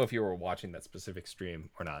don't know if you were watching that specific stream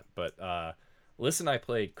or not, but Liz and I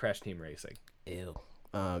played Crash Team Racing. Ew.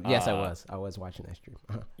 Yes, I was. I was watching that stream.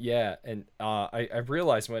 Yeah, and I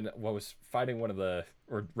realized when I was fighting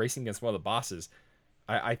or racing against one of the bosses,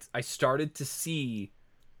 I started to see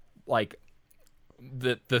like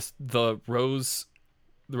the rose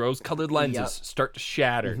colored lenses start to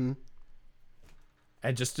shatter. Mm-hmm.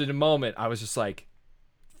 And just in a moment, I was just like,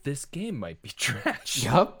 this game might be trash.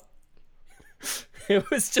 Yup. It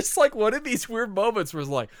was just like one of these weird moments where it's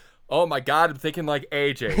like, oh my God, I'm thinking like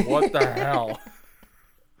AJ. What the hell?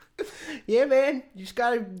 Yeah, man. You just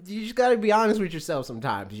gotta be honest with yourself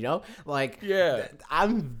sometimes, you know? Like, Yeah.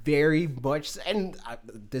 I'm very much, and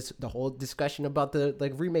the whole discussion about the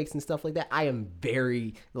like remakes and stuff like that, I am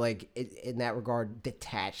very like in that regard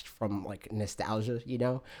detached from like nostalgia, you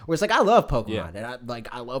know? Where it's like I love Pokemon and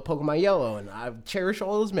I love Pokemon Yellow and I cherish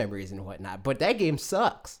all those memories and whatnot, but that game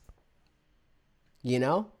sucks. You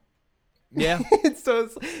know? Yeah. So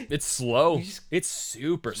It's slow. It's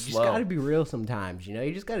super slow. you just gotta be real sometimes, you know?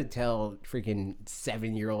 You just gotta tell freaking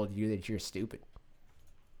 7-year-old you that you're stupid.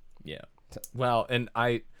 Yeah. Well, and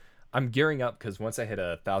I'm gearing up because once I hit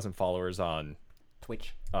 1,000 followers on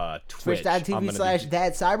Twitch. Twitch, I'm gonna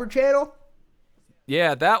Twitch.tv/dadcyberchannel.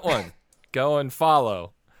 Yeah, that one. Go and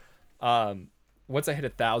follow. Once I hit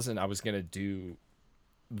 1,000, I was gonna do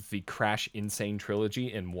the Crash Insane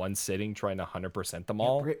trilogy in one sitting, trying to 100% them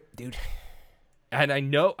all. Dude. And I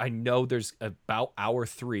know there's about hour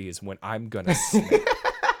 3 is when I'm gonna snap.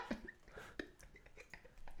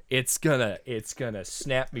 It's gonna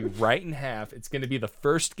snap me right in half. It's gonna be the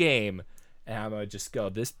first game, and I'm gonna just go,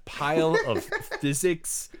 this pile of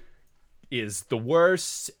physics is the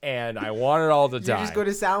worst, and I want it all to die. You're just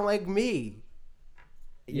gonna sound like me.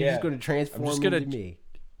 You're just gonna transform into me.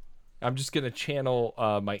 I'm just gonna channel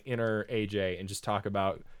my inner AJ and just talk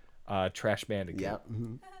about Trash Bandicoot. Yep.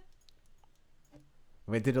 Mm-hmm.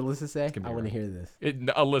 What did Alyssa say? I want to hear this.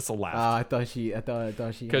 Alyssa laughed. I thought she had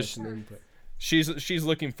some input. She's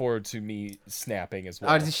looking forward to me snapping as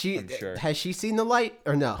well. Did she? I'm sure. Has she seen the light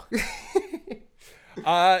or no?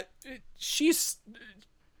 She's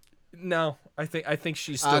no. I think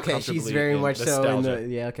she's still okay. comfortably She's very in much nostalgia. so in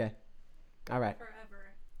the okay. All right.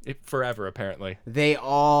 Forever apparently. They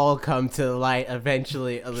all come to the light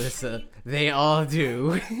eventually, Alyssa. They all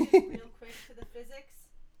do. Real quick to the physics,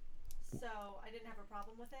 so I didn't have a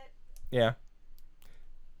problem with it. Yeah.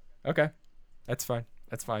 Okay. That's fine.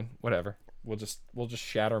 Whatever. We'll just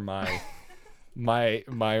shatter my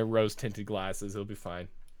my rose tinted glasses. It'll be fine.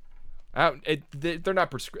 They're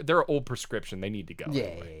not they're old prescription. They need to go. Yeah,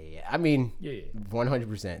 anyway. yeah. I mean, Yeah.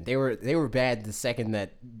 100%. They were bad the second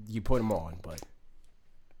that you put them on, but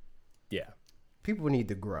Yeah. people need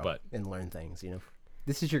to grow and learn things. You know,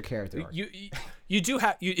 this is your character arc. You do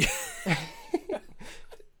have you.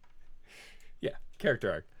 Yeah,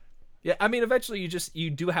 character arc. Yeah, I mean, eventually you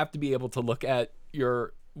do have to be able to look at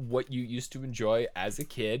what you used to enjoy as a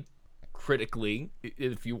kid critically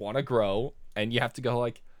if you want to grow, and you have to go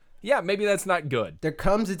like, yeah, maybe that's not good. There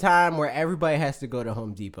comes a time where everybody has to go to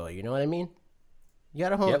Home Depot. You know what I mean? You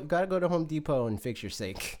gotta go to Home Depot and fix your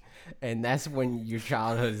sink, and that's when your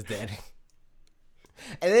childhood is dead.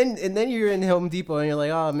 and then you're in Home Depot and you're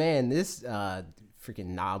like, oh man, this freaking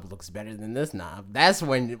knob looks better than this knob. That's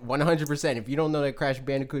when 100%. If you don't know that Crash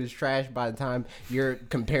Bandicoot is trash by the time you're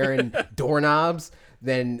comparing doorknobs,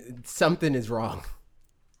 then something is wrong.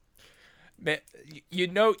 Man, you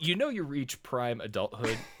know you reach prime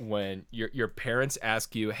adulthood when your parents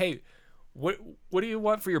ask you, hey, what do you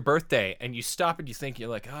want for your birthday? And you stop and you think, you're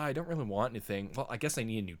like, oh, I don't really want anything. Well, I guess I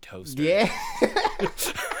need a new toaster. Yeah.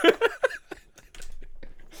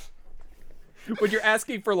 When you're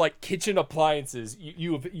asking for like kitchen appliances,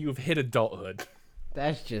 you've hit adulthood.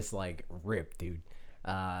 That's just like rip, dude.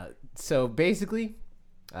 So basically,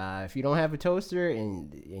 if you don't have a toaster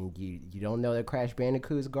and you don't know that Crash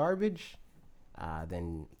Bandicoot is garbage,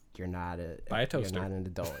 then you're not Buy a toaster. You're not an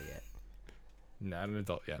adult yet. Not an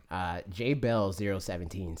adult yet.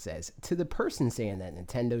 JBell017 says, to the person saying that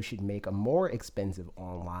Nintendo should make a more expensive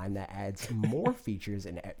online that adds more features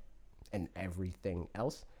and everything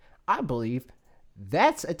else, I believe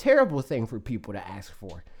that's a terrible thing for people to ask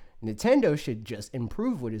for. Nintendo should just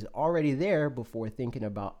improve what is already there before thinking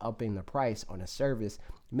about upping the price on a service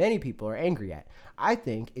many people are angry at. I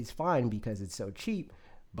think it's fine because it's so cheap,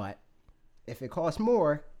 but if it cost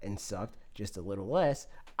more and sucked just a little less,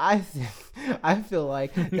 I feel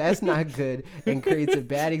like that's not good and creates a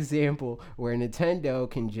bad example where Nintendo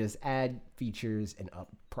can just add features and up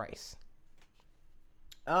price.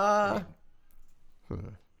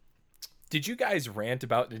 Did you guys rant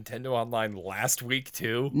about Nintendo Online last week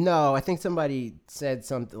too? No, I think somebody said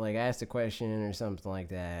something like asked a question or something like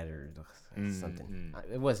that or something.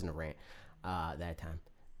 It wasn't a rant that time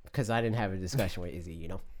because I didn't have a discussion with Izzy, you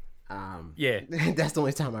know. Yeah. That's the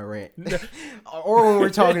only time I rant. Or when we're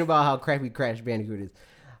talking about how crappy Crash Bandicoot is,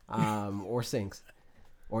 or sinks,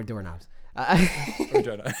 or doorknobs. Or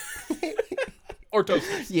Jonah. Or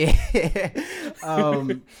toasters. Yeah.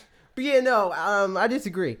 But yeah, no, I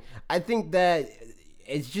disagree. I think that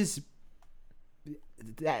it's just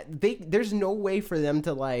that there's no way for them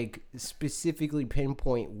to like specifically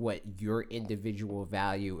pinpoint what your individual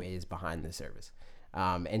value is behind the service.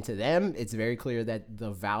 And to them, it's very clear that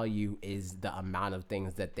the value is the amount of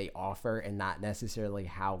things that they offer and not necessarily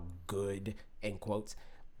how good, in quotes,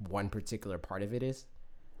 one particular part of it is.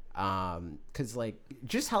 Because like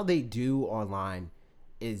just how they do online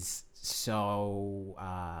is so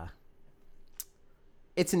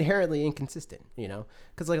it's inherently inconsistent, you know,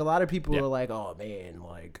 because like a lot of people are like, oh man,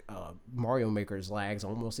 like Mario Maker's lags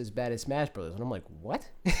almost as bad as Smash Brothers, and I'm like, what?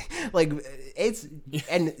 Like it's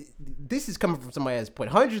and this is coming from somebody that's put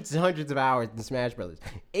hundreds and hundreds of hours in Smash Brothers.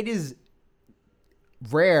 It is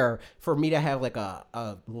rare for me to have like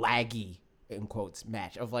a laggy in quotes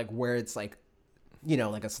match of like where it's like, you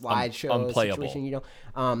know, like a slideshow unplayable situation, you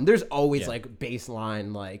know. There's always like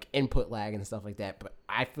baseline like input lag and stuff like that, but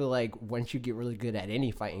I feel like once you get really good at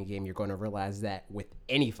any fighting game, you're going to realize that with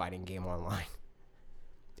any fighting game online.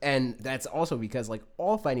 And that's also because like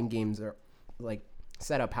all fighting games are like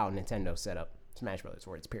set up how Nintendo set up Smash Brothers,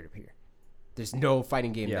 where it's peer to peer. There's no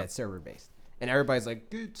fighting game that's server based, and everybody's like,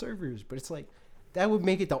 good servers, but it's like that would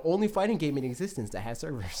make it the only fighting game in existence that has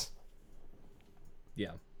servers.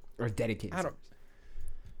 Yeah, or dedicated servers.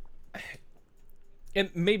 And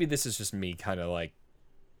maybe this is just me kind of like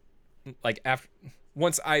after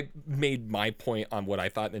once I made my point on what I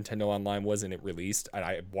thought Nintendo Online was and it released, and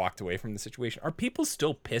I walked away from the situation. Are people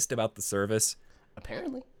still pissed about the service?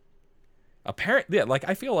 Apparently, yeah. Like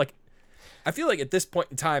I feel like at this point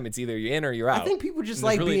in time, it's either you're in or you're out. I think people just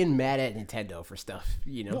like being mad at Nintendo for stuff,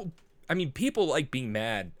 you know. Well, I mean, people like being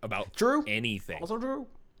mad about anything. Also true.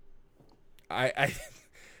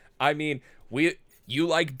 I mean, you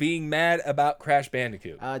like being mad about Crash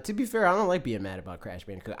Bandicoot. To be fair, I don't like being mad about Crash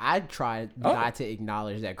Bandicoot. I tried not to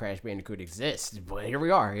acknowledge that Crash Bandicoot exists, but here we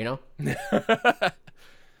are, you know?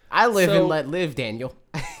 I live and let live, Daniel.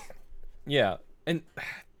 Yeah, and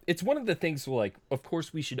it's one of the things like, of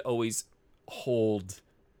course, we should always hold,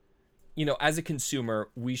 you know, as a consumer,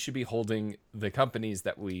 we should be holding the companies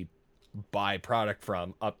that we buy product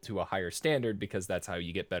from up to a higher standard because that's how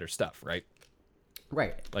you get better stuff, right?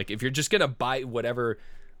 Right. Like if you're just gonna buy whatever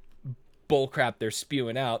bullcrap they're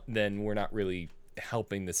spewing out, then we're not really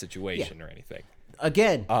helping the situation or anything.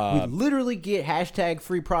 Again, we literally get hashtag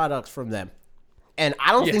free products from them. And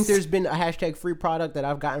I don't think there's been a hashtag free product that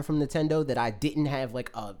I've gotten from Nintendo that I didn't have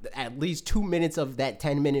like at least 2 minutes of that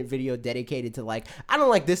 10-minute video dedicated to like, I don't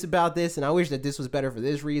like this about this, and I wish that this was better for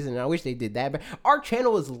this reason, and I wish they did that. But our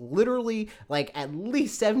channel is literally like at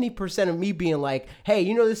least 70% of me being like, hey,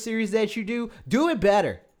 you know the series that you do it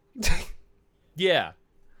better. Yeah.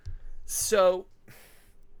 So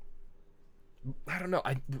I don't know.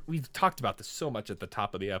 We've talked about this so much at the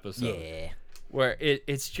top of the episode. Yeah. Where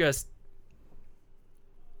it's just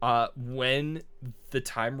when the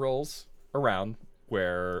time rolls around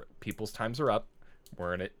where people's times are up,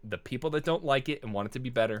 where in it, the people that don't like it and want it to be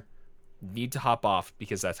better need to hop off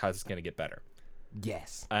because that's how it's going to get better.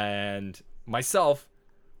 Yes. And myself,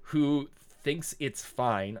 who thinks it's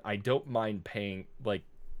fine, I don't mind paying like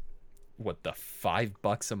what, the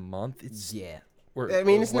 $5 a month? It's I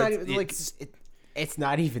mean, it's not like it's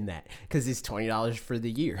not even that because it's $20 for the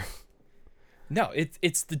year. No,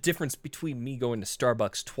 it's the difference between me going to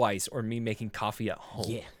Starbucks twice or me making coffee at home.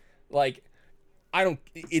 Yeah. Like,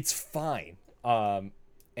 it's fine.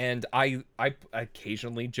 And I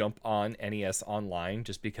occasionally jump on NES Online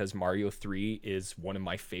just because Mario 3 is one of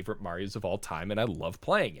my favorite Marios of all time and I love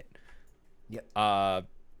playing it. Yep.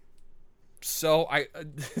 So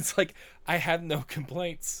it's like I have no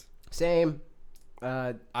complaints. Same.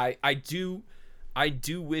 I do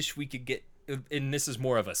wish we could get, and this is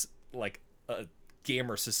more of a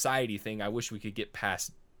gamer society thing. I wish we could get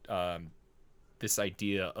past this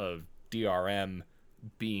idea of DRM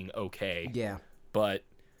being okay. Yeah. But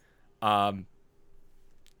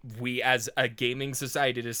we as a gaming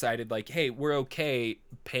society decided like, hey, we're okay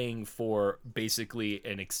paying for basically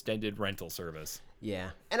an extended rental service.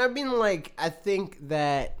 Yeah. And I mean, like, I think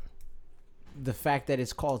that the fact that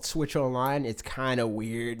it's called Switch Online, it's kind of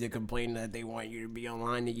weird to complain that they want you to be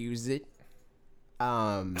online to use it.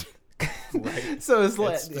 Right. So it's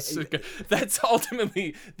like That's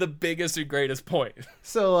ultimately the biggest and greatest point.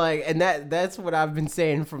 so like, and that's what I've been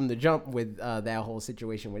saying from the jump with that whole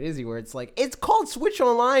situation with Izzy, where it's like it's called Switch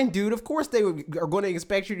Online, dude. Of course they are going to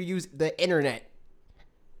expect you to use the internet.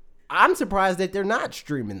 I'm surprised that they're not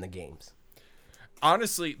streaming the games.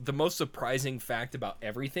 Honestly, the most surprising fact about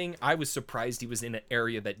everything, I was surprised he was in an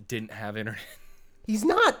area that didn't have internet. He's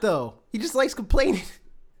not though. He just likes complaining.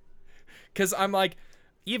 Because I'm like,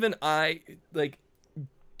 even I, like,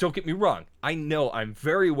 don't get me wrong. I know, I'm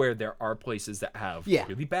very aware there are places that have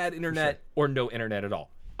really bad internet or no internet at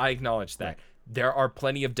all. I acknowledge that. Right. There are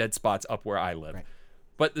plenty of dead spots up where I live. Right.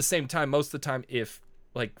 But at the same time, most of the time, if,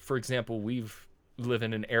 like, for example, live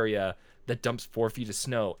in an area that dumps 4 feet of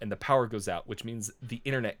snow and the power goes out, which means the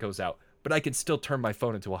internet goes out, but I can still turn my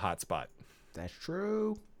phone into a hotspot. That's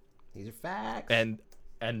true. These are facts.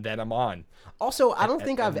 And then I'm on. Also, I don't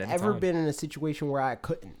think I've ever been in a situation where I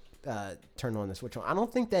couldn't turn on the Switch on. I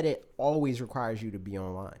don't think that it always requires you to be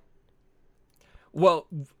online. Well,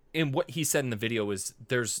 and what he said in the video is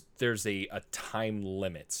there's a time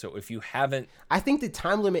limit. So if you haven't... I think the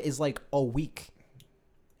time limit is like a week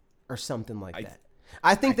or something like that.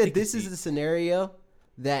 I think this is the scenario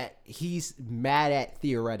that he's mad at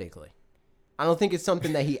theoretically. I don't think it's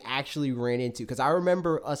something that he actually ran into, because I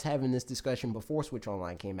remember us having this discussion before Switch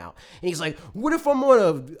Online came out. And he's like, what if I'm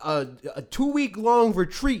on a 2-week long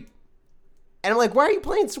retreat? And I'm like, why are you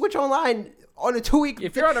playing Switch Online on a 2-week?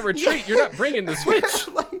 If you're on a retreat, you're not bringing the Switch.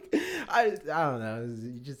 Like, I don't know.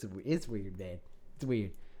 It's weird, man. It's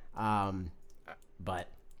weird. But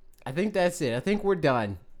I think that's it. I think we're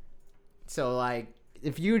done. So, like,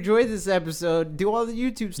 if you enjoyed this episode, do all the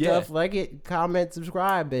YouTube stuff. Yeah. Like it, comment,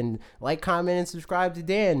 subscribe, and like, comment, and subscribe to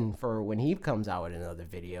Dan for when he comes out with another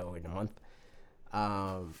video in a month.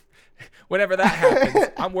 Whenever that happens,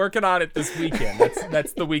 I'm working on it this weekend.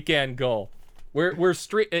 That's the weekend goal. We're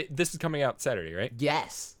this is coming out Saturday, right?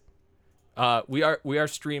 Yes. We are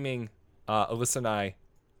streaming Alyssa and I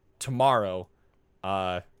tomorrow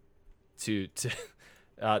to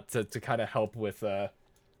kind of help with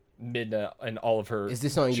Midna and all of her. Is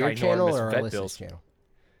this on your channel or Alyssa's channel?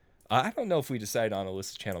 I don't know if we decide on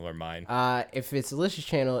Alyssa's channel or mine. If it's Alyssa's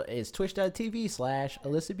channel, it's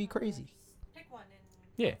twitch.tv/AlyssaBeCrazy. Pick one and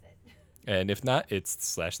yeah. And if not, it's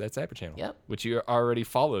 /That Cyber channel. Yep. Which you're already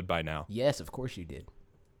followed by now. Yes, of course you did.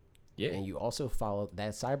 Yeah. And you also follow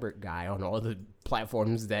That Cyber guy on all the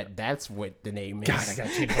platforms that's what the name is. God, I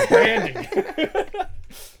gotta change my branding.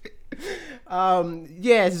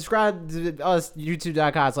 Yeah, subscribe to us,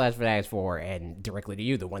 youtube.com/Fanatics4, and directly to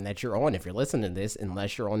you, the one that you're on if you're listening to this,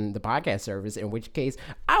 unless you're on the podcast service, in which case,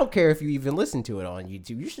 I don't care if you even listen to it on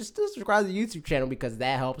YouTube. You should still subscribe to the YouTube channel because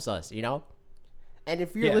that helps us, you know? And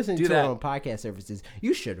if you're listening to it on podcast services,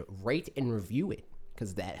 you should rate and review it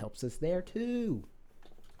because that helps us there too.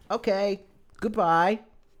 Okay, goodbye.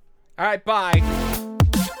 All right, bye.